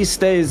he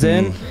stays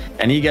in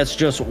and he gets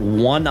just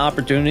one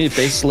opportunity, if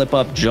they slip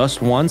up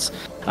just once,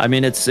 I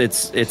mean, it's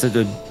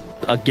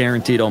a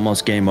guaranteed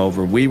almost game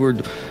over. We were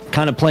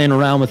kind of playing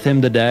around with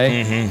him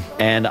today,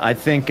 and I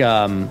think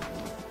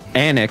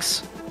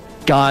Annex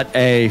got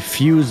a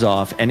fuse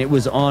off, and it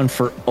was on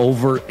for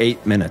over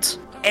 8 minutes.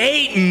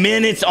 8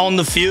 minutes on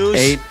the fuse?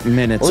 8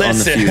 minutes on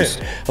the fuse.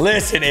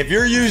 Listen, if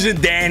you're using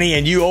Danny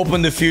and you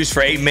open the fuse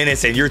for 8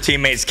 minutes and your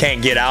teammates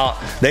can't get out,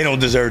 they don't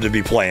deserve to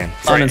be playing.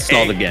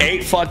 Uninstall the game.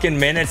 8 fucking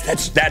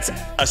minutes, that's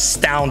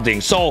astounding.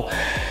 So,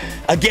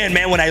 again,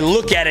 man, when I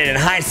look at it in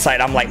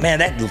hindsight, I'm like, man,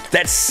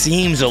 that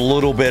seems a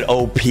little bit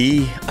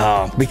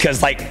OP,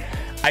 because, like,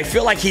 I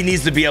feel like he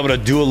needs to be able to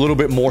do a little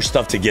bit more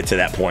stuff to get to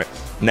that point.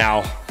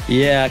 Now,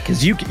 yeah,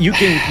 because you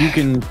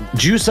can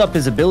juice up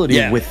his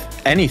ability with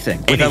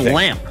anything, with a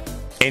lamp.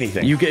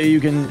 Anything. You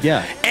can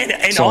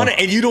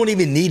and you don't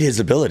even need his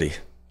ability.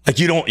 Like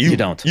you don't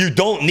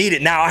need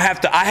it. Now I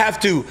have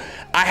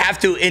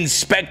to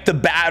inspect the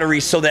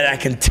battery so that I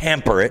can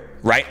tamper it,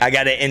 right? I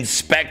got to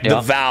inspect the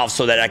valve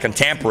so that I can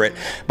tamper it.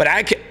 But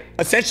I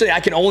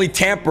can only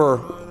tamper.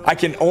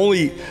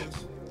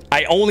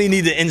 I only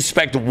need to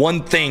inspect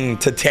one thing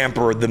to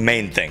tamper the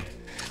main thing.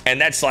 And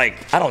that's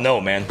like, I don't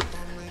know, man.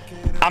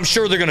 I'm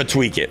sure they're gonna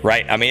tweak it,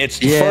 right? I mean, it's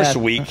the first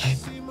week.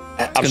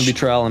 It's gonna be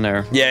trial and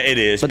error. Yeah, it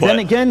is. But then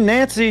again,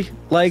 Nancy,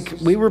 like,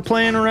 we were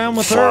playing around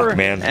with her,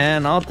 man.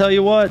 And I'll tell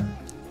you what,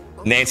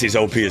 Nancy's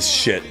OP as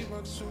shit.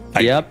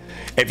 Yep.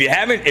 If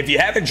you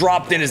haven't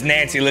dropped in as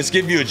Nancy, let's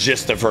give you a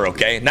gist of her,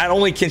 okay? Not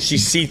only can she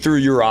see through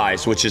your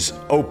eyes, which is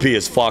OP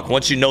as fuck.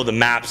 Once you know the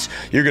maps,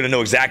 you're gonna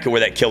know exactly where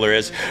that killer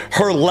is.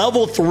 Her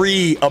level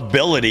 3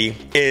 ability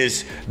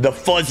is the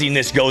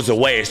fuzziness goes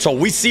away. So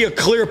we see a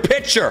clear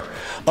picture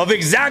of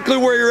exactly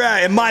where you're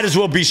at. It might as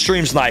well be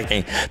stream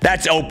sniping.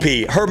 That's OP.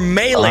 Her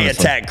melee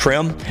attack,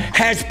 Krim,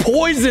 has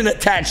poison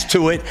attached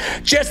to it,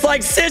 just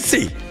like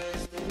Sissy.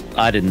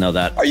 I didn't know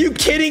that. Are you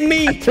kidding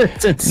me?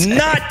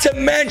 Not to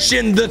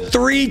mention the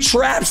 3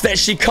 traps that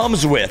she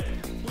comes with.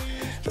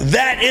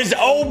 That is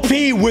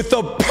OP with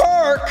a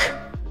perk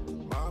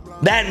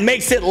that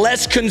makes it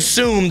less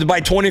consumed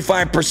by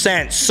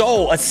 25%.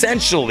 So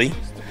essentially,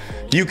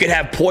 you could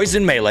have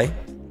poison melee,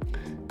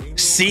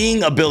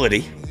 seeing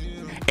ability,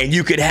 and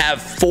you could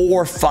have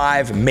 4,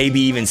 5, maybe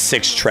even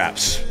 6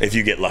 traps if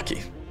you get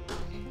lucky.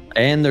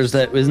 And there's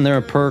that, isn't there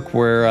a perk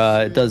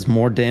where it does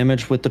more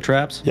damage with the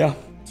traps? Yeah.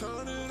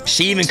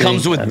 She even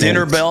comes with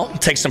Dinner Bell,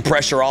 takes some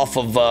pressure off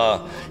of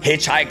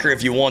Hitchhiker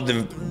if you want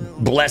to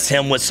bless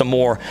him with some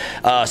more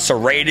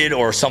serrated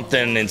or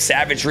something in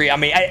savagery. I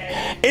mean,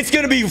 it's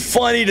going to be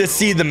funny to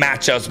see the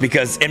matchups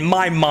because in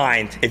my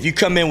mind, if you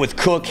come in with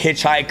Cook,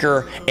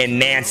 Hitchhiker, and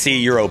Nancy,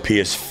 you're OP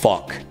as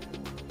fuck.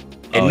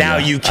 And now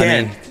you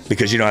can,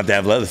 because you don't have to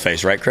have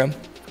Leatherface, right, Krim?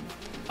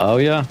 Oh,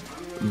 yeah.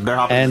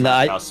 And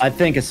I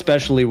think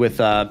especially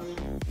with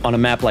on a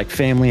map like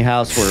Family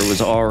House, where it was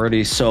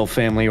already so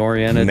family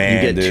oriented,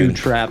 you get 2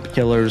 trap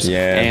killers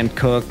and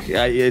Cook.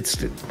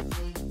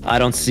 I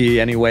don't see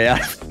any way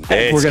out.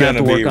 We're gonna have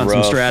to work on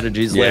some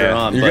strategies later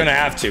on. You're gonna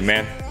have to,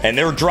 man. And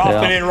they're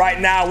dropping in right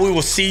now. We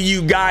will see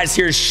you guys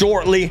here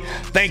shortly.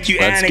 Thank you,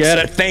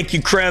 Annex. Thank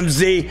you, Krem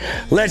Z.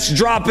 Let's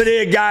drop it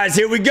in, guys.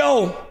 Here we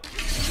go.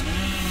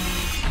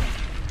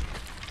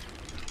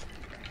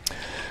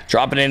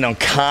 Dropping in on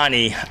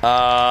Connie.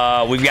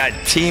 We've got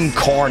Team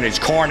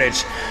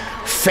Carnage.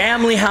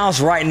 Family House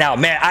right now.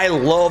 Man, I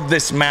love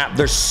this map.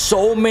 There's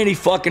so many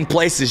fucking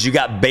places. You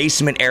got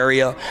basement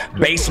area.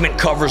 Basement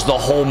covers the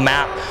whole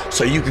map.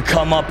 So you could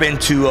come up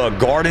into a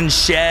garden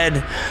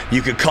shed.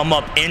 You could come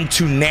up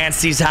into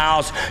Nancy's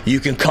house. You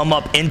can come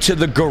up into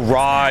the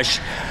garage.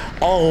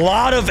 A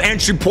lot of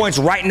entry points.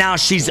 Right now,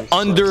 she's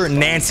under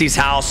Nancy's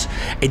house.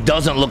 It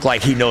doesn't look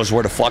like he knows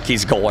where the fuck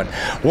he's going.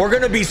 We're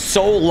going to be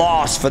so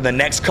lost for the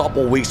next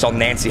couple weeks on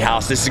Nancy's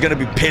house. This is going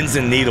to be pins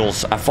and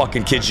needles. I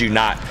fucking kid you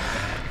not.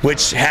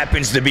 Which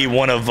happens to be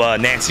one of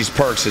Nancy's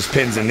perks is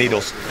pins and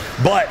needles.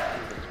 But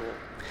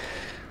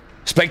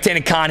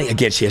spectating Connie,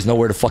 again, she has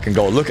nowhere to fucking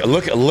go. Look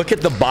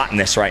at the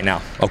botanist right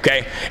now,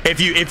 okay?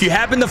 If you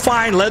happen to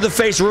find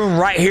Leatherface room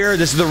right here,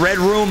 this is the red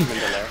room.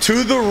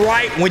 To the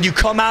right, when you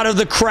come out of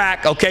the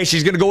crack, okay,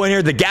 she's gonna go in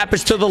here. The gap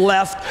is to the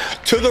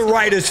left. To the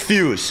right is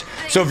Fuse.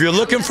 So if you're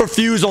looking for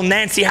Fuse on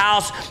Nancy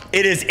House,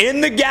 it is in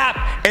the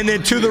gap and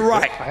then to the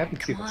right.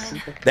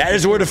 That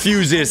is where the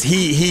Fuse is.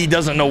 He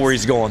doesn't know where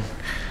he's going.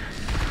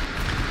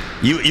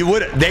 They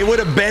would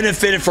have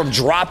benefited from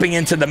dropping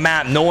into the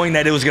map knowing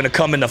that it was going to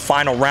come in the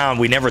final round.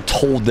 We never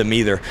told them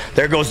either.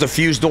 There goes the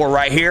Fuse door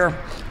right here.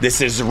 This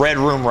is the red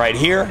room right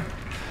here.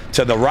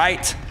 To the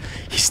right.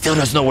 He still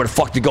doesn't know where the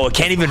fuck to go. He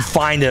can't even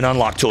find an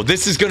unlock tool.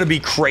 This is going to be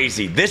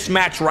crazy. This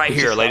match right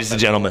here, ladies and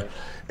gentlemen,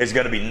 is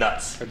going to be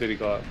nuts. Or did he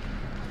go up?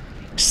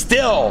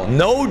 Still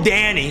no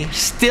Danny.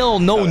 Still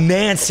no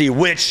Nancy,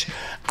 which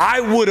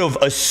I would have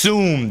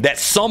assumed that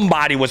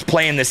somebody was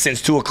playing this since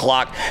 2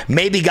 o'clock,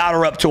 maybe got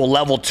her up to a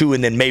level 2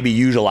 and then maybe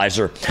utilize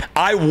her.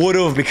 I would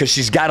have, because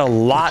she's got a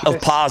lot of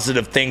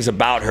positive things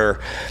about her.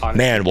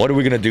 Man, what are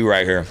we going to do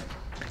right here?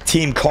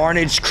 Team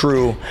Carnage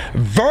Crew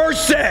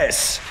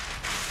versus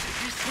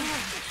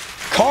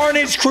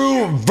Carnage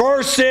Crew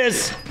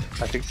versus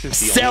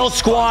Cell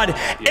Squad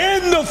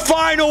in the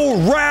final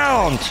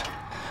round.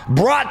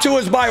 Brought to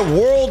us by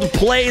World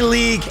Play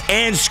League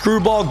and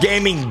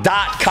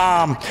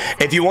ScrewballGaming.com.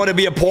 If you want to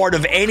be a part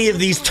of any of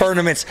these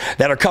tournaments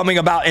that are coming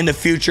about in the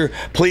future,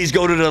 please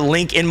go to the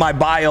link in my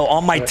bio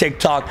on my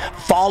TikTok.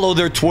 Follow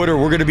their Twitter.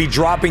 We're going to be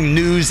dropping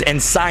news and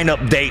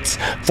sign-up dates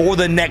for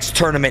the next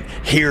tournament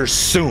here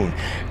soon.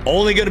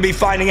 Only going to be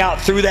finding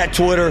out through that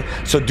Twitter,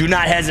 so do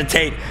not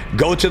hesitate.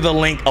 Go to the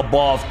link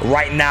above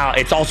right now.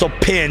 It's also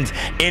pinned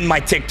in my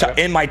TikTok,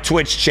 in my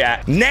Twitch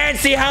chat.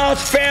 Nancy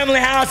House, Family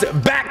House,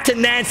 back to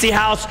Nancy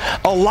House.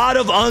 A lot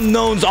of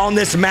unknowns on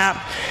this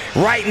map.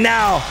 Right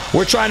now,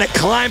 we're trying to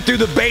climb through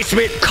the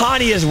basement.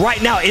 Connie is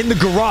right now in the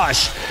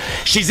garage.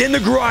 She's in the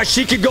garage.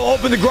 She could go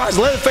open the garage.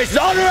 Leatherface is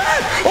on her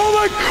head. Oh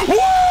my,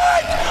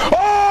 what?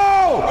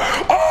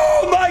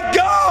 Oh my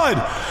God.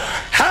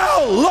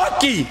 How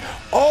lucky.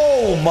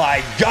 Oh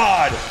my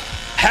God.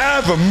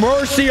 Have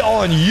mercy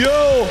on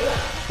you.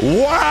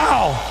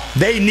 Wow.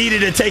 They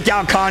needed to take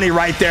out Connie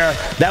right there.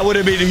 That would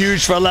have been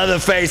huge for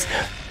Leatherface.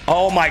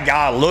 Oh my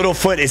God.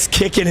 Littlefoot is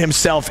kicking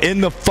himself in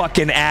the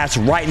fucking ass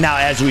right now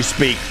as we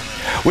speak.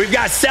 We've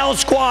got Cell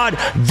Squad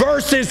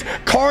versus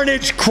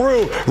Carnage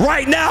Crew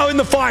right now in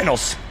the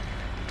finals.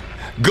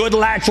 Good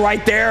latch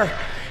right there.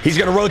 He's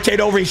going to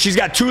rotate over. She's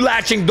got 2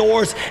 latching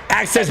doors,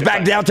 access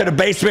back down to the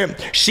basement.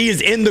 She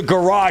is in the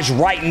garage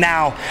right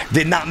now.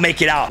 Did not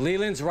make it out.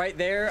 Leland's right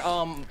there.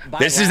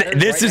 This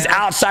is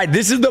outside.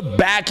 This is the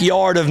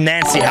backyard of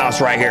Nancy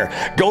house right here.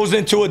 Goes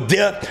into a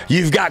dip.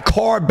 You've got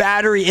car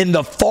battery in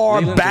the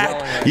far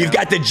back. You've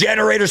got the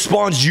generator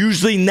spawns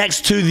usually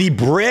next to the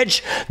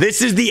bridge.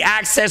 This is the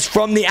access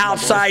from the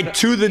outside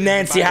to the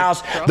Nancy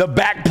house. The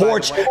back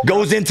porch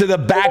goes into the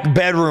back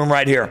bedroom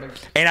right here.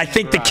 And I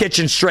think the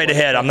kitchen's straight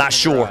ahead. I'm not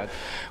sure.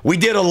 We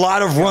did a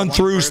lot of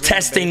run-throughs,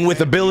 testing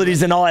with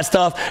abilities and all that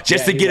stuff,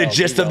 just to get a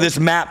gist of this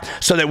map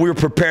so that we were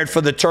prepared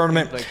for the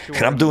tournament.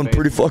 And I'm doing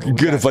pretty fucking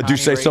good if I do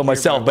say so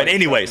myself. But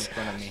anyways,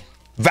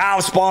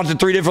 Valve spawns in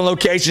 3 different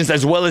locations,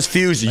 as well as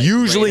Fuse,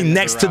 usually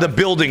next to the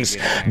buildings.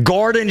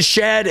 Garden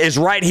Shed is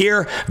right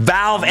here.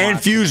 Valve and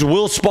Fuse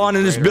will spawn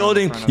in this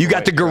building. You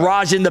got the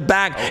garage in the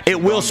back.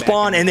 It will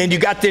spawn. And then you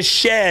got this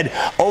shed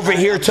over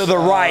here to the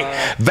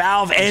right.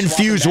 Valve and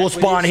Fuse will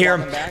spawn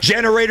here.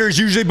 Generators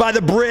usually by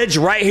the bridge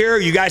right here.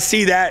 You guys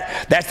see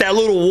that? That's that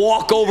little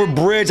walkover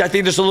bridge. I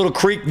think there's a little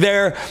creek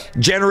there.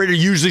 Generator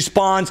usually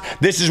spawns.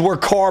 This is where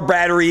car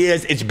battery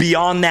is. It's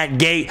beyond that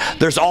gate.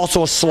 There's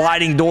also a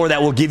sliding door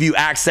that will give you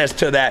access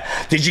to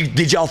that.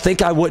 Did y'all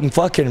think I wouldn't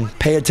fucking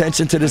pay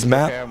attention to this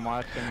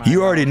map?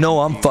 You already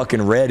know I'm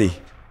fucking ready.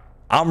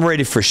 I'm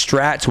ready for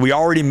strats. We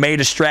already made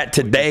a strat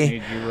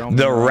today.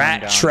 The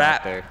rat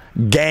trap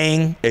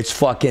gang. It's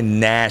fucking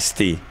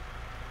nasty.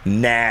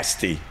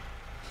 Nasty.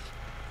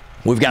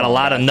 We've got a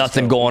lot of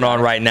nothing going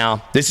on right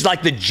now. This is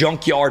like the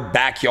junkyard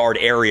backyard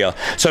area.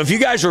 So if you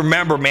guys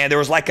remember, man, there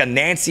was like a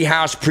Nancy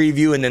house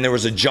preview and then there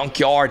was a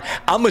junkyard.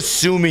 I'm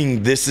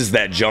assuming this is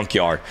that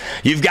junkyard.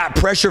 You've got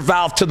pressure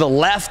valve to the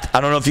left.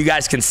 I don't know if you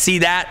guys can see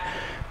that.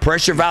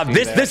 Pressure valve.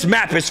 This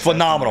map is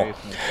phenomenal.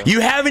 You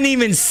haven't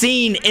even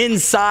seen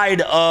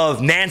inside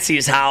of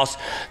Nancy's house.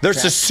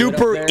 There's a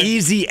super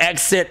easy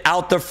exit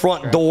out the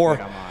front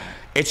door.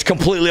 It's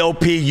completely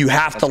OP. You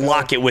have to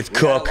lock it with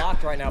Cook.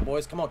 Right now,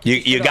 boys. Come on,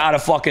 you gotta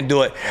fucking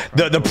do it.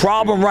 The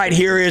problem right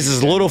here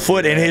is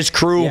Littlefoot and his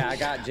crew.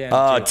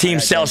 Team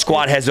Cell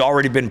Squad has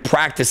already been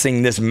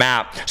practicing this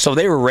map, so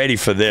they were ready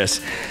for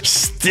this.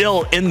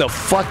 Still in the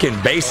fucking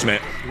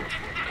basement.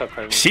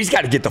 She's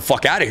got to get the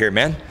fuck out of here,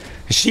 man.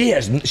 She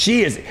has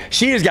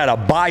got to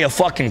buy a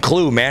fucking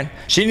clue, man.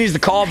 She needs to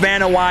call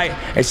Vanna White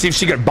and see if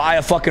she can buy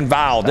a fucking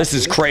vowel. This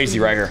is crazy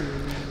right here.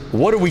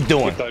 What are we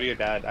doing? Go to your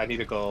dad. I need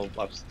to go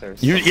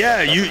upstairs. You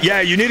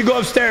need to go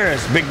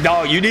upstairs, big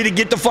dog. You need to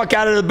get the fuck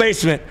out of the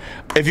basement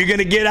if you're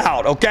gonna get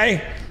out,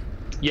 okay?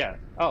 Yeah.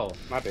 Oh,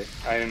 my bad.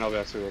 I didn't know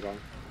that's where we were going.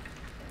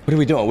 What are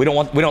we doing? We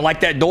don't like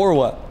that door or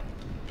what?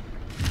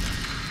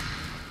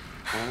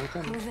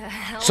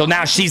 So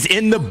now she's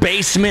in the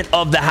basement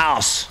of the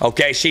house,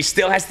 okay? She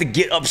still has to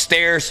get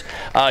upstairs.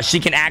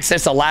 She can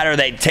access a ladder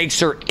that takes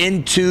her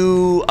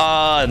into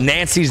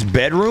Nancy's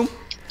bedroom.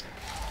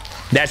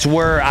 That's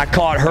where I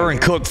caught her and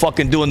Cook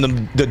fucking doing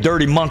the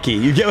dirty monkey.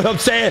 You get what I'm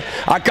saying?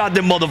 I caught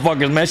them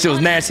motherfuckers, man. She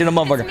was nasty in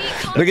the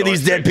motherfucker. Look at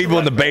these dead people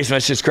in the basement.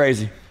 It's just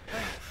crazy.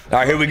 All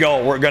right, here we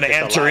go. We're going to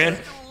enter in.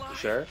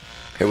 Sure.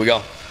 Here we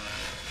go.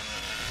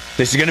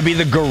 This is going to be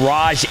the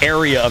garage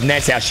area of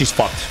Nancy's house. She's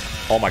fucked.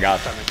 Oh, my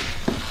God.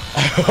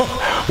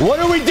 What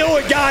are we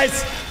doing,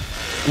 guys?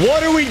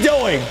 What are we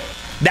doing?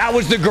 That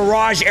was the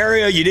garage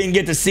area. You didn't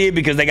get to see it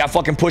because they got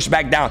fucking pushed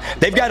back down.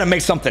 They've got to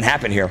make something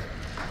happen here.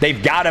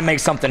 They've got to make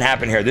something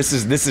happen here. This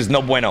is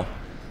no bueno.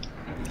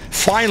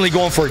 Finally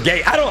going for a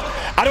gate. I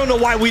don't know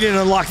why we didn't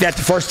unlock that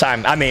the first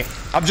time. I mean,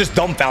 I'm just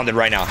dumbfounded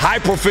right now. High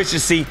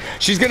proficiency.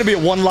 She's going to be a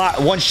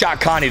one-shot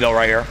Connie, though,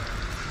 right here.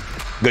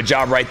 Good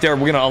job right there.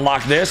 We're going to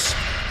unlock this.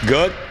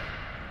 Good.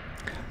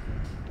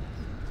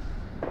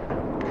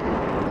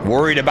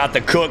 Worried about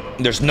the Cook.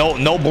 There's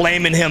no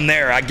blaming him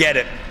there. I get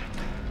it.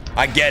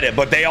 I get it,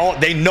 but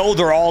they know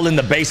they're all in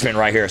the basement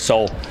right here.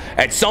 So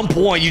at some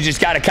point, you just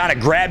got to kind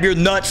of grab your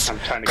nuts,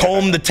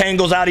 comb the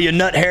tangles out of your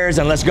nut hairs,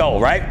 and let's go,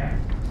 right?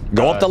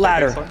 Go up the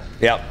ladder.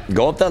 Yep,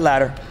 go up the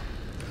ladder.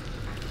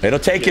 It'll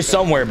take you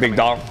somewhere, big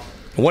dog.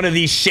 One of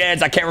these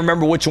sheds, I can't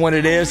remember which one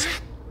it is.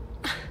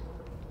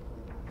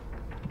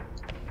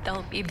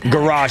 Don't be bad.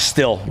 Garage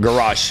still,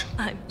 garage.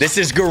 This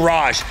is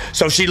garage.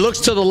 So she looks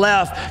to the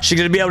left, she's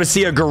gonna be able to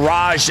see a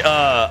garage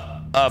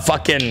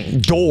fucking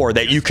door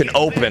that you can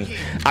open.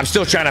 I'm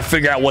still trying to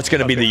figure out what's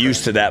gonna be the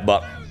use to that,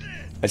 but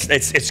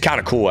it's kind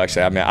of cool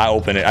actually. I mean,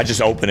 I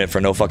just open it for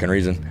no fucking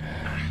reason.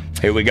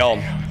 Here we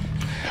go.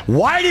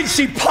 Why did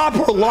she pop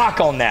her lock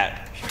on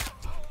that?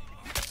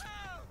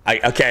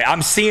 Okay,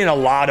 I'm seeing a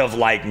lot of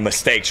like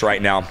mistakes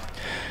right now.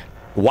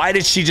 Why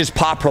did she just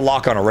pop her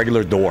lock on a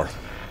regular door?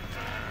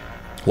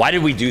 Why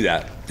did we do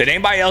that? Did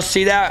anybody else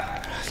see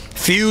that?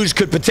 Fuse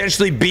could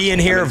potentially be in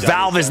here.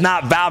 Valve is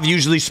not. Valve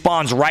usually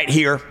spawns right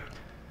here.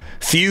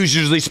 Fuse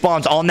usually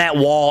spawns on that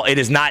wall. It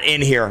is not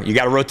in here. You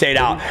got to rotate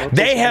out.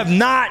 They have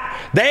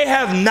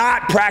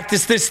not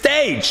practiced this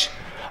stage.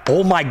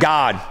 Oh my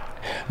God.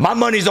 My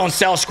money's on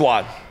Cell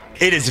Squad.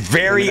 It is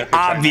very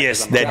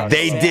obvious that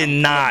they did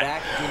not.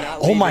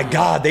 Oh my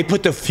God, they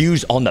put the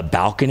fuse on the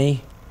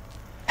balcony.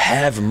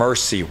 Have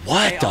mercy.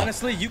 What the?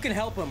 Honestly, you can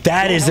help him.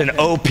 That is an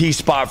OP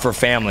spot for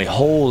family.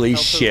 Holy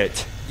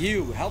shit.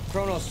 You help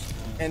Kronos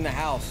in the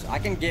house. I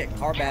can get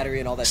car battery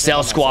and all that.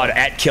 Cell Squad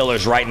at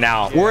Killers right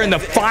now. We're in the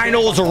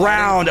finals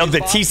round of the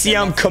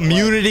TCM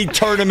Community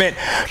Tournament,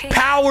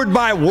 powered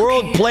by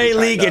World Play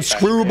League at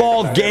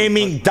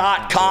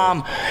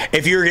ScrewballGaming.com.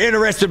 If you're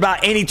interested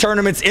about any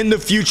tournaments in the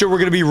future, we're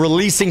going to be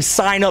releasing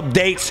sign-up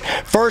dates.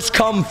 First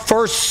come,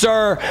 first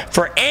serve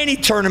for any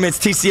tournaments,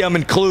 TCM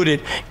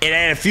included, and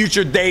at a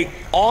future date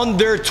on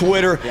their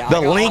Twitter.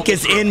 The link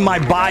is in my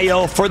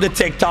bio for the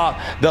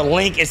TikTok. The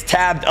link is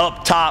tabbed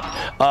up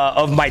top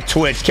of my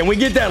Twitch. Can we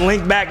get that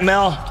link back,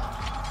 Mel?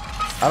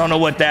 I don't know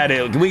what that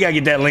is. We gotta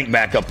get that link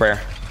back up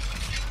there.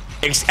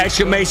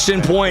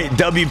 Exclamation point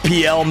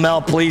WPL,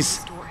 Mel, please.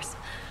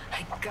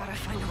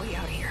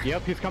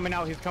 Yep, he's coming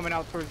out. He's coming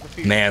out towards the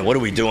feet. Man, what are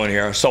we doing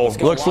here? So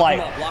looks like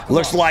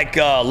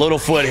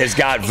Littlefoot has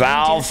got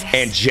valve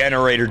and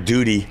generator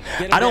duty.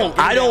 I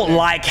don't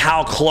like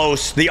how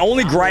close. The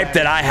only gripe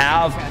that I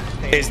have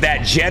is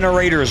that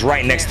generator is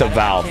right next to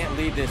valve,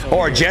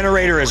 or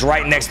generator is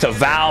right next to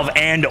valve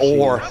and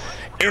or.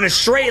 In a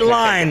straight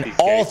line,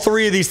 all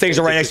three of these things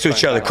are right next to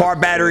each other. Car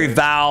battery,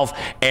 valve,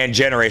 and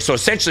generator. So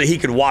essentially, he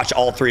could watch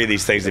all three of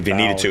these things if he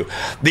needed to.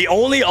 The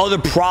only other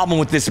problem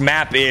with this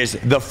map is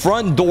the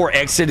front door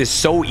exit is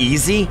so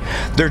easy.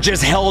 They're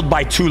just held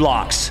by 2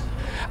 locks.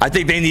 I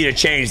think they need to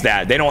change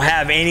that. They don't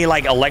have any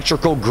like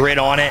electrical grid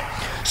on it.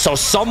 So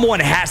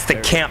someone has to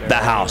camp the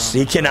house.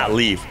 He cannot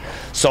leave.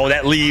 So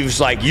that leaves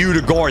like you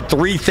to guard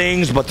 3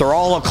 things, but they're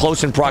all up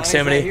close in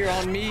proximity.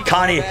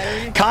 Connie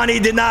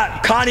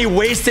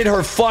wasted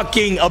her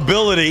fucking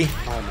ability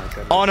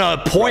on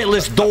a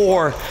pointless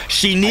door.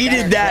 She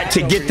needed that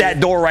to get that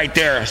door right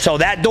there. So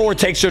that door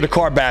takes her to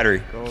car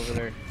battery. Go over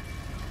there.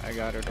 I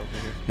got it over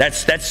here.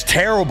 That's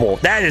terrible.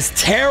 That is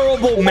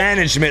terrible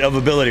management of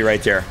ability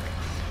right there.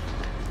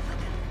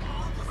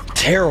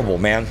 Terrible,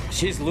 man.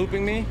 She's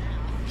looping me.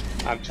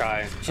 I'm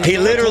trying. He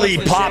literally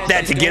popped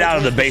that to get out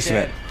of the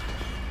basement.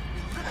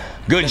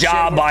 Good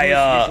job by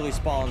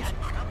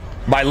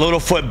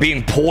Littlefoot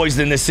being poised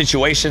in this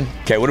situation.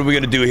 Okay, what are we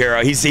gonna do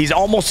here? He's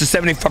almost to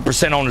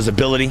 75% on his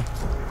ability.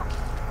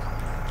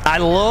 I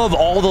love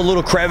all the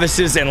little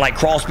crevices and like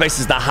crawl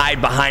spaces to hide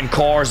behind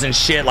cars and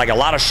shit, like a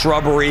lot of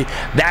shrubbery.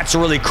 That's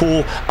really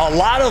cool. A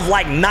lot of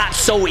like not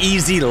so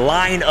easy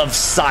line of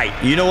sight.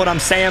 You know what I'm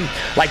saying?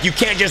 Like you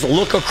can't just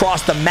look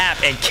across the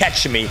map and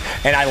catch me,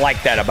 and I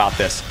like that about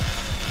this.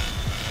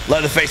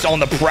 Leatherface on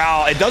the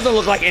prowl. It doesn't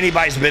look like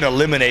anybody's been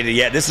eliminated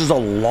yet. This is a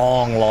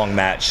long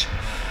match.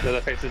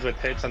 Leatherface is with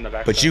hits on the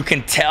back. But you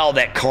can tell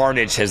that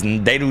Carnage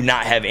they do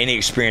not have any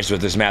experience with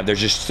this map. They're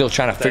just still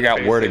trying to figure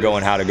out where to go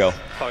and how to go.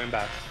 Going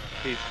back.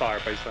 He's far,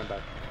 but he's going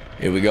back.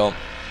 Here we go.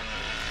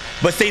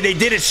 But see, they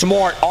did it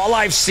smart. All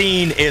I've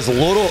seen is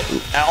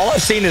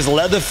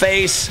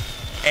Leatherface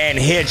and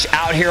Hitch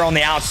out here on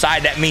the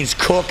outside. That means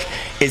Cook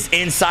is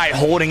inside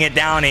holding it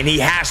down, and he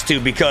has to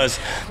because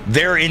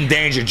they're in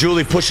danger.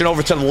 Julie pushing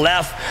over to the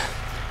left.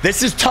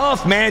 This is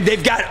tough, man.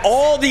 They've got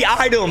all the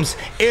items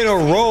in a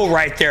row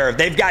right there.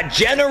 They've got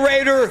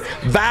generator,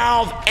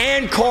 valve,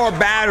 and car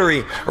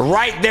battery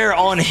right there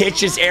on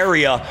Hitch's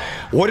area.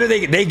 What are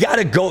they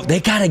gotta go? They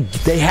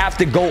have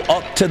to go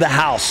up to the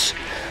house.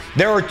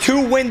 There are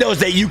 2 windows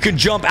that you can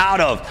jump out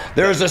of.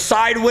 There's a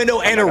side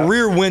window and a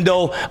rear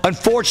window.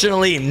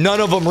 Unfortunately, none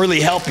of them really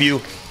help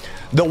you.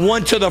 The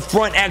one to the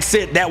front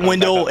exit, that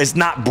window is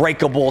not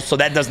breakable, so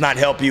that does not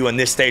help you in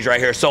this stage right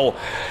here. So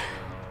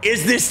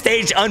is this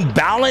stage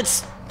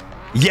unbalanced?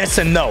 Yes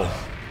and no.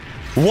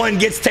 One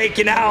gets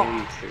taken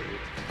out.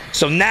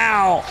 So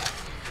now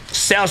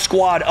Cell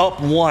Squad up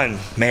 1.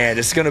 Man,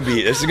 this is gonna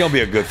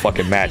be a good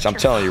fucking match. I'm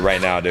telling you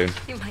right now, dude.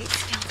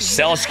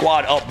 Cell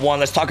Squad up 1.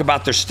 Let's talk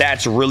about their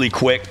stats really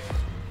quick.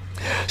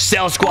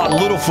 Cell Squad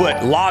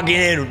Littlefoot logging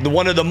in,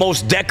 one of the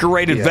most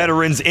decorated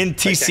veterans in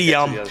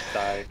TCM.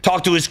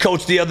 Talked to his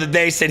coach the other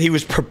day, said he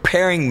was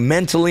preparing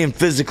mentally and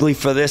physically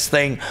for this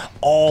thing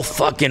all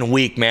fucking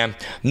week, man.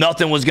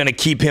 Nothing was going to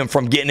keep him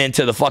from getting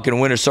into the fucking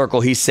winner's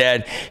circle. He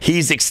said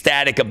he's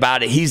ecstatic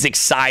about it. He's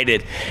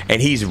excited,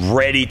 and he's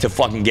ready to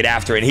fucking get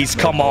after it. He's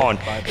come on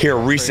here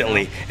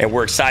recently, and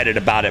we're excited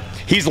about it.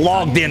 He's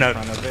logged in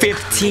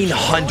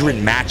 1,500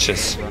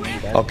 matches,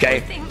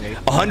 okay?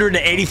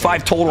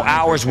 185 total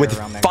hours with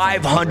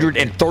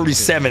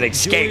 537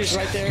 escapes.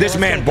 This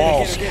man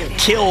balls.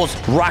 Kills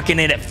rocking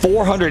in at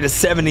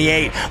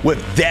 478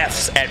 with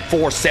deaths at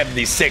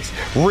 476.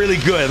 Really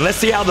good. Let's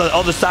see how the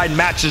other side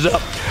matches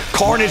up.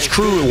 Carnage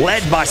crew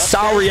led by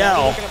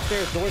Sariel,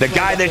 the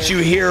guy that you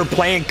hear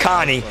playing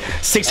Connie.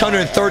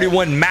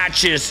 631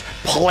 matches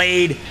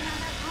played,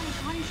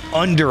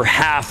 under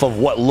half of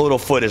what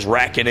Littlefoot is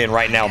racking in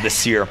right now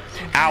this year.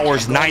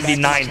 Hours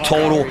 99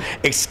 total.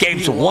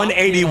 Escapes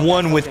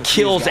 181 with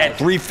kills at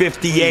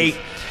 358.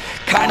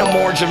 kind of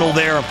marginal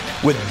there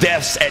with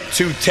deaths at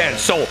 210.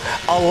 So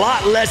a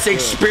lot less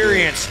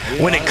experience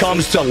when it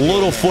comes to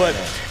Littlefoot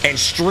and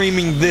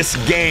streaming this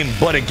game.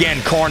 But again,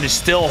 Carnage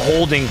still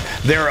holding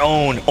their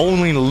own,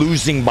 only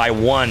losing by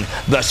 1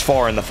 thus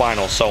far in the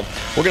finals. So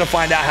we're going to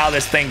find out how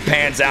this thing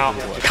pans out.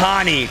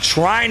 Connie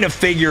trying to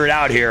figure it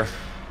out here.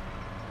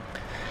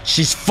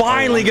 She's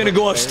finally going to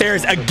go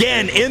upstairs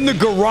again in the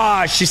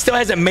garage. She still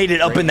hasn't made it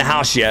up in the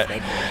house yet.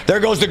 There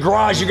goes the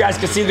garage. You guys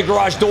can see the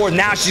garage door.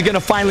 Now she's going to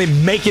finally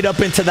make it up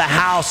into the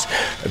house.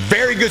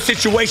 Very good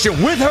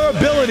situation with her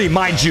ability,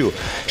 mind you.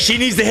 She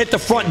needs to hit the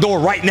front door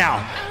right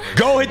now.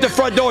 Go hit the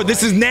front door.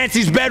 This is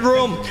Nancy's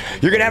bedroom.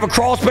 You're going to have a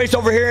crawl space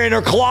over here in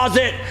her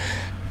closet.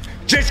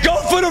 Just go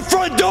for the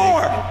front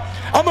door.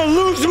 I'm going to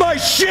lose my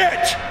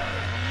shit.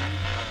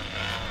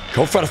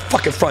 Go for the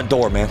fucking front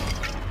door, man.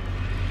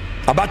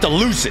 I'm about to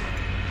lose it.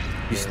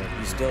 You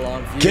still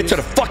on fuse? Get to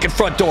the fucking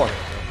front door.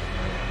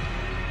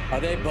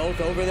 Are they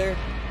both over there?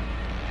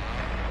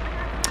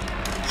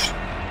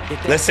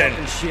 Listen,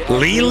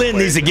 Leland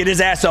needs to get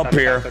his ass up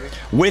here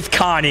with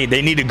Connie.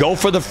 They need to go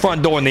for the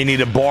front door, and they need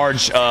to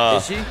barge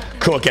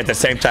Cook at the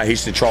same time.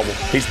 He's in trouble.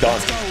 He's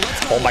done.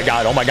 Oh, my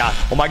God. Oh, my God.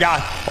 Oh, my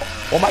God.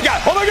 Oh, my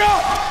God. Oh, my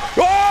God.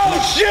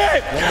 Oh,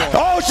 shit.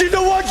 Oh, she's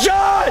the one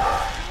shot.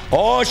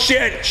 Oh,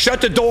 shit.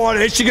 Shut the door on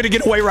it. Is she going to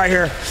get away right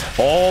here?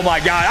 Oh, my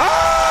God.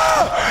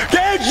 Ah!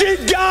 Damn, she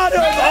got him.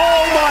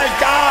 Oh, my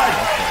God.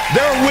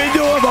 Their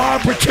window of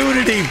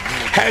opportunity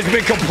has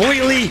been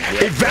completely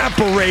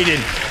evaporated.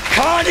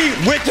 Connie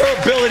with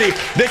her ability.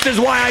 This is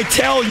why I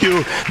tell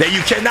you that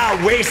you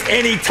cannot waste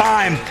any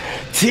time.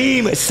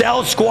 Team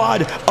Cell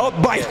Squad up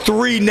by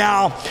 3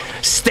 now.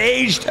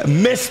 Staged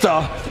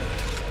Mista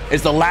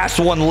is the last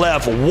one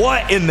left.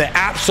 What in the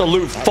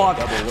absolute fuck?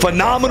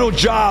 Phenomenal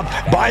job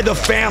by the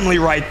family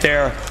right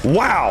there.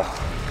 Wow.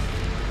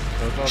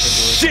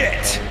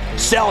 Shit.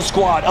 Cell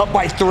Squad up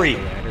by 3.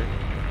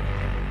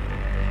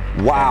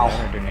 Wow.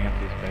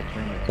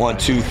 1,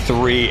 2,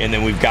 3, and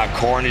then we've got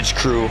Carnage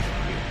Crew.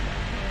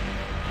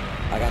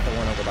 I got the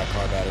one over by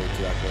car battery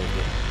too. I closed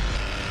it.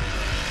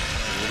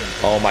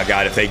 Oh my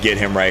God, if they get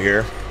him right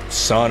here.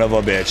 Son of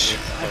a bitch.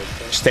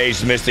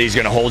 Staged Misty, he's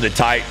gonna hold it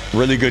tight.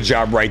 Really good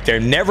job right there.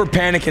 Never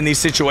panic in these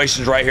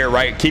situations right here,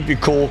 right? Keep you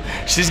cool.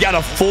 She's got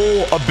a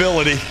full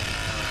ability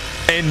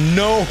and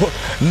no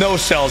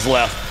cells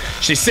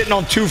left. She's sitting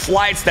on 2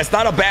 flights. That's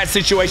not a bad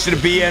situation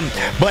to be in.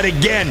 But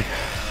again,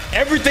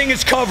 everything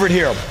is covered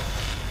here.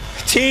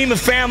 Team and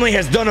family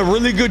has done a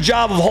really good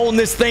job of holding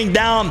this thing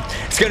down.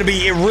 It's going to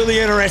be really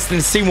interesting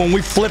to see when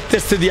we flip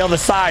this to the other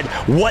side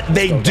what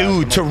they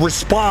do to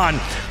respond,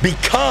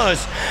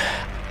 because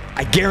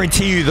I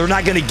guarantee you they're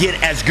not going to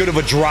get as good of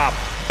a drop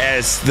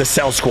as the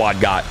Cell Squad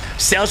got.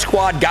 Cell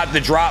Squad got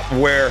the drop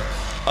where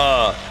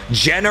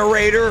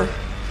generator,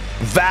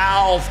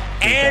 valve,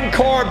 and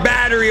car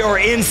battery are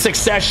in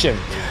succession.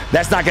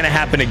 That's not going to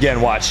happen again.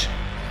 Watch.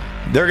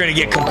 They're going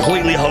to get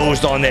completely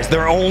hosed on this.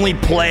 Their only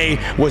play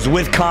was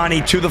with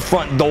Connie to the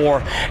front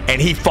door, and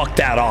he fucked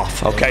that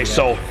off. Okay,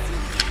 so,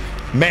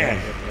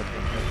 man,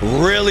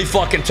 really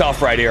fucking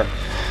tough right here.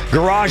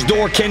 Garage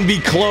door can be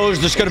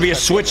closed. There's going to be a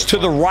switch to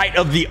the right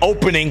of the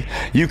opening.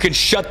 You can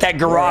shut that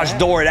garage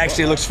door. It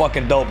actually looks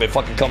fucking dope. It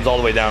fucking comes all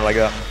the way down like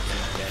that.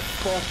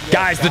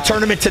 Guys, the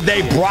tournament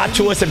today brought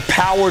to us and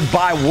powered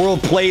by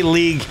World Play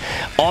League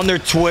on their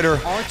Twitter,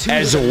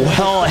 as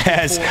well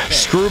as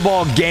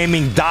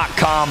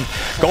screwballgaming.com.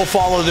 Go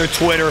follow their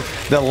Twitter.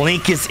 The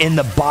link is in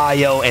the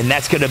bio, and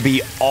that's going to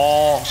be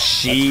all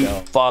she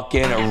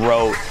fucking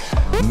wrote.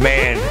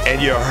 Man,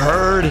 and you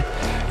heard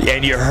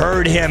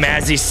him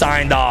as he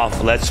signed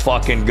off. Let's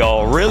fucking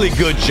go. Really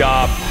good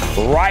job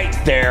right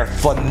there.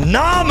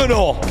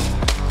 Phenomenal.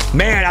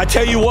 Man, I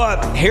tell you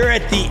what, here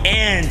at the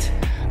end,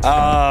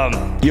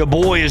 your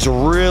boy is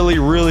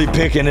really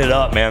picking it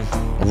up, man.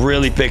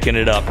 Really picking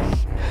it up.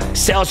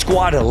 Cell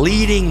Squad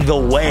leading the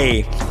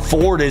way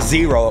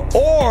 4-0.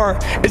 Or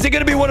is it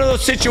going to be one of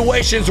those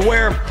situations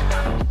where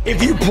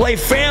if you play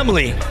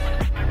family,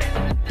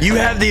 you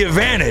have the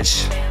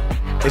advantage?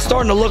 It's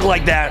starting to look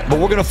like that, but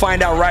we're going to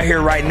find out right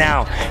here, right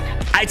now.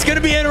 It's going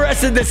to be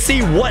interesting to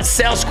see what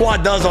Cell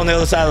Squad does on the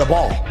other side of the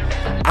ball.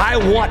 I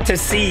want to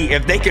see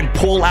if they can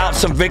pull out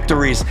some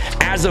victories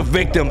as a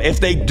victim.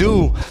 If they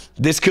do,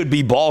 this could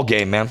be ball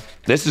game, man.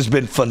 This has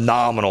been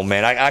phenomenal,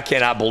 man. I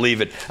cannot believe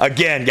it.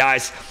 Again,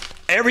 guys,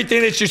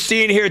 everything that you're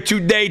seeing here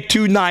today,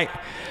 tonight,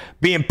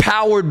 being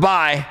powered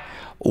by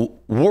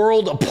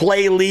World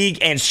Play League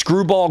and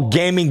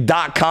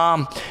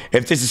screwballgaming.com.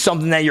 If this is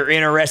something that you're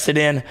interested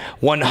in,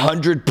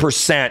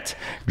 100%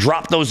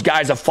 drop those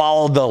guys a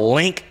follow. The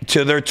link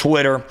to their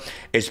Twitter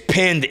is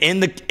pinned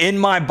in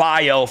my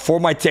bio for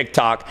my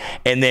TikTok,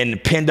 and then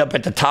pinned up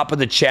at the top of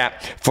the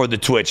chat for the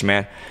Twitch,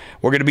 man.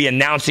 We're going to be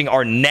announcing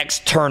our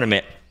next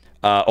tournament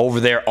over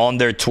there on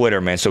their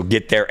Twitter, man. So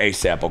get there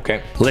ASAP,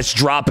 okay? Let's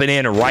drop it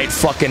in right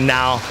fucking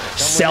now.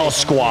 Cell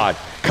Squad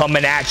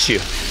coming at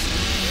you.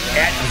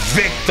 At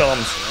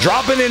victims.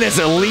 Dropping in as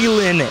a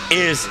Leland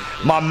is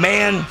my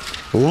man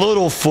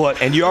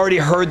Littlefoot, and you already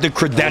heard the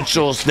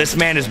credentials. This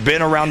man has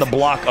been around the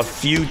block a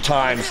few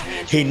times.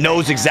 He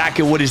knows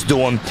exactly what he's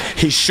doing.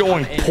 He's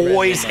showing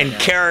poise and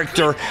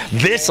character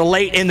this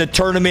late in the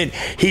tournament.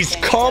 He's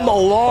come a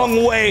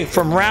long way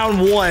from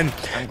round 1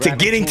 to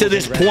getting to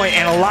this point,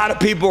 and a lot of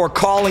people are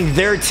calling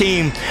their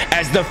team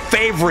as the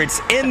favorites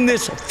in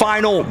this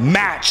final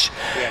match.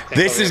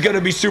 This is going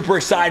to be super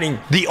exciting.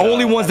 The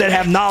only ones that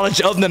have knowledge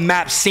of the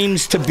map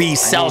seems to be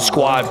Cell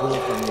Squad.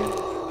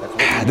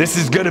 This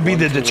is going to be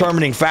the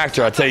determining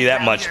factor, I'll tell you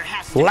that much.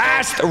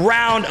 Last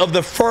round of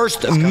the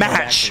first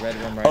match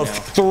of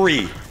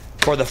 3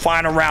 for the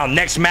final round.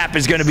 Next map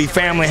is going to be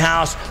Family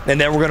House, and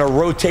then we're going to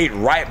rotate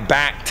right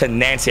back to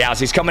Nancy House.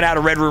 He's coming out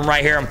of Red Room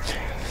right here.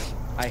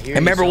 And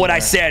remember what I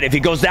said. If he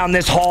goes down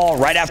this hall,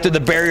 right after the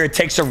barrier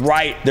takes a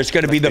right, there's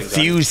going to be the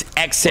fuse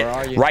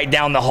exit right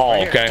down the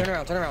hall, okay?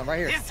 Turn around,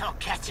 right here.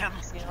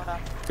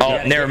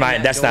 Oh, never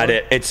mind. That's not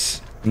it.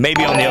 It's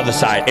maybe on the other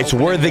side. It's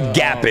where the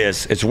gap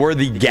is. It's where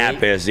the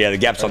gap is. Yeah, the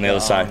gap's on the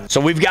other side.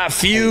 So we've got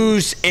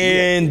fuse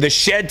in the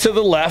shed to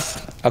the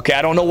left. Okay,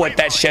 I don't know what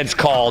that shed's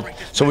called.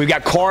 So we've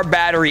got car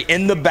battery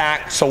in the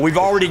back. So we've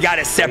already got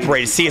it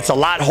separated. See, it's a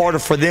lot harder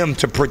for them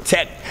to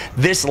protect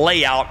this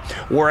layout,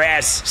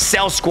 whereas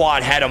Cell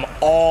Squad had them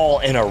all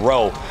in a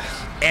row.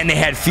 And they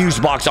had fuse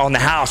box on the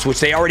house, which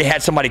they already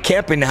had somebody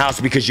camping the house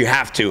because you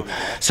have to.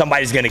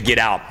 Somebody's going to get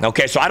out.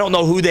 Okay, so I don't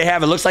know who they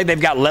have. It looks like they've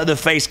got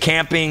Leatherface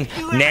camping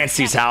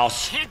Nancy's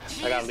house.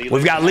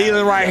 We've got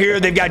Leland right here.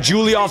 They've got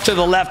Julie off to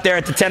the left there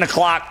at the 10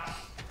 o'clock.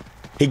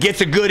 He gets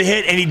a good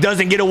hit, and he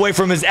doesn't get away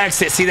from his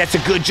exit. See, that's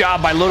a good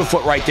job by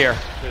Littlefoot right there.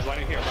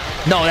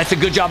 No, that's a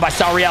good job by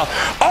Sariel.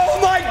 Oh,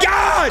 my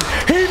God!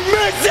 He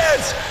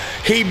misses!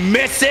 He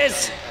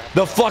misses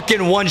the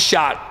fucking one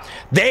shot.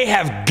 They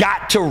have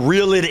got to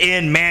reel it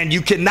in, man.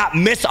 You cannot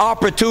miss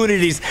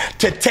opportunities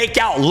to take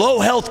out low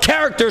health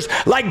characters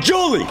like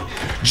Julie.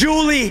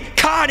 Julie,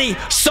 Connie,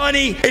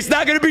 Sonny. It's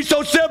not going to be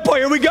so simple.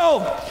 Here we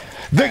go.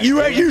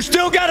 You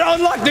still got to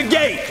unlock the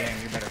gate.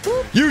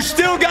 You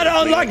still got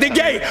to unlock the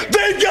gate.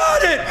 They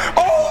got it.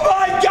 Oh,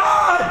 my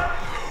God.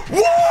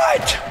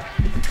 What?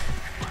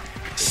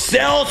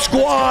 Cell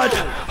Squad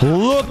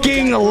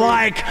looking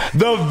like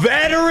the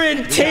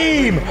veteran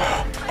team.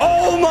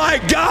 Oh, my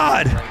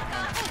God.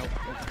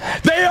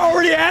 They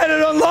already had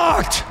it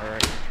unlocked.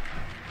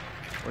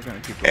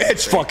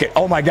 It's fucking,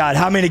 oh my God,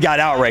 how many got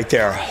out right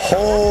there?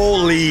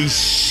 Holy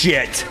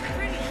shit.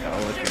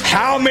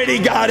 How many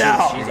got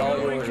out?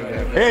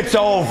 It's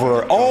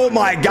over. Oh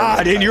my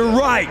God, and you're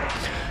right.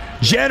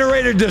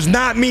 Generator does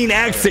not mean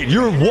exit.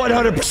 You're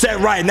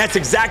 100% right, and that's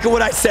exactly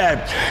what I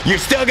said. You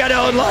still got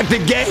to unlock the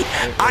gate.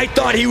 I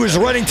thought he was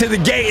running to the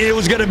gate and it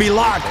was going to be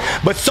locked,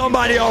 but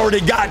somebody already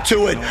got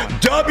to it.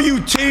 W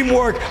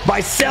teamwork by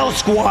Cell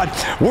Squad.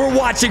 We're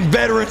watching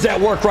veterans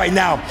at work right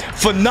now.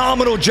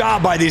 Phenomenal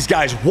job by these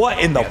guys. What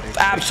in the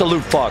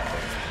absolute fuck?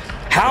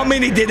 How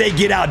many did they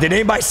get out? Did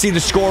anybody see the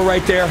score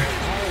right there?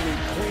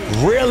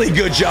 Really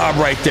good job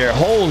right there.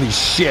 Holy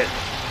shit.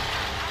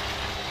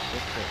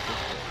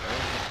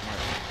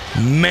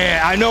 Man,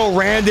 I know,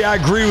 Randy. I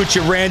agree with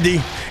you, Randy.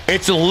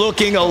 It's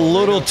looking a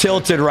little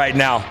tilted right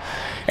now.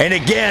 And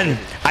again,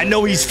 I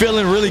know he's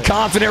feeling really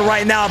confident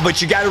right now,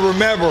 but you got to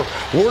remember,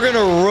 we're going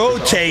to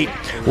rotate.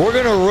 We're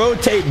going to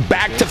rotate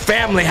back to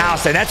Family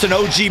House, and that's an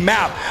OG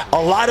map.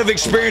 A lot of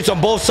experience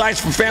on both sides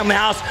for Family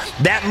House.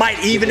 That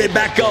might even it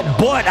back up.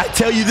 But I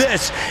tell you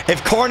this,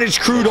 if Carnage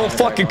Crew don't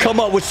fucking come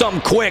up with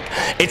something quick,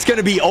 it's going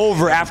to be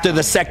over after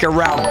the second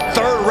round.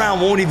 Third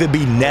round won't even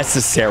be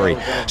necessary.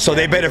 So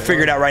they better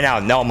figure it out right now.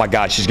 No, oh my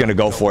God, she's going to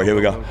go for it. Here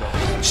we go.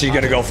 She's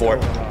going to go for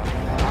it.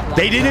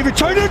 They didn't even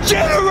turn the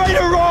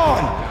generator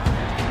on.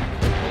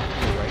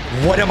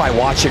 What am I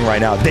watching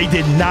right now? They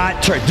did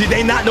not turn. Did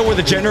they not know where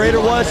the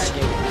generator was?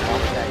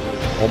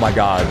 Oh my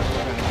God.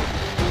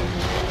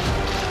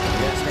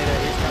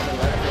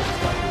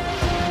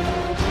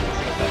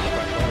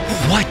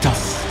 What the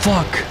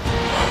fuck?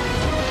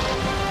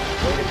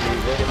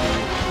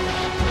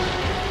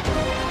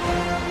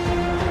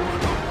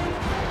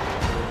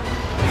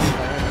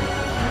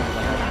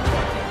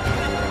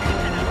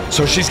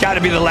 So she's got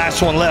to be the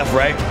last one left,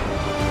 right?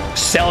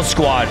 Cell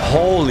Squad.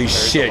 Holy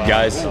shit,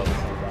 guys.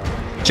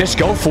 Just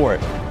go for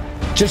it.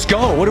 Just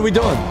go. What are we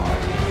doing?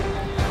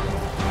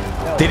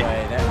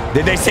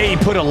 Did they say he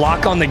put a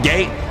lock on the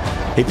gate?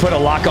 He put a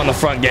lock on the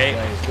front gate.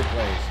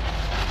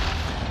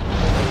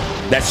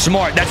 That's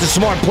smart. That's a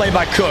smart play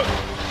by Cook.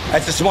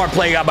 That's a smart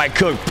play by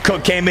Cook.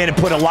 Cook came in and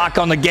put a lock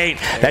on the gate.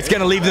 That's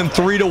going to leave them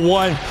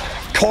 3-1.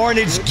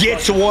 Carnage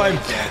gets one.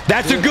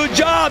 That's a good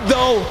job,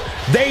 though.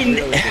 They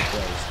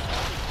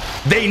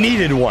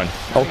needed one,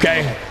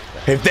 okay?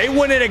 If they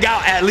wouldn't have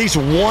got at least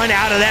one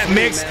out of that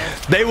mix,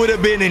 they would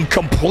have been in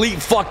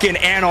complete fucking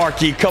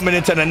anarchy coming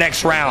into the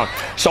next round.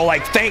 So,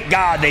 like, thank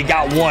God they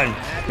got one,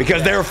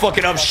 because they were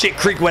fucking up shit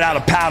creek without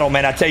a paddle,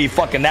 man. I tell you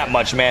fucking that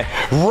much, man.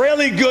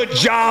 Really good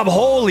job.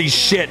 Holy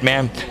shit,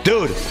 man.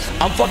 Dude,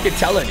 I'm fucking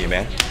telling you,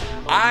 man.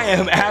 I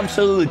am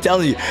absolutely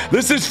telling you.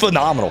 This is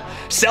phenomenal.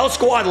 Cell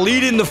Squad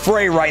leading the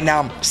fray right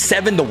now,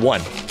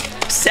 7-1.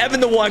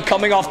 7-1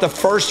 coming off the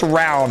first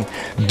round.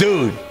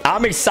 Dude,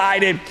 I'm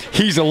excited.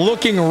 He's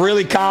looking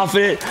really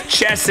confident.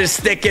 Chest is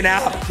sticking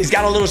out. He's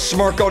got a little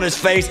smirk on his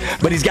face,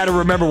 but he's got to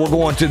remember we're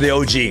going to the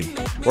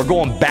OG. We're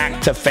going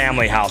back to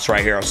family house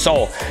right here.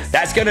 So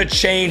that's going to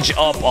change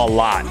up a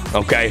lot,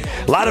 okay?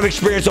 A lot of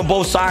experience on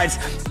both sides.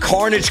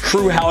 Carnage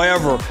crew,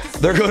 however,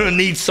 they're going to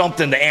need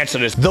something to answer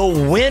this. The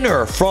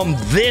winner from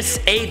this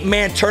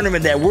 8-man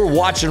tournament that we're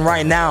watching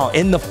right now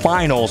in the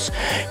finals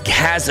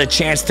has a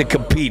chance to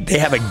compete. They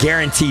have a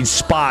guaranteed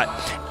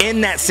spot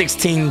in that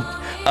 16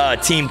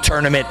 team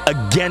tournament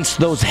against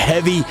those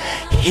heavy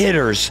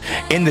hitters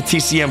in the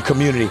TCM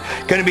community.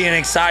 Going to be an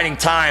exciting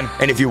time,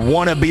 and if you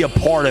want to be a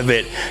part of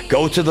it,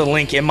 go to the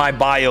link in my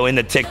bio in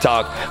the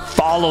TikTok,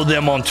 follow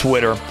them on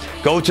Twitter,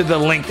 go to the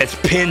link that's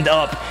pinned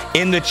up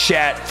in the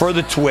chat for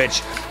the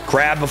Twitch,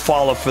 grab a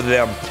follow for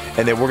them,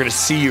 and then we're going to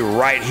see you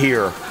right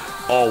here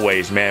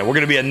always, man. We're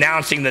going to be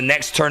announcing the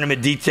next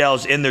tournament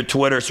details in their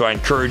Twitter, so I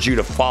encourage you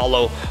to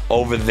follow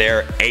over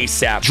there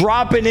ASAP.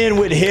 Dropping in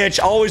with Hitch,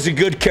 always a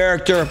good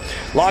character.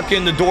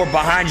 Locking the door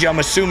behind you. I'm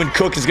assuming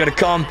Cook is going to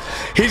come.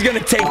 He's going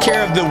to take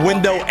care of the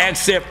window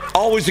exit.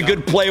 Always a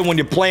good play when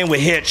you're playing with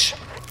Hitch.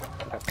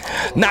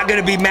 Not going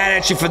to be mad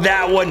at you for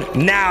that one.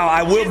 Now,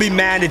 I will be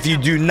mad if you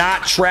do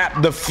not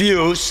trap the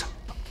fuse.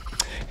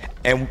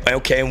 And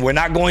okay, and we're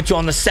not going to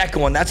on the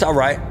second one. That's all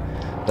right.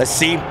 Let's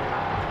see.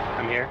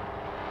 I'm here.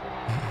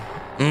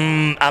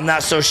 I'm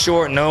not so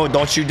sure. No,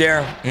 don't you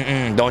dare.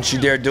 Don't you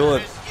dare do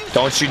it.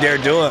 Don't you dare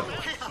do it.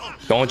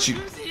 Don't you.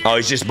 Oh,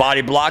 he's just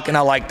body blocking.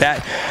 I like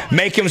that.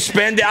 Make him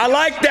spend it. I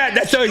like that.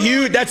 That's a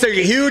huge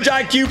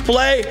IQ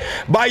play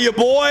by your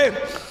boy.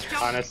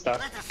 Honest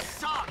stuff.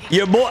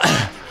 Your boy.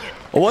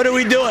 What are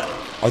we doing?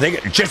 Oh, they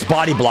just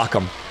body block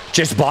him.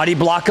 Just body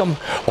block him.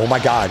 Oh my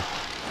God.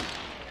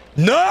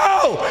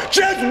 No!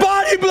 Just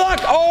body block.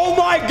 Oh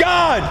my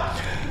God.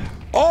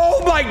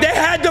 Oh my, they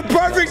had the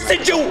perfect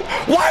situation.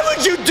 Why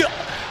would you do?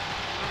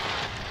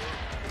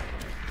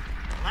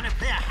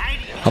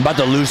 I'm about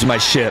to lose my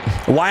shit.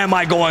 Why am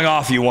I going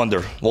off, you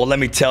wonder? Well, let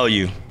me tell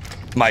you,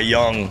 my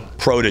young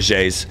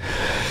proteges.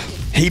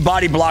 He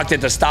body blocked at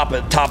the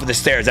top of the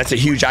stairs. That's a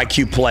huge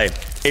IQ play.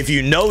 If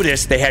you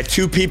notice, they had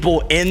two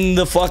people in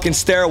the fucking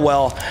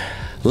stairwell.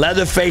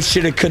 Leatherface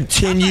should have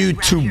continued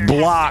to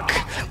block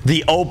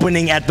the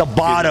opening at the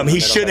bottom. He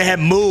shouldn't have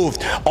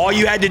moved. All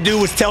you had to do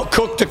was tell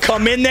Cook to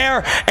come in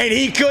there, and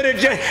he could have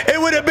just, it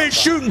would have been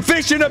shooting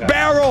fish in a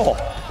barrel.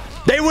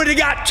 They would have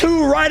got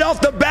two right off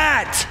the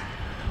bat.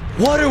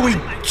 What are we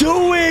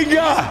doing?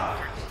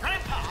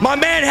 My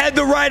man had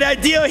the right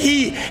idea.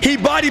 He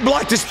body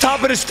blocked his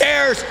top of the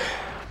stairs.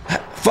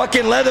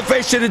 Fucking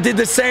Leatherface should have did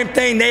the same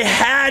thing. They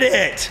had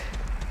it.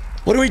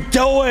 What are we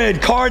doing,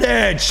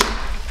 Carnage?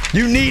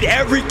 You need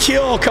every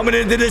kill coming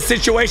into this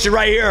situation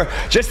right here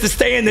just to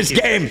stay in this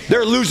game.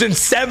 They're losing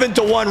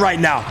 7-1 right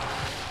now.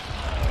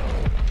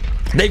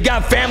 They've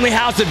got family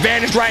house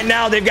advantage right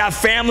now. They've got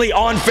family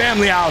on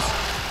family house.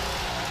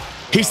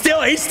 He's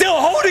still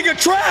holding a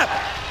trap.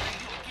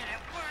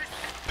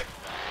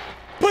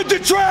 Put the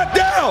trap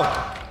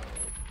down.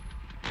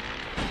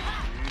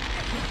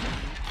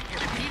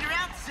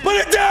 Put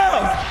it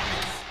down.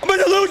 I'm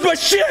gonna lose my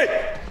shit.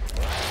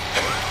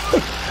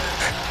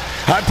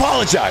 I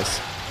apologize.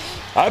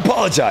 I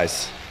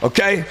apologize,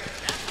 okay?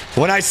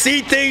 When I see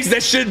things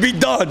that should be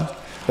done,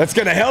 that's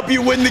gonna help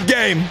you win the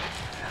game,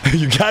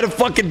 you gotta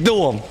fucking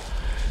do them.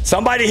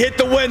 Somebody hit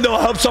the window.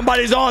 I hope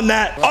somebody's on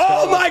that.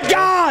 Oh my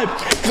God!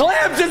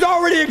 Clams has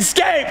already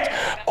escaped.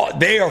 Oh,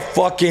 they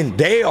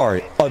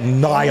are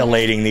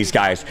annihilating these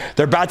guys.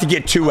 They're about to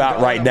get two out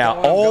right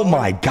now. Oh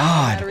my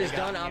God.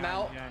 I'm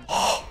out.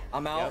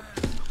 I'm out.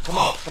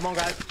 Come on,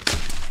 guys.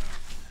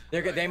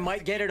 They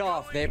might get it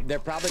off. They're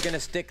probably gonna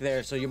stick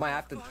there, so you might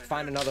have to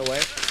find another way.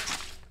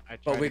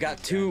 But we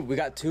got two. We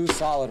got two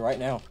solid right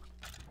now.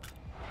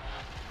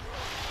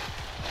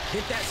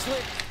 Hit that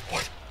slip.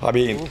 I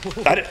mean,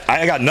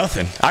 I got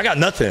nothing. I got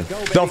nothing.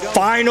 The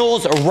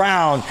finals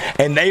round,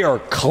 and they are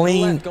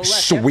clean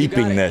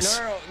sweeping this.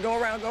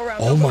 Go around.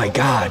 Oh my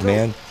God,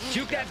 man.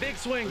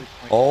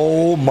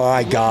 Oh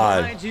my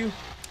God.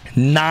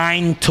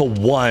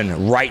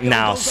 9-1 right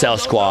now, Cell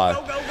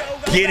Squad.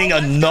 Getting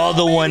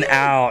another one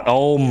out.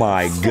 Oh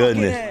my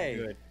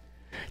goodness.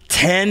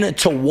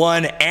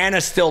 10-1.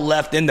 Anna's still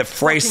left in the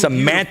fray.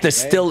 Samantha's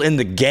still in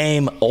the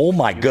game. Oh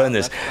my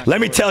goodness.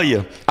 Let me tell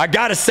you, I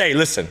gotta say,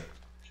 listen.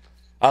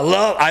 I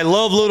love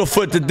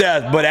Littlefoot to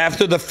death, but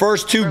after the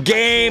first two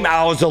games,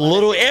 I was a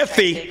little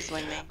iffy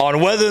on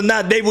whether or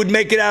not they would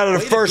make it out of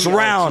the first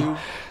round.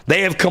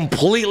 They have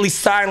completely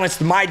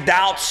silenced my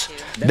doubts.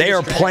 They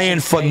are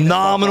playing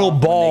phenomenal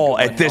ball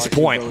at this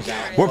point.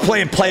 We're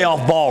playing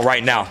playoff ball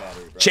right now.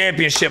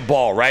 Championship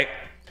ball, right?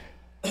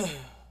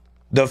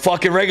 The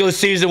fucking regular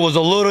season was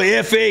a little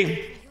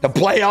iffy. The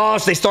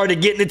playoffs, they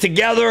started getting it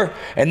together,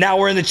 and now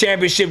we're in the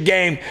championship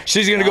game.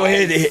 She's going to go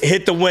ahead and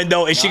hit the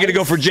window. Is she going to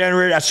go for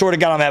generator? I swear to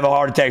God, I'm going to have a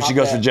heart attack if she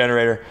goes for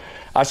generator.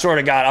 I swear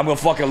to God, I'm going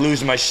to fucking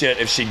lose my shit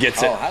if she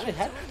gets it.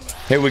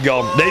 Here we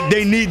go.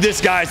 They need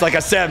this, guys. Like I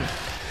said,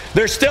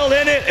 they're still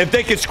in it. If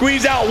they can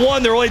squeeze out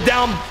one, they're only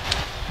down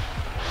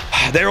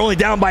They're only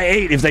down by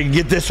 8 if they can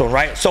get this one,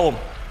 right? So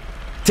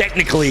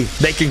technically,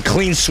 they can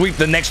clean sweep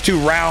the next 2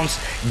 rounds,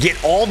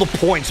 get all the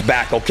points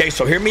back, okay?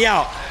 So hear me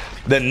out.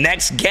 The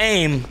next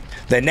game,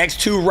 the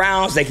next 2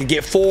 rounds, they can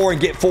get 4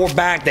 and get 4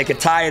 back. They can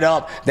tie it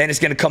up. Then it's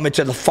going to come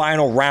into the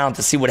final round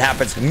to see what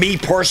happens. Me,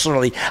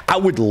 personally, I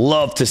would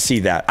love to see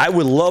that. I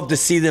would love to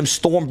see them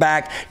storm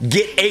back,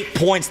 get 8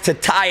 points to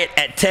tie it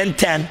at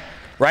 10-10,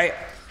 right?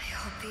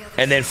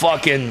 And then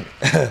fucking...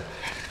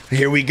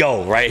 Here we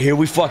go, right? Here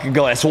we fucking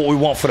go. That's what we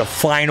want for the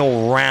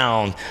final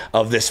round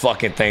of this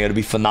fucking thing. It'll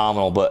be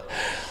phenomenal, but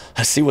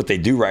let's see what they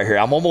do right here.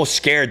 I'm almost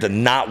scared to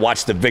not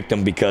watch the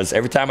victim because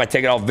every time I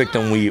take it off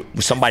victim,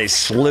 somebody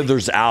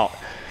slithers out.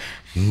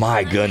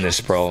 My goodness,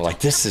 bro.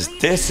 Like, this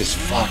is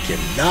fucking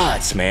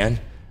nuts, man.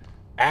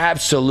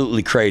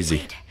 Absolutely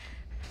crazy.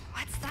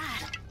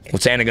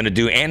 What's Anna gonna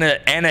do? Anna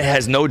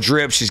has no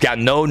drip. She's got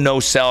no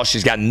cell.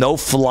 She's got no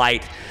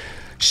flight.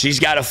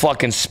 She's got to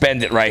fucking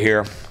spend it right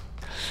here.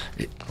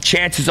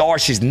 Chances are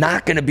she's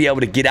not going to be able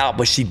to get out,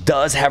 but she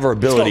does have her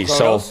ability.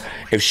 So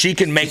if she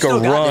can make a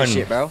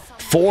run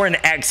for an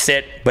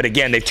exit, but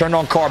again, they've turned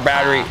on car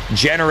battery,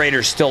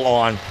 generator's still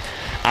on.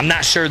 I'm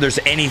not sure there's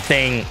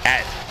anything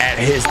at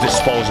his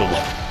disposal.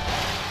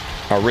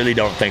 I really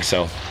don't think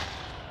so.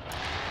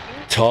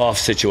 Tough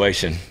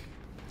situation.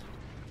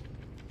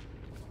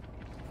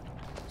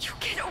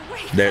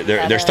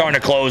 They're starting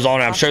to close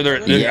on it. I'm sure they're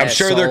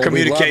communicating.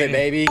 We love it,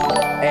 baby.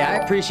 Hey, I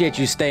appreciate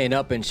you staying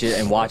up and shit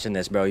and watching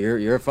this, bro.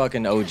 You're a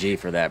fucking OG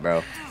for that,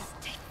 bro.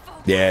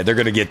 Yeah, they're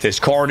gonna get this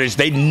Carnage.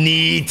 They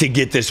need to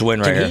get this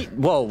win right here.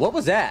 Whoa, what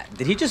was that?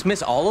 Did he just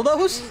miss all of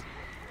those?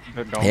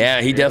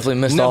 Yeah, he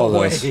definitely missed all of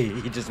those.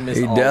 He just missed.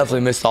 He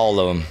definitely missed all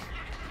of them.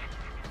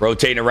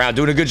 Rotating around,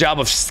 doing a good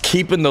job of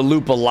keeping the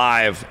loop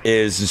alive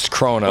is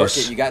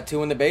Kronos. You got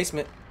 2 in the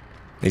basement.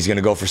 He's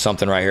gonna go for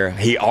something right here.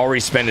 He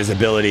already spent his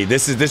ability.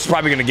 This is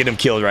probably gonna get him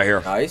killed right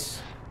here.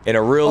 Nice. In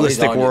a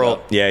realistic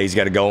world, yeah, he's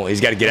got to go. He's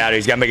got to get out of here.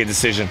 He's got to make a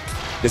decision.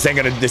 This ain't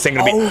gonna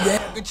be. Oh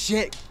yeah, good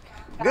shit.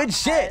 Good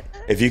shit.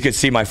 If you could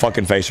see my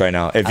fucking face right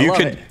now, if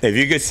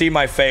you could see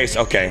my face,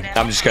 okay,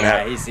 I'm just gonna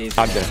have.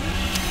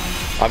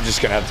 I'm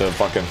just gonna have to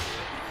fucking.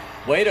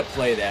 Way to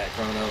play that,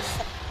 Kronos.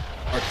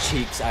 Or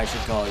Cheeks, I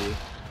should call you.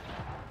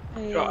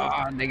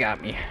 They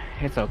got me.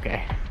 It's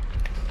okay.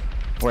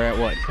 We're at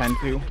what?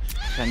 10-2.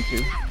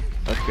 10-2.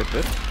 Let's get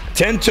this.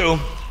 10-2.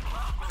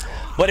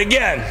 But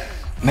again,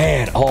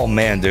 man, oh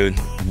man, dude,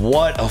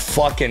 what a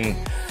fucking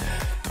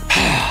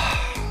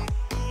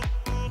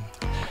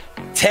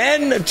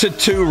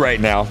 10-2 right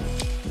now.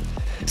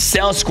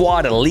 Cell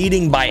Squad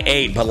leading by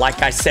 8, but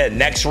like I said,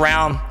 next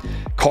round,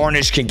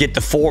 Carnage can get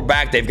the 4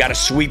 back. They've got to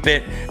sweep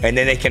it, and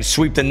then they can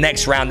sweep the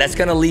next round. That's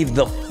gonna leave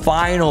the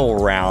final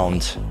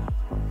round,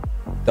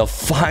 the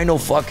final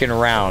fucking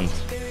round,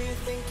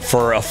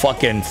 for a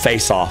fucking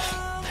face-off.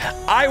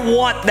 I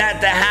want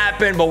that to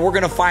happen, but we're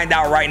gonna find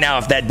out right now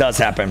if that does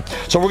happen.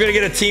 So we're gonna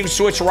get a team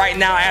switch right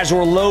now as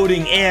we're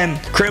loading in.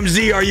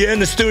 Crimzy, are you in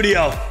the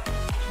studio?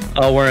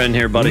 Oh, we're in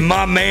here, buddy.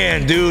 My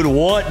man, dude,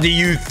 what do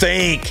you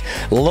think?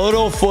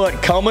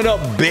 Littlefoot coming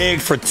up big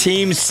for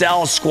Team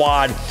Cell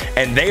Squad,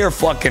 and they're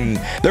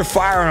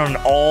firing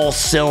on all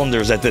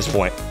cylinders at this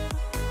point.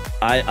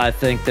 I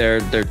think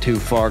they're too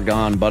far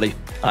gone, buddy.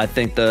 I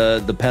think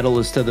the pedal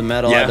is to the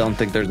metal. Yeah. I don't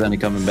think there's any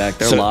coming back.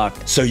 They're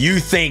locked. So you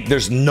think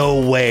there's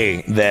no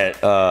way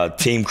that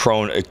Team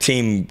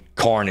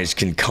Carnage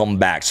can come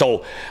back?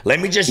 So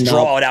let me just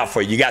draw it out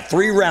for you. You got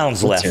 3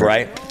 rounds left,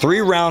 right? 3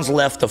 rounds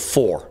left of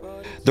 4.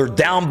 They're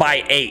down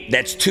by 8.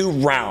 That's 2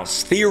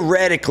 rounds.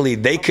 Theoretically,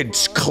 they could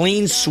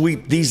clean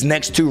sweep these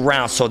next 2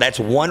 rounds. So that's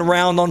 1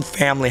 round on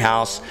Family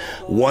House,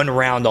 1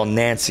 round on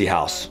Nancy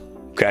House.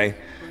 Okay?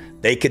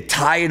 They could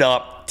tie it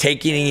up,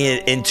 taking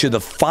it into the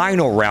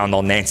final round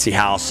on Nancy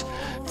House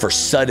for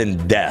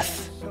sudden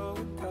death.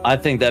 I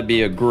think that'd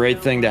be a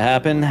great thing to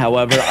happen.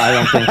 However, I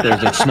don't think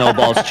there's a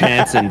snowball's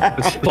chance in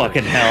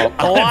fucking hell.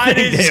 Why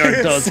did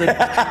you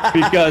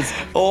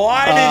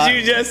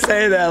just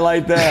say that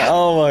like that?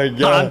 Oh my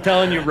god! I'm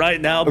telling you right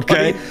now,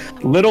 buddy,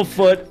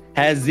 Littlefoot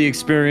has the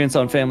experience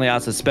on Family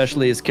House,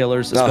 especially as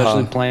killers,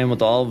 especially playing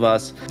with all of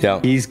us. Yeah,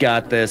 he's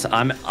got this.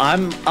 I'm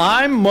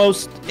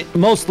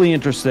mostly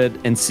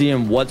interested in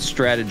seeing what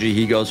strategy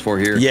he goes for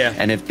here. Yeah,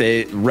 and if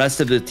the rest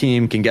of the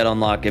team can get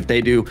on lock, if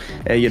they do,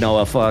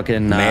 a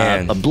fucking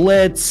a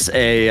blitz,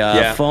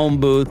 a phone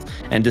booth,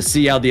 and to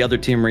see how the other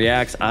team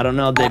reacts. I don't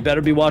know. They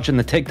better be watching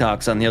the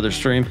TikToks on the other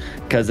stream,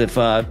 because if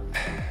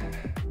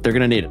they're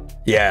gonna need it.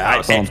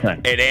 Yeah,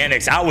 at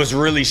Annex, I was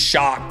really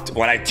shocked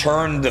when I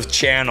turned the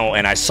channel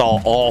and I saw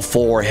all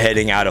 4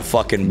 heading out of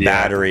fucking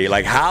battery.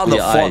 Like, how the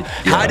fuck?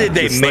 How did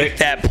they make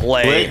that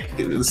play?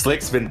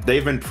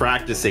 They've been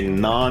practicing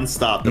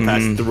nonstop the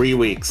past 3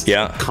 weeks.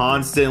 Yeah,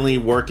 constantly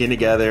working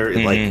together,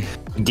 like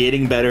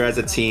getting better as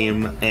a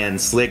team. And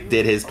Slick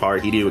did his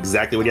part. He knew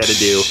exactly what he had to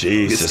do.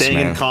 Jesus, staying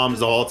in comms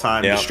the whole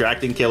time,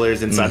 distracting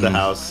killers inside the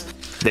house.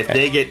 If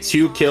they get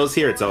 2 kills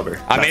here, it's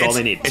over. That's all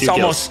they need.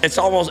 It's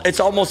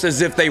almost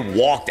as if they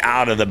walked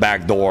out of the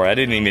back door. I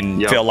didn't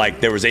even feel like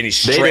there was any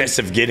stress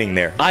of getting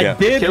there. I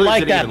did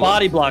like that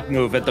body block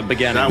move at the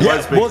beginning.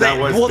 That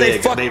was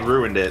big. They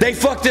ruined it. They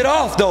fucked it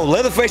off though.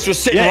 Leatherface was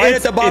sitting right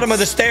at the bottom of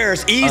the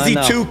stairs, easy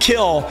 2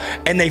 kill,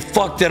 and they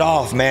fucked it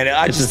off, man.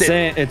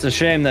 It's a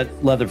shame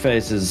that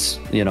Leatherface is,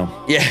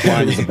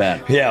 blind as a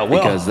bat. Yeah,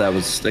 well,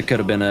 because that could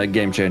have been a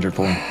game changer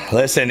for him.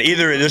 Listen,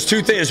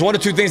 there's one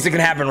of 2 things that can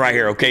happen right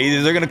here. Okay,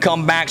 either they're gonna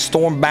come back,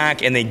 storm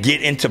back, and they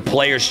get into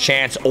players'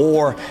 chance,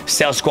 or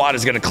Cell Squad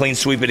is gonna clean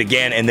sweep it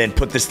again and then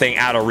put this thing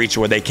out of reach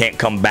where they can't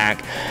come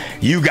back.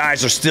 You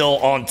guys are still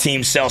on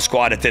Team Cell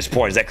Squad at this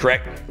point. Is that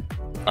correct?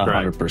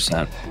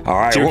 100%. All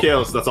right. 2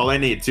 kills. That's all I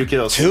need. 2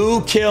 kills.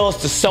 2 kills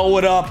to sew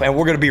it up, and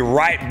we're going to be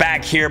right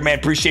back here, man.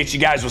 Appreciate you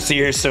guys. We'll see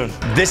you here soon.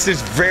 This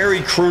is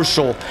very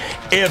crucial.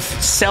 If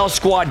Cell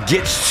Squad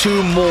gets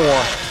 2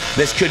 more,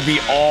 this could be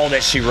all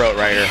that she wrote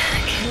right here.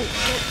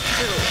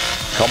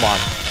 Come on.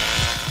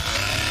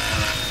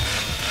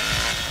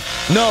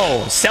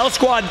 No, Cell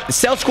Squad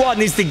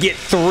needs to get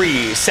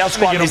 3. Cell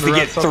Squad needs to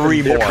get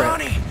 3 more.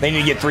 They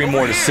need to get 3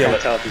 more to seal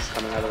it.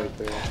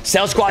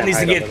 Cell Squad needs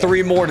to get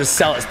 3 more to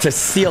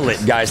seal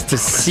it, guys. To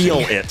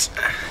seal it.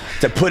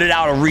 To put it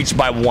out of reach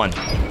by 1.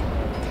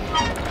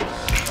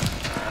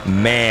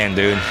 Man,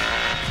 dude.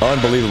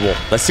 Unbelievable.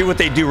 Let's see what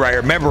they do right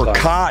here. Remember,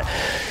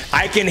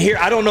 I can hear,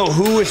 I don't know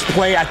who is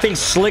playing. I think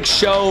Slick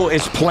Show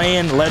is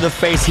playing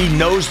Leatherface. He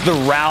knows the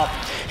route.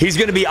 He's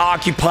going to be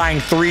occupying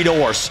 3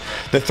 doors.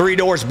 The 3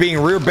 doors being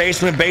rear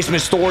basement,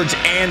 basement storage,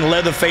 and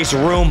Leatherface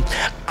room.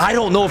 I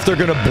don't know if they're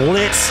going to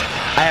blitz.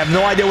 I have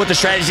no idea what the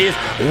strategy is.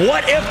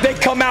 What if they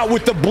come out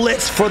with the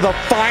blitz for the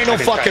final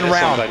fucking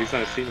round?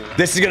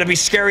 This is going to be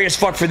scary as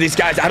fuck for these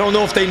guys. I don't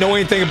know if they know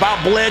anything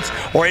about blitz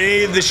or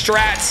any of the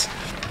strats.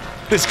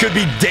 This could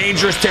be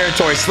dangerous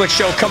territory. Slick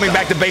Show coming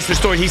back to basement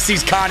storage. He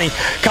sees Connie.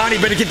 Connie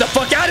better get the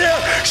fuck out of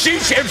here.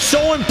 She's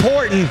so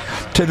important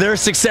to their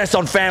success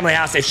on Family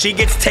House. If she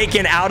gets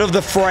taken out of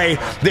the fray,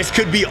 this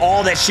could be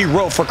all that she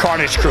wrote for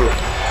Carnage Crew.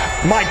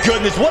 My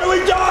goodness, what are we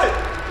doing?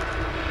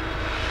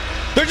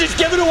 They're just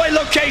giving away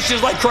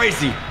locations like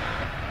crazy.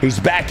 He's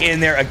back in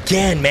there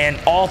again, man.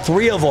 All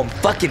 3 of them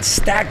fucking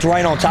stacked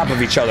right on top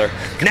of each other.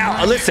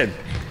 Now, listen.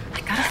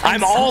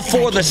 I'm all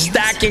for the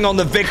stacking on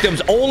the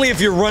victims only if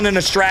you're running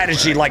a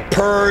strategy like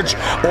Purge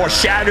or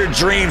Shattered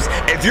Dreams.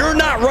 If you're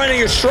not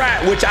running a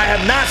strat, which I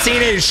have not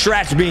seen any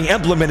strats being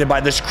implemented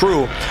by this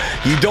crew,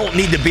 you don't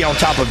need to be on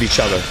top of each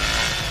other.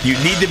 You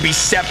need to be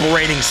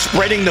separating,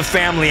 spreading the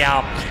family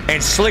out,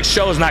 and Slick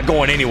Show's not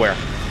going anywhere.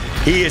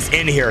 He is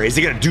in here. Is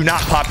he going to do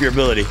not pop your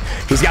ability?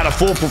 He's got a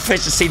full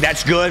proficiency.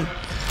 That's good.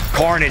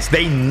 Carnage,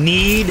 they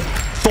need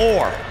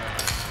 4.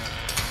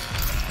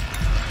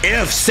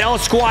 If Cell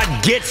Squad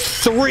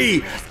gets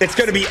 3, it's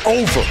going to be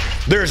over.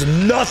 There's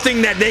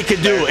nothing that they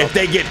can do if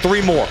they get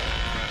 3 more.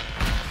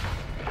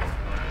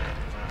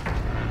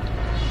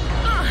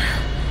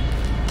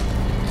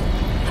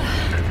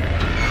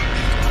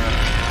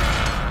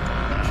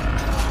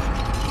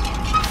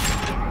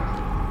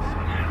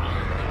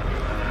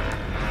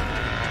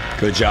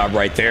 Good job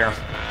right there.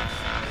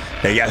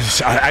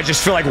 I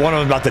just feel like one of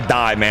them's about to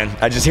die, man.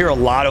 I just hear a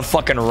lot of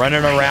fucking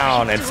running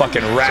around and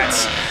fucking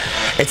rats.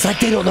 It's like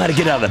they don't know how to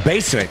get out of the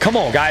basement. Come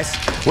on, guys.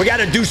 We got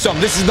to do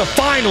something. This is the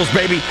finals,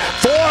 baby.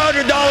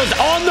 $400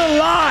 on the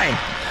line.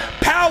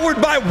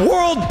 Powered by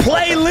World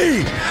Play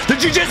League.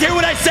 Did you just hear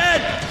what I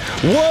said?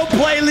 World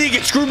Play League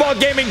at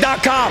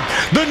screwballgaming.com.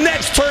 The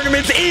next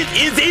tournament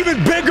is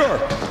even bigger.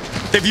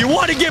 If you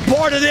want to get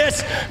part of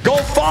this, go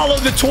follow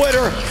the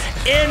Twitter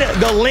in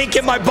the link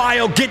in my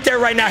bio. Get there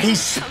right now. He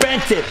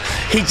spent it.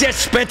 He just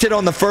spent it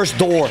on the first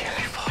door.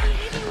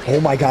 Oh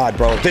my God,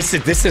 bro. This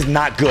is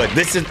not good.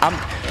 There's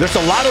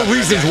a lot of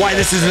reasons why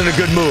this isn't a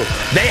good move.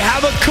 They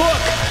have a cook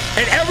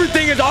and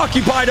everything is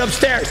occupied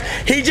upstairs.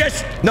 He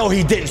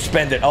didn't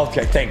spend it.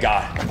 Okay, thank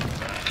God.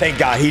 Thank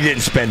God he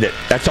didn't spend it.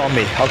 That's on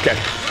me. Okay.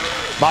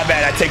 My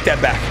bad. I take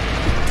that back.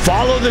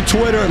 Follow the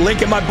Twitter,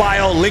 link in my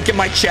bio, link in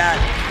my chat.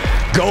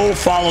 Go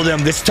follow them.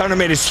 This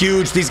tournament is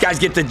huge. These guys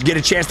get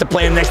a chance to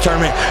play in the next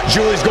tournament.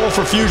 Julie's going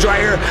for Fuse right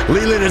here.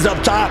 Leland is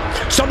up top.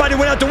 Somebody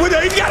went out the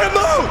window. He's got to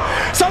move.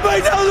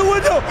 Somebody's out the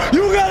window.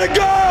 You got to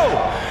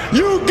go.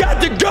 You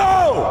got to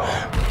go.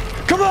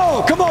 Come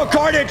on. Come on,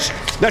 Carnage.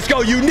 Let's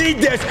go. You need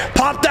this.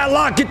 Pop that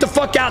lock. Get the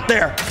fuck out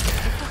there.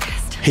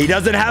 He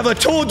doesn't have a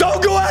tool.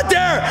 Don't go out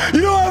there.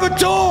 You don't have a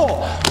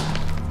tool.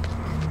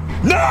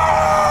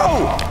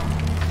 No!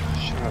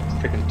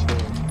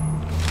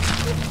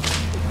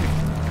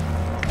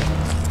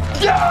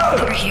 Yeah!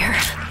 Over here.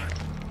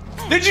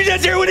 Did you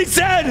just hear what he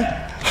said?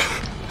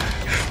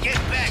 Get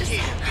back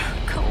here.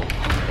 Go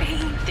away,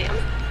 damn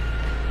it.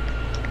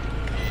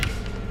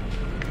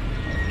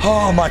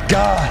 Oh my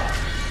God.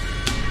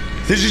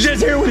 Did you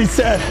just hear what he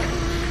said?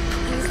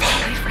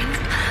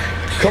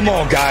 Come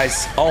on,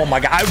 guys. Oh my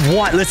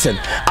God. Listen,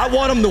 I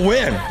want them to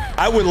win.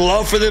 I would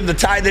love for them to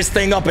tie this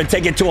thing up and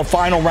take it to a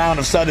final round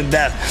of sudden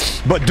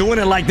death. But doing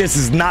it like this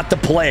is not the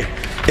play.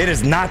 It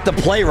is not the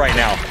play right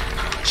now.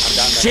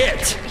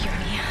 Shit.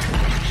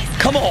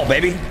 Come on,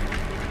 baby.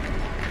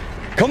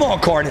 Come on,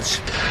 Carnage.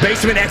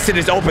 Basement exit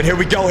is open. Here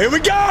we go. Here we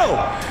go.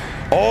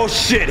 Oh,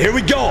 shit. Here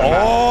we go.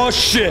 Oh,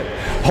 shit.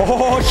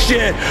 Oh,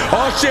 shit.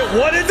 Oh, shit.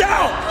 What is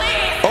out?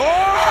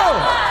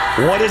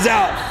 Oh! What is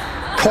out?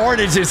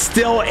 Carnage is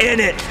still in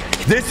it.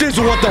 This is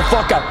what the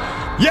fuck up.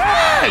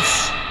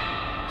 Yes!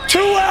 2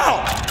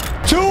 out.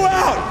 2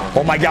 out.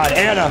 Oh, my God.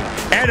 Anna.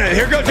 Anna,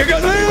 here goes. Here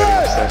goes.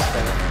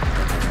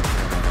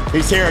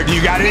 He's here. Do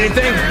you got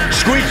anything?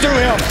 Squeeze through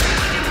him.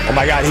 Oh,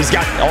 my God. He's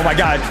got. Oh, my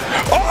God.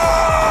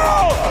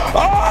 Oh!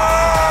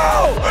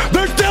 Oh!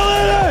 They're still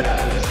in it.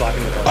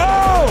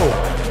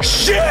 Oh,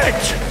 shit!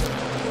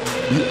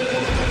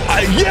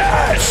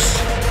 Yes!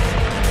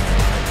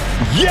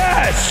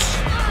 Yes!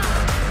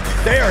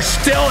 They are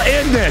still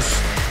in this.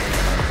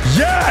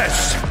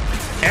 Yes!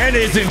 And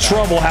is in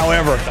trouble,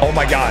 however. Oh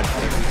my God.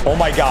 Oh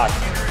my God.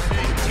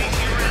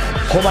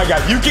 Oh my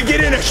God. You can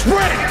get in a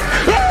sprint.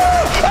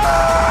 Ah!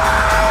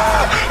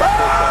 Ah!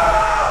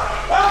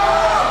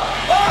 Ah!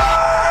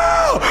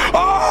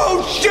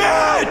 Oh! Oh,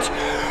 shit!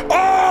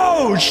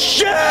 Oh,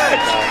 shit!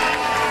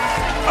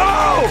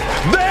 Oh,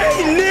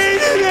 they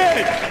needed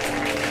it!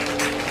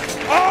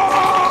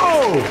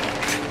 Oh!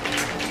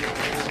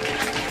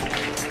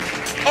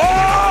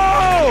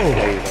 Oh!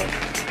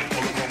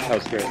 That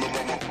was good.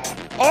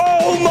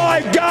 Oh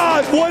my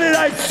God, what did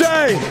I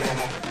say?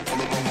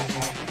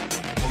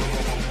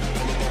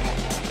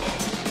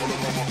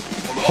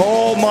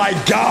 Oh my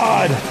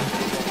God.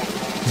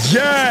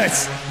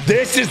 Yes,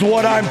 this is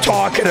what I'm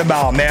talking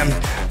about, man.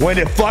 When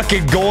the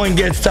fucking going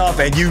gets tough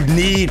and you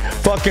need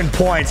fucking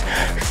points.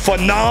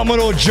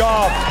 Phenomenal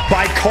job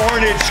by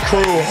Carnage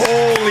crew.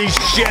 Holy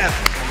shit.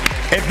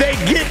 If they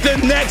get the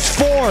next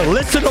 4,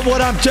 listen to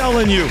what I'm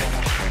telling you.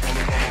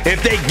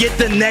 If they get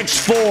the next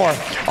 4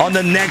 on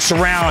the next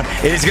round,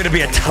 it is going to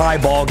be a tie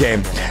ball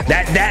game.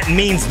 That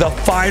means the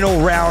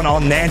final round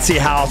on Nancy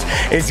House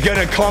is going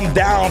to come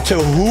down to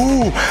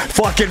who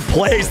fucking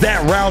plays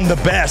that round the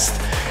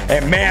best.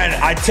 And man,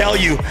 I tell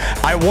you,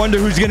 I wonder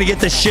who's going to get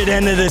the shit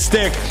end of the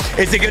stick.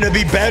 Is it going to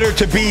be better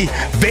to be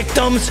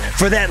victims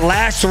for that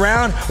last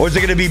round, or is it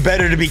going to be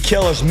better to be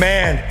killers?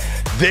 Man,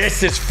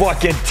 this is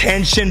fucking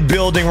tension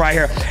building right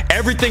here.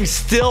 Everything's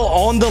still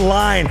on the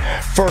line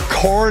for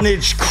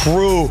Carnage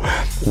crew.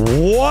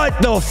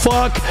 What the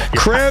fuck?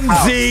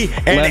 Kremzy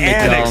and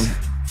Annex.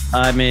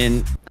 I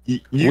mean,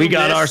 we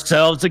got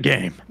ourselves a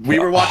game. We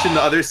were watching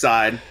the other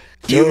side.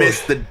 You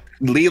missed the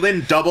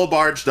Leland double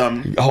barged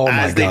them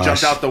as they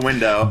jumped out the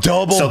window.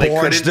 Double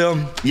barged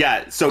them?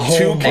 Yeah, so 2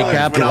 killers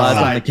went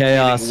outside, the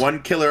chaos. leaving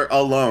 1 killer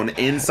alone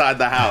inside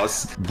the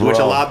house, which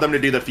allowed them to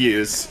do the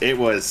fuse. It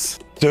was...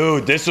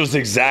 Dude, this was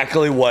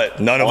exactly what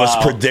none of us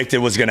predicted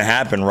was going to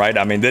happen, right?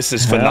 I mean, this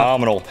is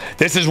phenomenal.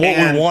 This is what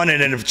we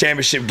wanted in a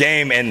championship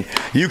game, and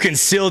you can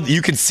see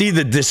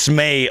the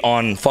dismay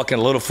on fucking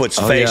Littlefoot's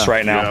face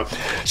right now.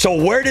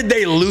 So where did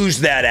they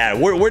lose that at?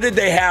 Where did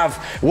they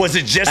have? Was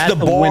it just the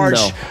barge,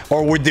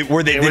 or were they?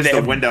 It was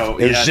the window.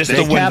 It was just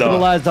the window. They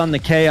capitalized on the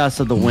chaos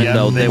of the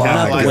window. They went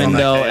out the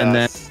window, and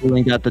then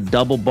we got the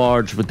double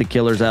barge with the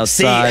killers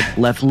outside.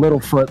 Left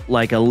Littlefoot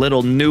like a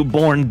little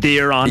newborn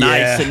deer on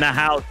ice in the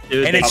house,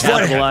 dude. And it's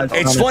funny.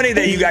 It's funny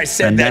that you guys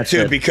said that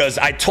too, because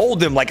I told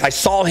them, like, I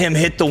saw him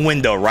hit the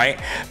window, right?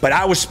 But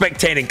I was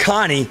spectating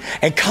Connie,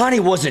 and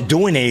Connie wasn't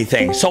doing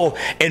anything. So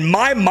in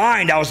my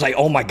mind, I was like,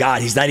 oh my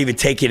God, he's not even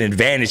taking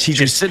advantage. He's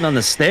just sitting on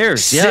the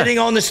stairs. Sitting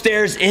on the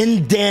stairs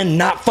in den,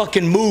 not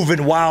fucking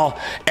moving while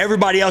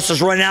everybody else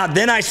was running out.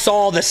 Then I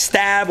saw the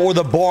stab or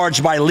the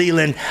barge by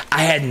Leland.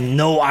 I had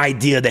no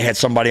idea they had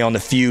somebody on the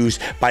fuse.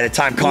 By the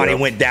time Connie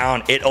went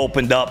down, it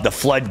opened up the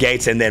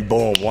floodgates, and then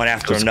boom, one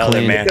after another,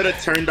 man. Could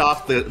have turned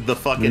off the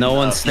fuking... No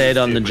one stayed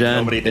on the gen.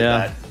 Nobody did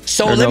that.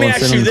 So let me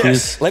ask you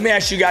this. Let me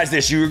ask you guys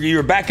this. You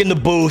were back in the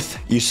booth.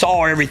 You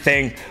saw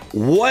everything.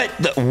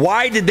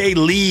 Why did they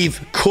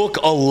leave Cook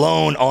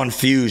alone on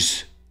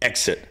fuse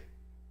exit?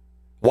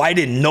 Why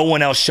did no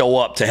one else show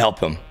up to help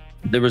him?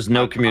 There was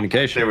no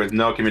communication. There was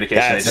no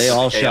communication. They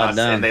all shut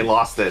down. And they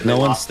lost it. No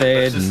one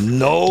stayed.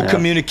 No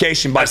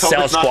communication by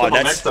Cell Squad.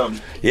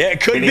 Yeah,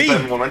 it could be.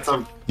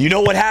 Momentum. You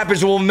know what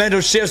happens when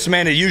momentum shifts,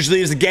 man? It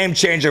usually is a game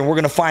changer, and we're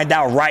going to find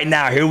out right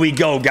now. Here we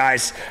go,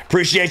 guys.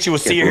 Appreciate you. We'll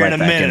see you here in a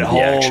minute.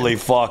 Holy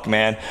fuck,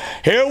 man.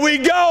 Here we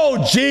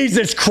go.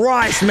 Jesus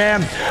Christ,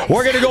 man.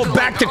 We're going to go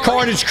back to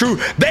Carnage crew.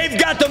 They've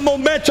got the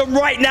momentum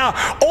right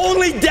now.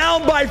 Only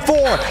down by 4.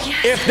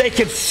 If they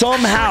could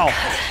somehow.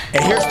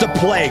 And here's the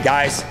play,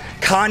 guys.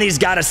 Connie's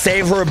got to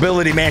save her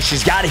ability, man.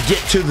 She's got to get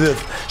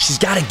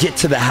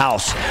to the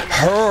house.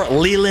 Her,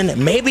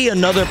 Leland, maybe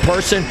another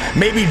person,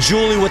 maybe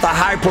Julie with a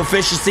high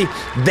proficiency.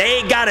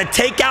 They got to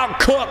take out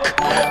Cook.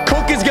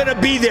 Cook is going to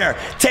be there.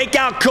 Take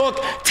out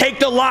Cook, take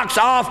the locks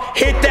off,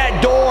 hit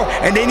that door,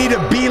 and they need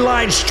a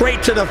beeline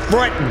straight to the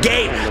front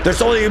gate.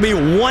 There's only going to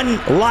be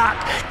 1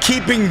 lock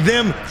keeping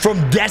them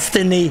from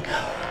destiny.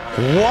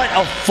 What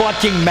a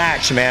fucking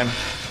match, man.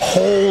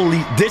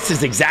 Holy, this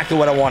is exactly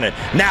what I wanted.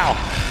 Now,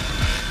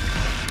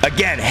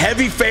 again,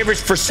 heavy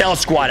favorites for Cell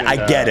Squad.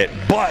 I get it,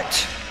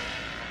 but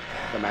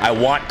I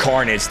want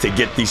Carnage to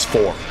get these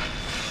 4.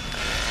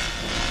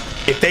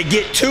 If they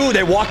get 2,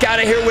 they walk out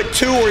of here with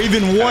 2 or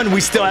even 1, we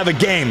still have a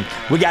game.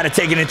 We got to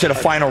take it into the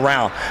final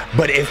round.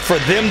 But if for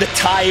them to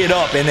tie it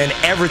up and then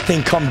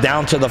everything come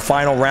down to the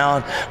final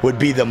round would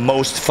be the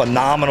most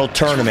phenomenal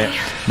tournament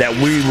that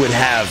we would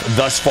have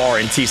thus far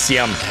in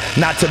TCM.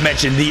 Not to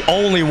mention the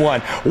only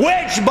one,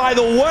 which, by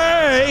the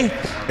way,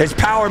 is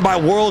powered by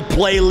World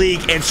Play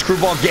League and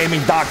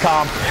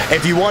ScrewballGaming.com.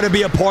 If you want to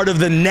be a part of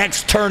the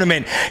next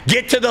tournament,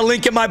 get to the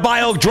link in my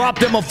bio, drop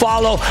them a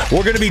follow.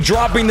 We're going to be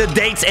dropping the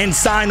dates and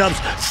sign-ups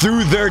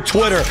through their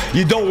Twitter.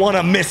 You don't want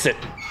to miss it.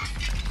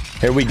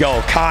 Here we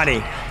go.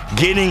 Connie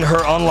getting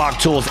her unlock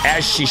tools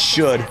as she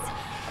should.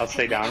 I'll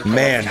stay down.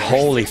 Man,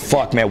 holy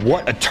fuck, man.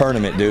 What a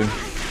tournament, dude.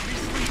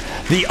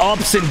 The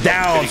ups and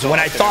downs when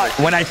I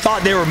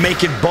thought they were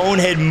making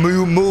bonehead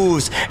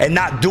moves and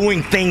not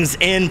doing things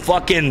in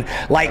fucking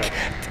like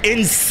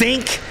in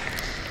sync.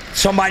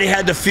 Somebody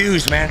had the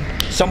fuse, man.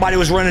 Somebody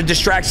was running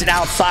distraction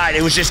outside.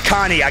 It was just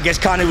Connie. I guess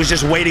Connie was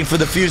just waiting for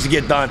the fuse to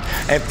get done.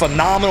 And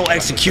phenomenal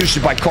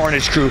execution by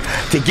Carnage Crew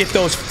to get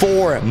those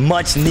 4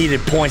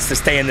 much-needed points to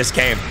stay in this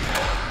game.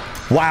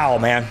 Wow,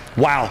 man.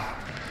 Wow.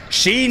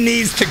 She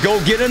needs to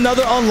go get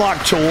another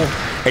unlock tool,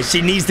 and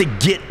she needs to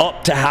get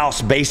up to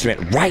house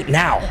basement right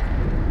now.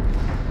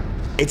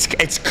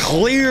 It's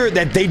clear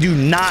that they do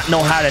not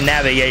know how to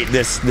navigate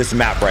this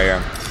map right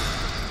here.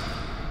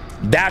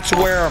 That's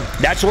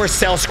where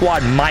Cell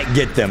Squad might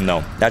get them,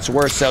 though. That's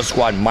where Cell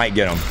Squad might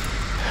get them.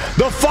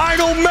 The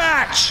final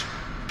match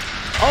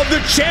of the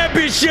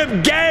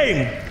championship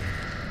game.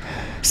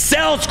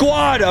 Cell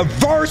Squad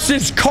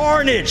versus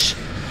Carnage.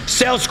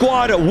 Cell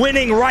Squad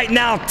winning right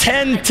now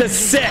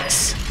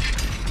 10-6.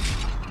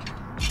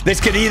 This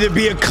could either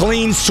be a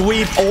clean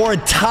sweep or a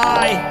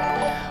tie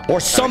or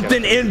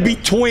something in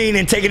between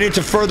and take it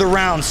into further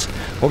rounds.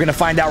 We're going to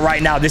find out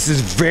right now. This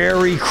is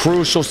very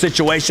crucial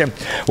situation.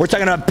 We're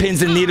talking about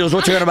pins and needles.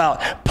 We're talking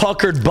about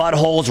puckered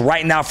buttholes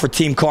right now for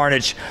Team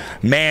Carnage.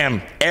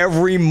 Man,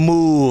 every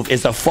move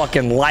is a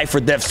fucking life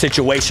or death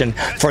situation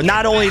for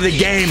not only the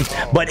game,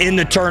 but in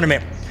the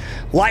tournament.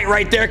 Light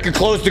right there could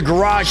close the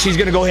garage. She's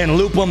going to go ahead and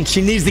loop him.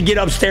 She needs to get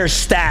upstairs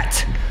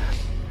stat.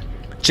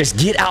 Just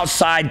get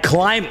outside,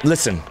 climb.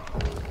 Listen,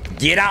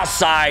 get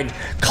outside,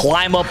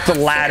 climb up the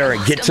ladder,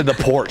 and get to the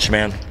porch,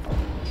 man.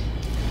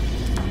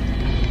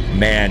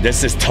 Man,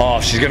 this is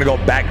tough. She's gonna go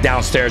back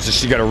downstairs and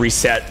she's gonna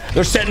reset.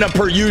 They're setting up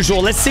her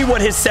usual. Let's see what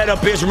his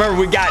setup is. Remember,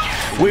 we've got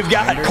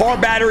car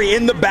battery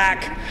in the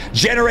back.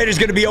 Generator's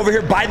gonna be over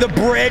here by the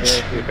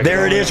bridge.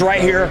 There it is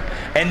right here.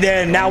 And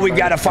then now we've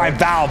got to find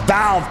Valve.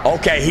 Valve,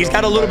 okay, he's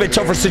got a little bit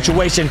tougher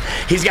situation.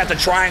 He's got the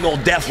triangle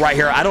death right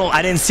here.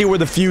 I didn't see where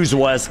the fuse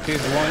was.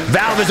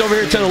 Valve is over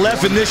here to the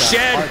left in this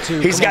shed.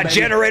 He's got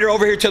Generator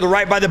over here to the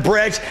right by the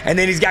bridge. And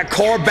then he's got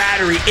car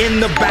battery in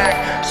the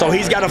back. So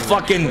he's got a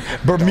fucking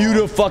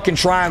Bermuda fucking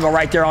triangle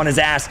right there on his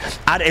ass.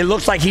 It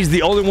looks like he's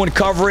the only one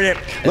covering it.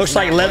 Looks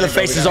like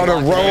Leatherface is on a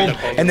robe.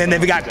 And then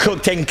they've got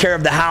Cook taking care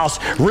of the house.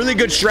 Really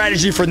good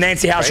strategy for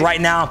Nancy House right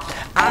now.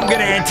 I'm going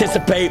to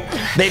anticipate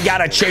they've got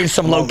to change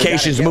some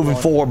locations moving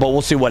forward, but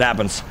we'll see what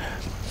happens.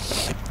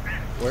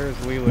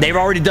 They've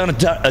already done a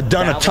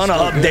ton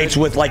of updates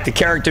with like the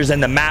characters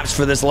and the maps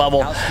for this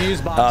level.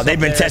 They've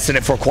been testing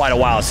it for quite a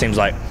while, it seems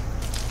like.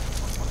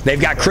 They've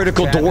got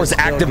critical doors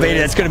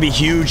activated. That's going to be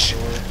huge.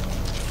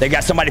 They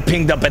got somebody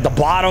pinged up at the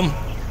bottom.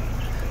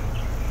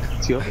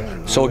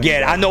 So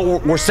again, I know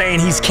we're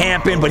saying he's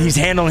camping, but he's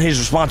handling his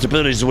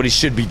responsibilities is what he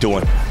should be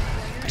doing.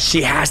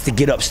 She has to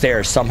get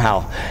upstairs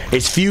somehow.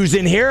 Is Fuse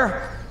in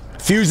here?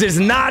 Fuse is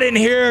not in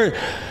here.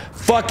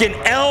 Fucking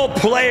L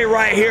play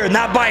right here,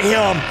 not by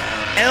him.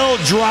 L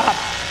drop.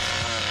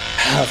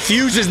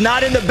 Fuse is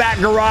not in the back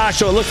garage,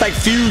 so it looks like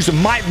Fuse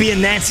might be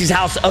in Nancy's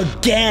house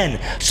again.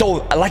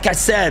 So like I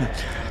said,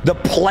 the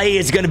play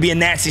is going to be in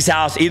Nancy's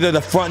house, either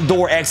the front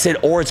door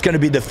exit or it's going to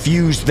be the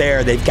Fuse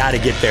there. They've got to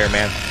get there,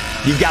 man.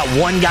 You've got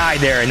one guy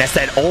there, and that's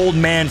that old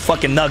man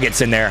fucking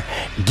Nuggets in there.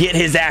 Get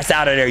his ass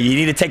out of there. You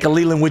need to take a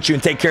Leland with you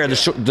and take care of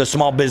the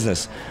small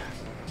business.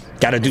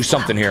 Got to do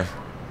something here.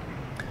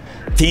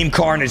 Team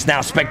Carnage now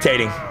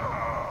spectating.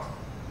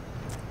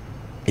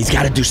 He's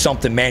got to do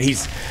something, man.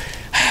 He's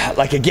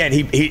like, again,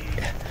 he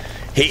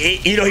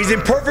you know, he's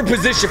in perfect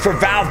position for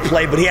Valve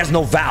play, but he has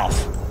no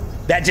Valve.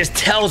 That just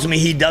tells me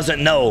he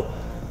doesn't know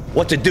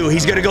what to do.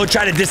 He's gonna go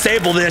try to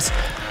disable this,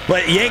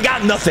 but he ain't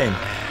got nothing.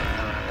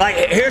 Like,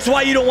 here's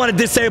why you don't want to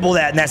disable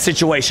that in that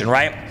situation,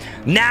 right?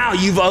 Now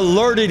you've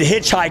alerted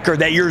Hitchhiker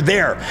that you're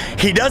there.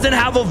 He doesn't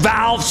have a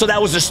Valve, so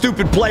that was a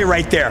stupid play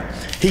right there.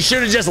 He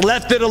should have just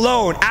left it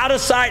alone. Out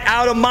of sight,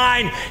 out of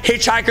mind.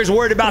 Hitchhiker's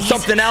worried about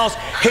something else.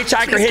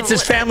 Hitchhiker hits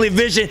his family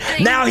vision.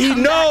 Now he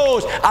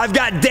knows I've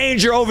got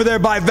danger over there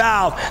by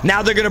Valve.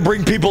 Now they're going to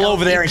bring people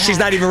over there, and she's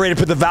not even ready to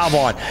put the Valve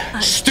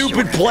on.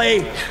 Stupid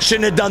play.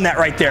 Shouldn't have done that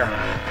right there.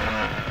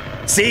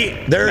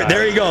 See?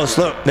 There he goes.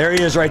 Look, there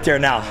he is right there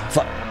now.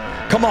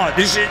 Come on,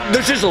 there's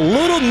just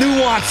little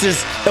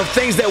nuances of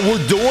things that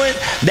we're doing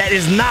that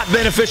is not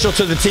beneficial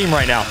to the team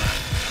right now.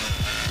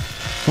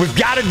 We've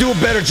got to do a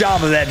better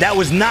job of that. That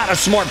was not a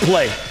smart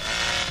play.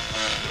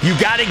 You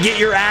got to get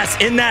your ass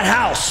in that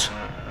house.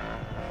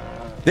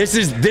 This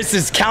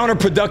is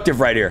counterproductive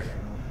right here.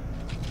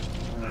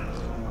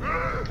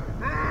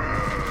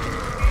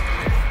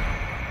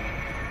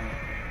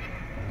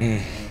 You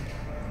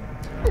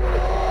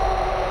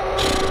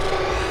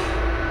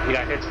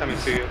got hits coming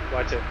to you.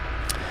 Watch it.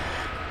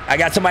 I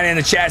got somebody in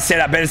the chat said,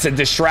 I bet it's a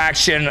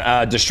distraction.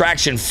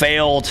 Distraction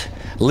failed.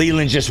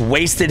 Leland just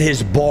wasted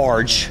his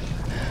barge.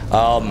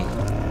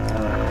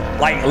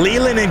 Like,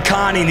 Leland and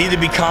Connie need to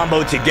be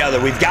comboed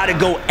together. We've got to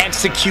go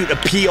execute a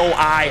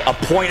POI, a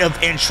point of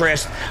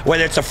interest,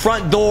 whether it's a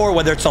front door,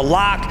 whether it's a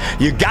lock.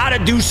 You got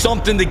to do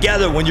something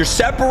together. When you're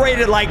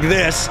separated like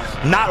this,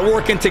 not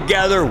working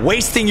together,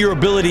 wasting your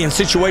ability in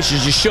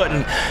situations you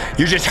shouldn't,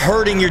 you're just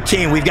hurting your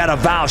team. We've got a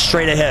Valve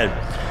straight ahead.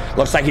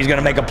 Looks like he's going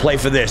to make a play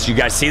for this. You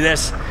guys see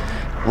this?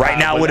 Right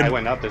now, I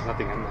went up. There's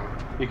nothing in there.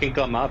 You can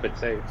come up. It's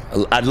safe.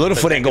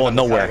 Littlefoot ain't going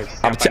nowhere.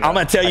 I'm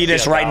going to tell you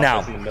this right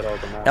now.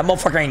 That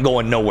motherfucker ain't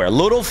going nowhere.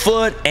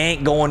 Littlefoot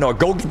ain't going nowhere.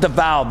 Go get the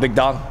Valve, big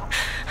dog.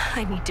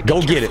 I need to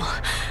go get it.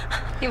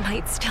 It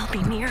might still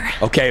be near.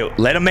 Okay,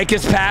 let him make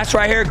his pass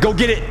right here. Go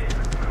get it.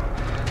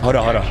 Hold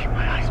on, hold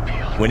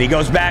on. When he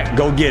goes back,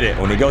 go get it.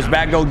 When he goes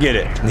back, go get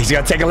it. And he's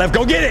got to take a left.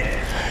 Go get it.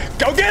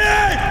 Go get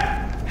it.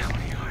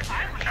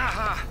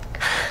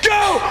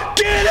 Go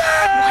get it.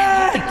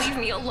 Why won't they leave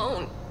me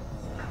alone?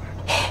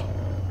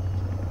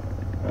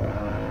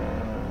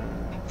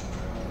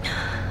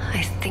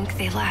 I think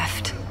they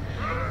left.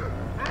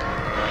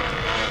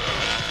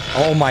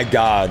 Oh my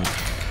God.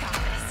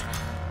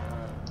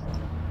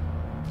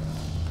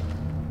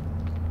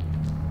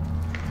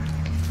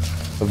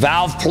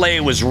 Valve play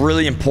was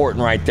really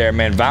important right there,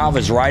 man. Valve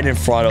is right in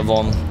front of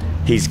him.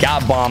 He's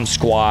got bomb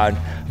squad.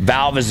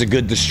 Valve is a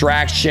good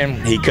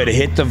distraction. He could have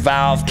hit the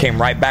Valve,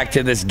 came right back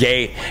to this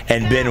gate,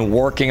 and been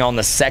working on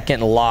the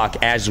second lock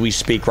as we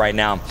speak right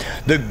now.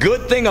 The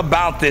good thing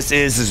about this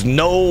is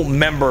no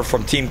member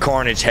from Team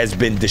Carnage has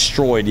been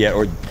destroyed yet,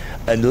 or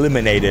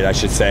eliminated, I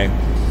should say.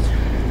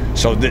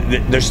 So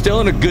they're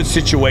still in a good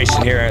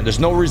situation here. There's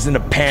no reason to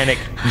panic.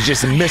 You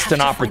just missed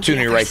an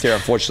opportunity right there,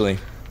 unfortunately.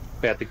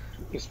 Yeah, I think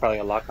there's probably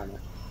a lock on it.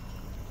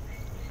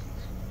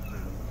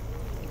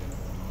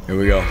 Here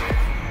we go.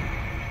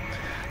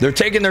 They're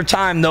taking their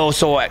time though,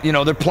 so you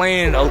know they're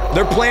playing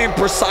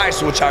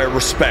precise, which I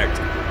respect.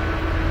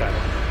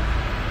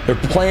 They're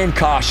playing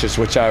cautious,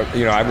 which I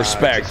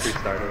respect. It's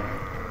gonna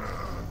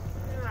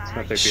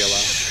take me a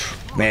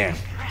while. Man,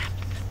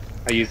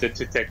 I used it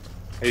to take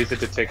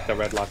the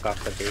red lock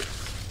off the gate.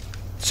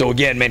 So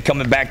again, man,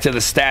 coming back to the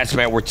stats,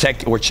 man, we're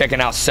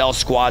checking out Cell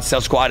Squad.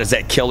 Cell Squad is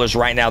at Killers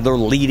right now. They're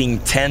leading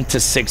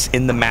 10-6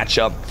 in the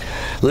matchup.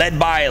 Led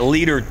by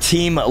leader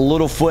Team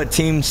Littlefoot,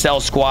 Team Cell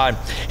Squad.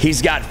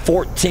 He's got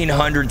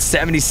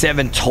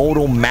 1,477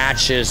 total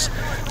matches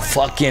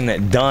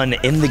fucking done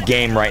in the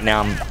game right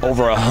now.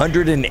 Over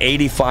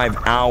 185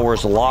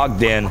 hours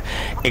logged in.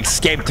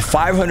 Escaped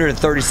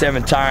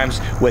 537 times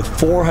with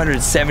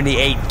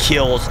 478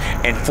 kills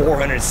and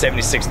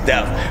 476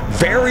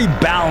 deaths. Very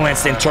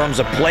balanced in terms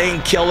of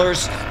playing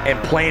killers and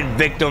playing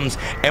victims,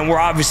 and we're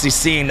obviously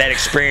seeing that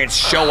experience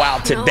show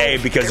out today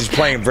because he's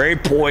playing very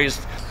poised,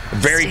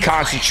 very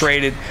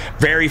concentrated,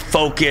 very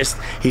focused.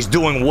 He's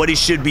doing what he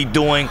should be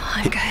doing.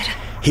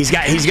 He's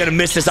gonna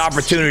miss this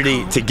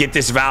opportunity to get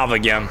this Valve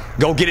again.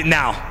 Go get it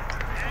now.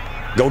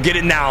 Go get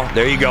it now.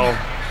 There you go.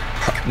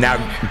 Now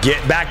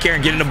get back here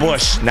and get in the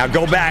bush. Now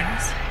go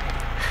back.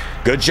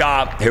 Good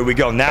job. Here we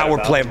go. Now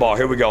we're playing ball.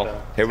 Here we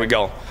go. Here we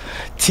go.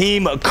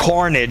 Team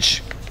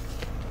Carnage.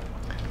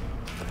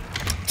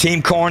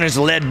 Team Carnage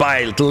led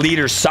by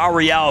leader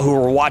Sariel, who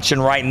we're watching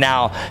right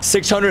now.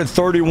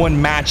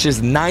 631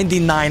 matches,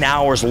 99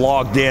 hours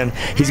logged in.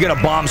 He's going to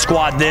bomb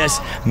squad this,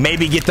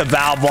 maybe get the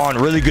Valve on.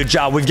 Really good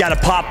job. We've got to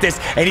pop this,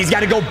 and he's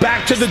got to go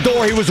back to the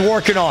door he was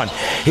working on.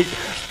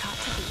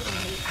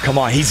 Come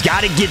on, he's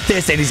got to get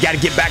this, and he's got to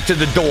get back to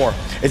the door.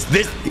 It's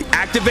this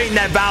activating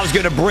that Valve is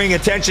going to bring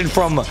attention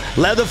from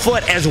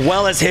Leatherfoot as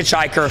well as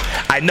Hitchhiker.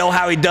 I know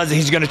how he does it.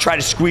 He's going to try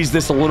to squeeze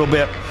this a little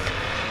bit.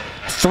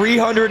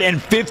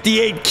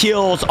 358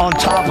 kills on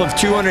top of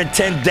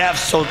 210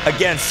 deaths. So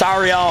again,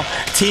 Sariel,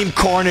 Team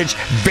Carnage,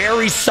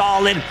 very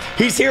solid.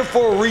 He's here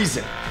for a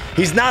reason.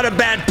 He's not a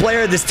bad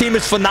player. This team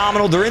is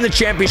phenomenal. They're in the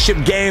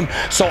championship game,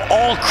 so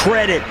all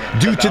credit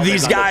due to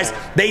these guys.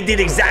 They did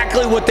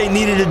exactly what they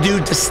needed to do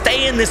to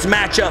stay in this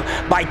matchup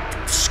by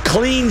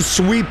clean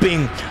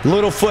sweeping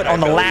Littlefoot on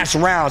the last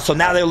round. So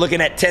now they're looking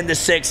at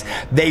 10-6.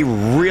 They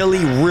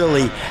really,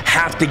 really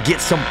have to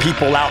get some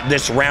people out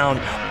this round,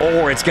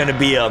 or it's going to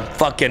be a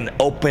fucking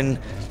open,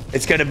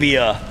 it's going to be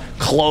a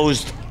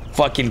closed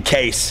fucking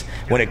case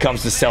when it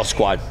comes to Cell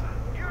Squad.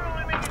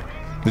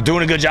 They're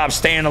doing a good job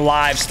staying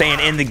alive, staying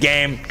in the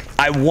game.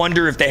 I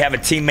wonder if they have a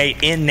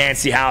teammate in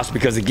Nancy House,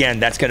 because again,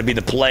 that's going to be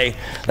the play.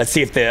 Let's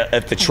see if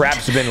the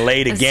trap's been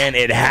laid again.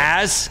 It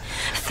has.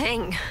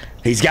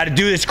 He's got to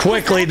do this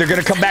quickly. They're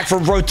going to come back for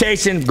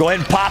rotation. Go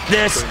ahead and pop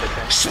this.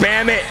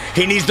 Spam it.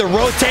 He needs to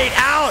rotate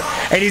out,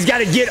 and he's got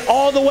to get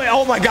all the way.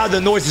 Oh my God,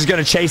 the noise is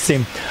going to chase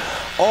him.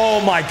 Oh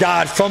my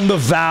God, from the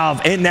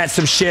Valve. Isn't that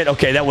some shit?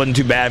 Okay, that wasn't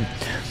too bad.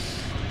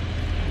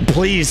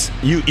 Please,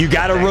 you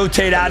got to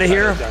rotate out of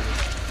here.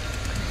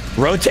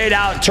 Rotate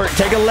out,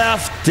 take a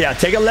left. Yeah,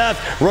 take a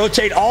left.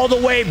 Rotate all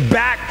the way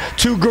back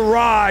to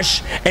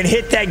garage and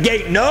hit that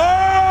gate.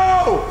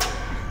 No!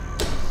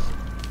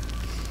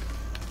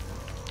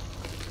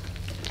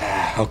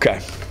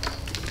 Okay.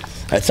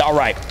 That's all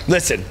right.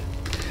 Listen,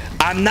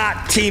 I'm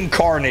not Team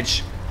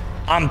Carnage.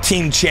 I'm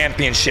Team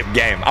Championship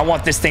game. I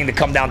want this thing to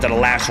come down to the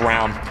last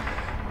round.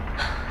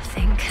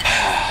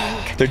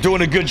 They're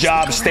doing a good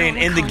job staying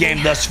in the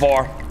game thus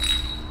far.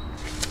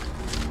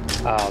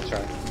 I'll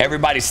try.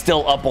 Everybody's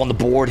still up on the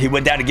board. He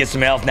went down to get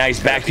some health. Now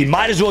he's back. He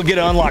might as well get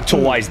an unlock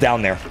tool while he's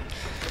down there.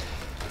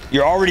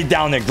 You're already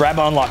down there. Grab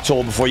an unlock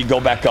tool before you go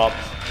back up.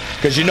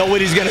 Because you know what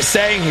he's going to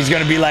say? He's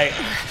going to be like,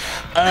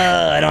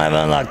 I don't have an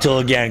unlock tool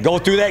again. Go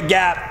through that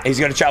gap. He's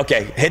going to try.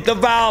 Okay, hit the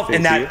valve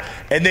and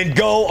then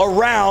go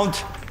around.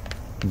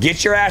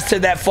 Get your ass to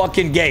that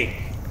fucking gate.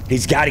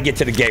 He's got to get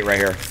to the gate right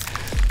here.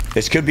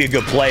 This could be a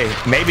good play.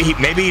 Maybe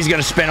he's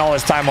going to spend all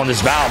his time on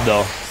this valve,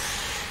 though.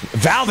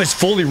 Valve is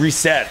fully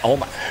reset. Oh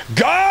my.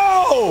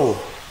 Go!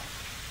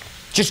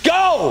 Just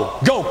go!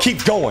 Go.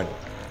 Keep going.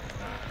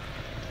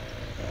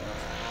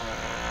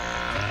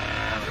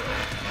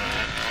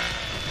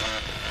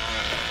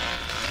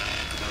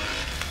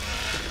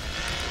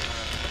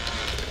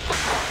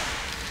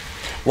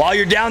 While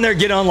you're down there,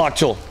 get an unlock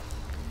tool.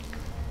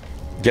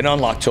 Get an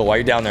unlock tool while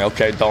you're down there.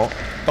 Okay, don't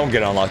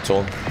get an unlock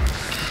tool.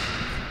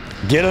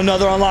 Get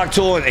another unlock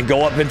tool and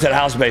go up into the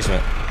house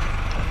basement.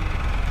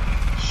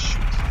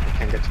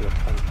 Get to the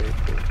front gate.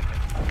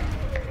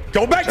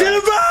 Go back to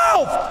the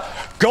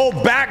valve! Go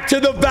back to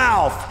the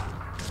valve!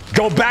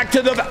 Go back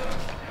to the valve!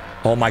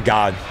 Oh my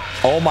god.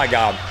 Oh my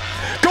god.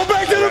 Go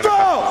back to the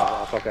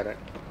valve! Look at it.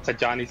 It's like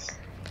Johnny's.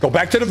 Go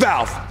back to the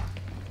valve.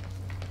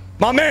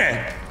 My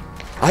man!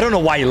 I don't know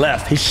why he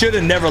left. He should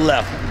have never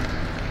left.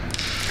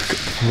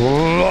 We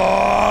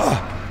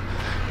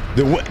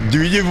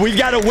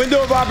got a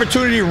window of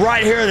opportunity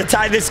right here to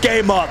tie this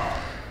game up.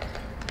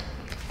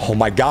 Oh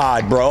my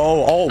god,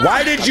 bro. Oh,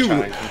 why did you?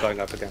 I'm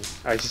going up again.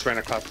 I just ran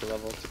across the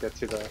level to get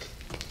to the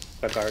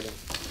garden.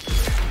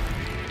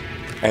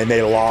 And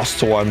they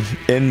lost one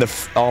in the.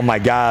 Oh my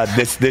god.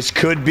 This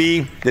could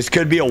be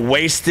a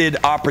wasted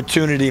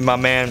opportunity, my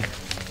man.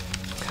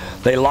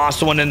 They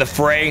lost one in the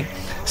fray.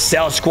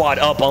 Cell Squad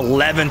up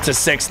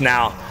 11-6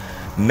 now.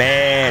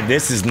 Man,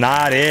 this is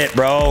not it,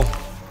 bro.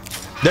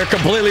 They're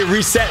completely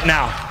reset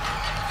now.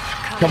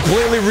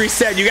 Completely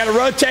reset. You got to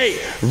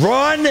rotate.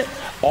 Run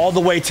all the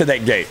way to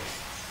that gate.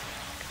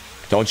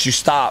 Don't you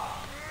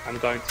stop. I'm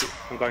going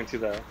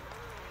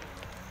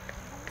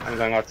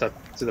out to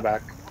the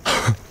back.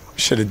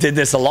 Should have did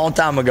this a long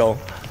time ago.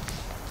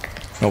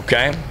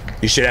 Okay.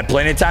 You should have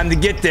plenty of time to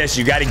get this.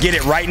 You got to get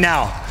it right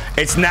now.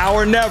 It's now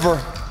or never.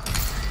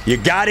 You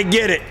got to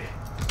get it.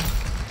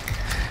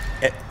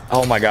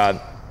 Oh my god.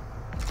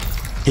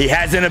 He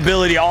has an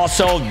ability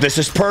also. This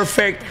is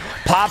perfect.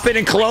 Pop it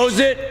and close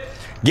it.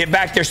 Get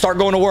back there. Start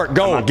going to work.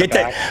 Go. Get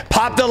that.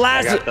 Pop the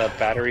last. I got the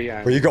battery.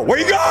 And where you go? Where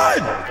you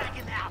going?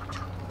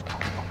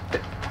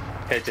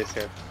 Hit this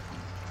here.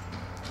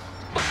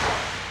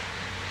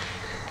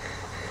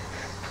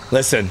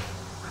 Listen,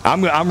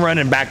 I'm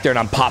running back there and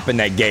I'm popping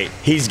that gate.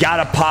 He's got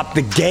to pop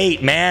the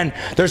gate, man.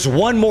 There's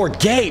one more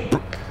gate.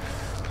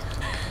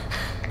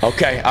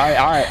 Okay. All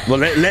right. Well,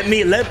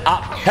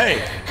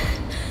 hey.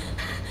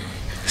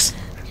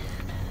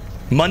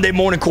 Monday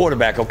morning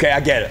quarterback. Okay, I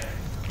get it.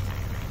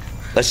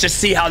 Let's just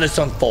see how this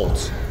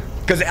unfolds.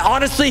 Because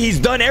honestly,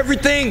 he's done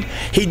everything.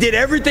 He did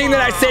everything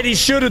that I said he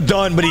should have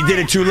done, but he did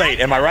it too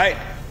late. Am I right?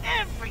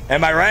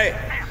 Am I right?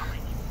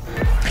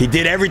 He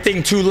did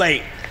everything too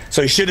late.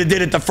 So he should have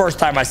did it the first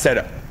time I said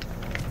it.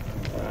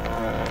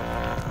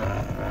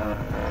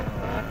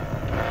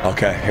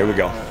 Okay, here we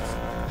go.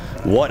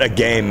 What a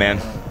game, man.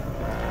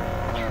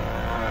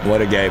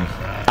 What a game.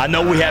 I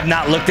know we have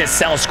not looked at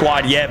Cell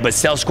Squad yet, but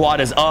Cell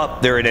Squad is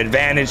up. They're at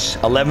advantage,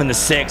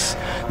 11-6.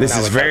 This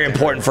is very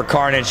important for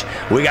Carnage.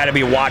 We got to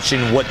be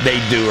watching what they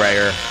do right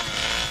here.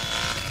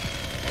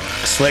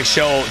 Slick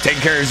Show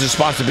taking care of his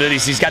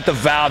responsibilities. He's got the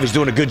valve. He's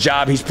doing a good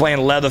job. He's playing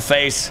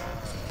Leatherface.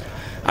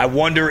 I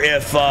wonder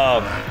if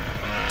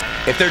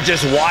they're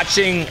just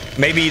watching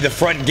maybe the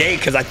front gate,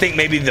 because I think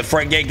maybe the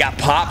front gate got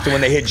popped when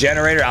they hit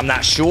generator. I'm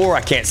not sure.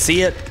 I can't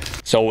see it.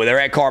 So they're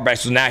at car battery.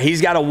 So now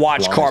he's got to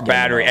watch car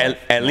battery.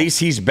 At least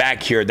he's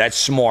back here. That's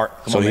smart.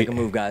 Come on, make a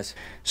move, guys.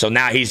 So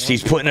now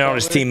he's putting it on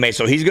his teammate.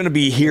 So he's going to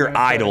be here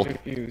idle.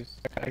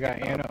 I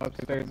got Anna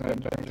upstairs.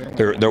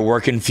 They're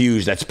working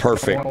fuse. That's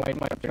perfect.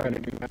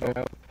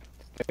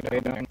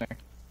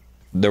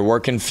 They're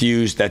working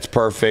fuse. That's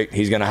perfect.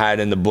 He's going to hide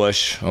in the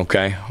bush.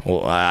 Okay.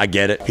 Well, I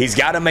get it. He's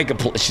got to make a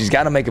play. She's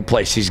got to make a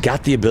play. She's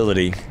got the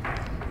ability.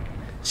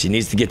 She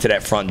needs to get to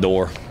that front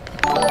door.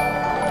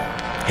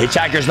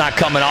 Hitchhiker's not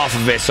coming off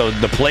of it, so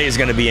the play is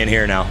going to be in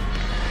here now.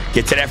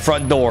 Get to that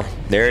front door.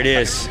 There it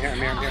is.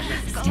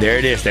 There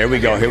it is. There we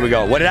go. Here we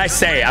go. What did I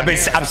say?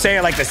 I'm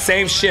saying like the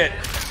same shit.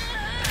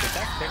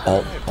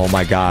 Oh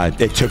my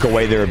God. It took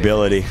away their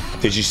ability.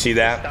 Did you see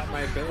that? Stop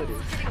my ability.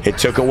 It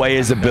took away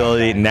his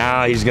ability.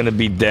 Now he's going to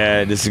be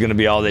dead. This is going to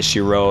be all that she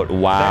wrote.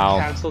 Wow.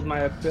 That canceled my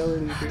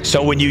ability, dude.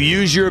 So when you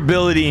use your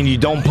ability and you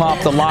don't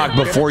pop the lock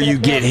before you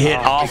get hit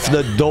off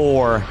the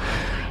door,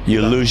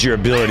 you lose your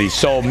ability.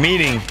 So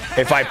meaning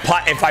if I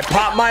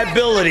pop my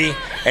ability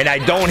and I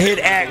don't hit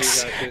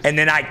X and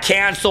then I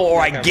cancel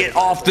or I get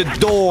off the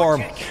door,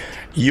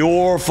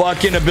 your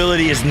fucking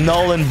ability is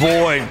null and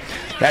void.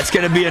 That's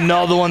going to be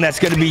another one. That's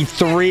going to be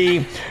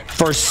 3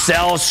 for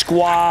Cell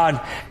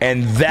Squad.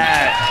 And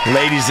that,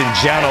 ladies and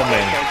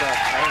gentlemen,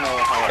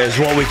 is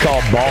what we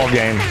call ball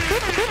game.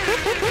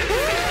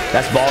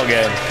 That's ball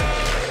game.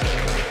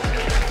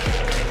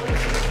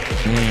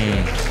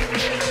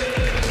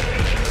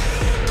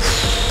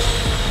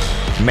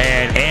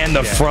 Man, and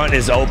the front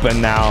is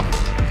open now.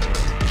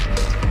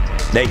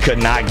 They could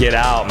not get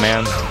out,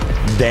 man.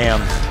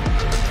 Damn.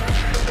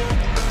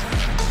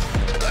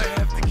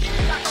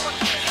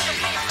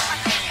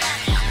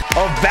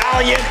 A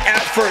valiant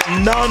effort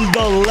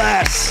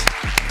nonetheless.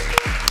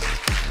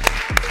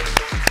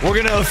 We're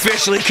going to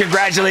officially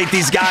congratulate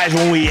these guys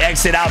when we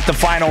exit out the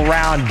final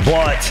round,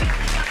 but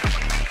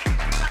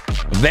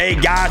they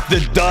got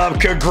the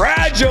dub.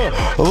 Congratulations,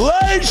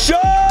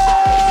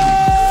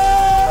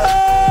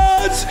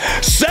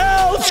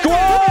 Cell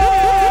Squad!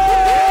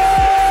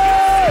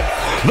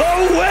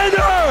 The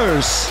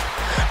winners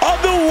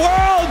of the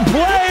World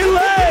Play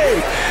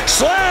League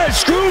 /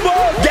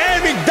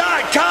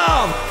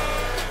 ScrewballGaming.com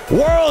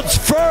world's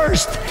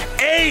first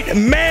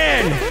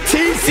 8-man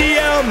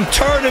TCM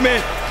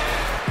tournament.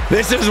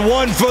 This is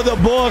one for the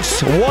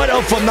books. What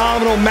a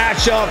phenomenal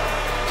matchup.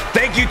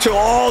 Thank you to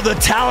all the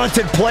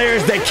talented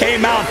players that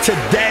came out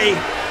today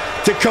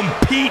to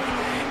compete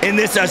in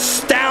this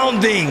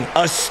astounding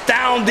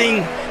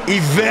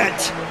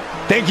event.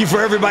 Thank you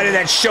for everybody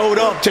that showed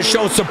up to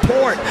show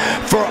support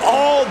for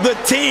all the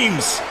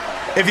teams.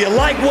 If you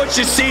like what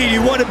you see and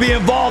you want to be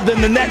involved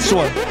in the next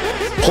one,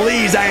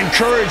 please, I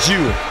encourage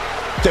you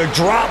to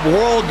drop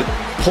World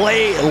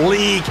Play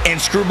League and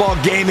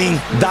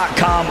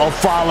ScrewballGaming.com a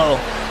follow.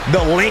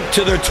 The link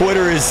to their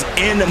Twitter is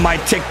in my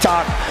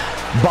TikTok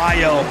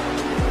bio,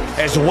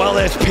 as well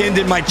as pinned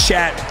in my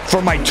chat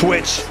for my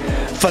Twitch.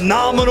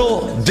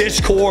 Phenomenal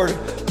Discord,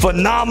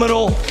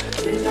 phenomenal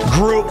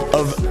group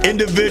of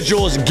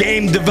individuals,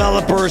 game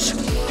developers,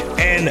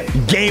 and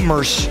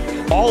gamers,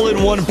 all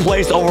in one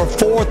place. Over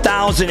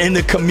 4,000 in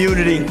the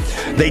community.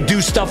 They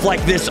do stuff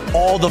like this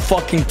all the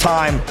fucking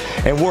time,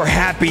 and we're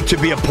happy to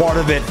be a part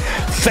of it.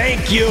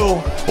 Thank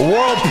you,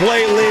 World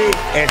Play League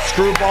and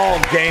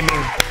Screwball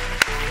Gaming,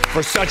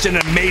 for such an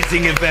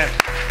amazing event.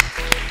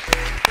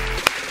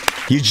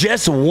 You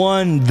just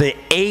won the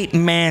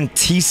 8-man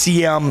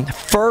TCM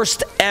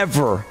first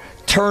ever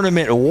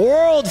tournament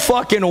world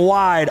fucking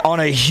wide on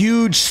a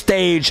huge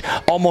stage.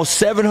 Almost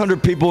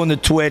 700 people in the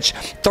Twitch,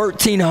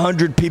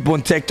 1,300 people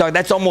in TikTok.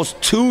 That's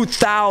almost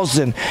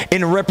 2,000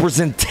 in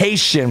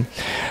representation.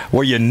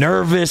 Were you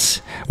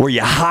nervous? Were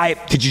you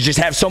hyped? Did you just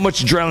have so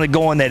much adrenaline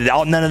going that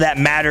none of that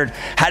mattered?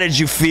 How did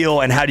you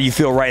feel, and how do you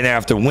feel right now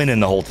after winning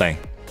the whole thing?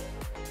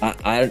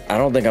 I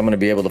don't think I'm going to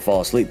be able to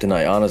fall asleep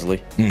tonight,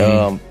 honestly.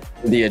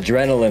 The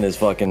adrenaline is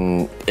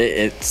fucking,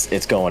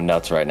 it's going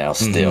nuts right now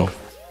still.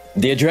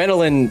 The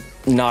adrenaline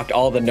knocked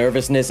all the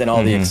nervousness and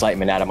all the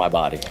excitement out of my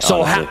body.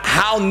 So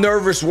how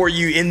nervous were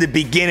you in the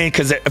beginning?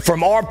 Because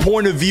from our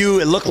point of view,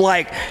 it looked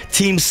like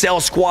Team Cell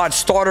Squad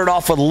started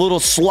off a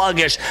little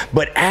sluggish,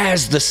 but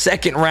as the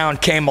second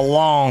round came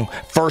along,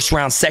 first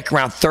round, second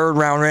round, third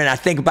round, and I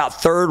think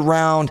about third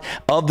round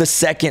of the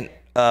second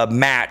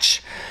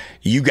match,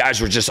 you guys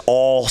were just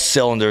all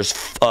cylinders,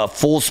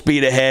 full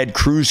speed ahead,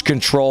 cruise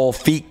control,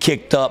 feet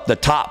kicked up, the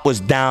top was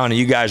down, and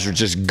you guys were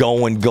just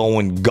going.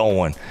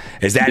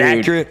 Is that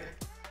accurate?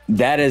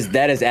 That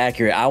is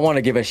accurate. I want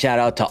to give a shout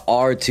out to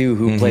R2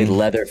 who played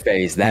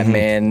Leatherface. That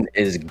man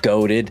is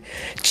goated.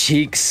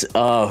 Cheeks,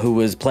 who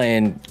was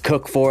playing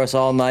cook for us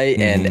all night,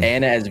 and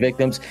Anna as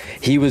victims.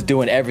 He was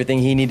doing everything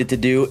he needed to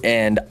do,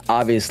 and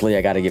obviously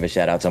I got to give a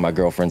shout out to my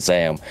girlfriend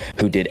Sam,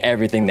 who did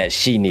everything that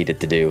she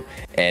needed to do,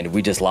 and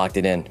we just locked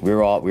it in. We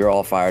were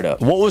all fired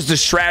up. What was the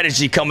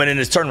strategy coming in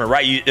this tournament?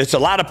 Right, it's a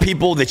lot of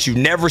people that you've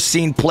never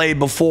seen play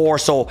before,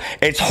 so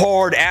it's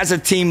hard as a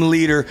team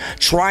leader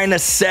trying to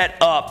set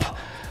up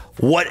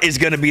what is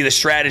going to be the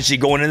strategy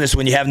going in this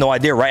when you have no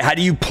idea, right? How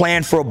do you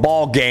plan for a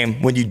ball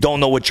game when you don't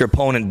know what your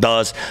opponent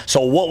does? So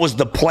what was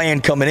the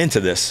plan coming into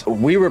this?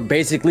 We were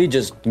basically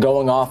just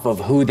going off of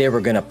who they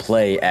were going to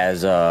play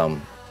as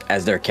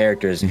their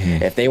characters.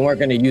 If they weren't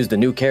going to use the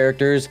new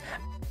characters,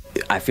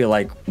 I feel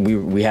like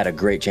we had a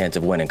great chance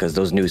of winning because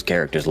those new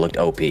characters looked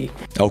OP.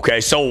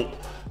 Okay, so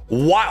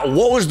what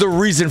was the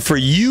reason for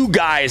you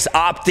guys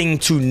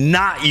opting to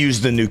not use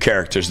the new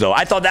characters, though?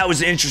 I thought that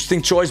was an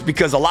interesting choice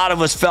because a lot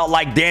of us felt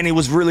like Danny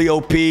was really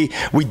OP.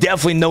 We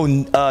definitely know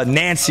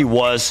Nancy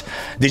was.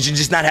 Did you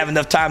just not have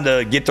enough time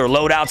to get their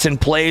loadouts in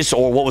place,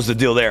 or what was the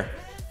deal there?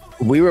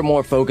 We were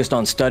more focused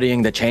on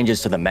studying the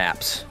changes to the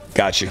maps.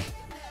 Got you.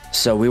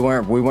 So we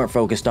weren't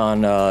focused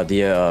on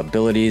the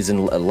abilities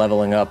and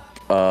leveling up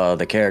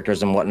the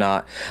characters and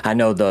whatnot. I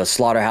know the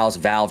Slaughterhouse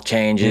Valve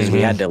changes.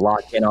 We had to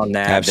lock in on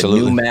that.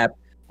 Absolutely. The new map,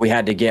 we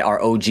had to get our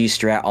OG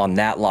strat on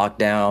that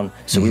lockdown.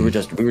 So we were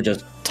just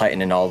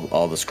tightening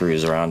all the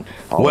screws around.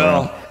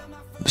 Around.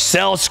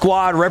 Cell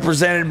Squad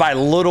represented by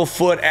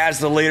Littlefoot as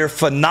the leader.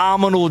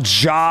 Phenomenal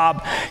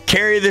job.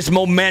 Carry this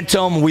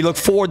momentum. We look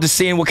forward to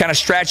seeing what kind of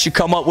strats you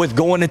come up with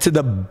going into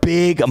the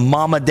big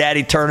Mama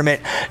Daddy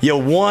tournament. You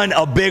won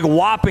a big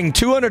whopping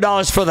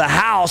 $200 for the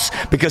house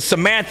because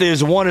Samantha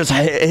is one of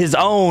his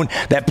own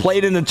that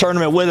played in the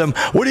tournament with him.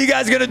 What are you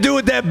guys going to do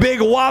with that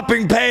big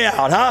whopping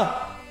payout,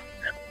 huh?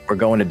 We're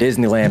going to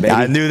Disneyland, baby.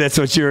 I knew that's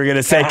what you were going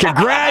to say.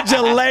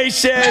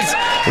 Congratulations,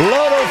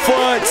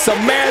 Littlefoot,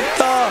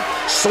 Samantha,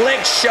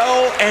 Slick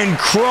Show, and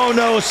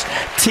Kronos,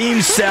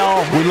 Team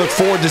Cell. We look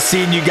forward to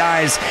seeing you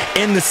guys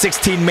in the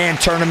 16-man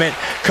tournament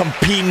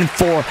competing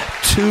for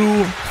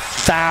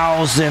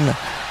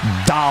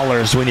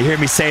 $2,000. When you hear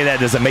me say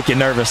that, does it make you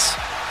nervous?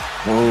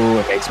 Ooh,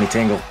 it makes me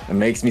tingle. It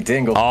makes me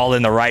tingle. All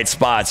in the right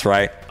spots,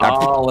 right?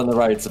 All in the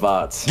right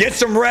spots. Get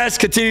some rest.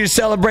 Continue to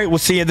celebrate. We'll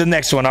see you in the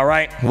next one, all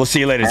right? We'll see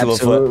you later, Littlefoot.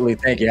 Absolutely.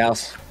 Thank you,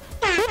 House.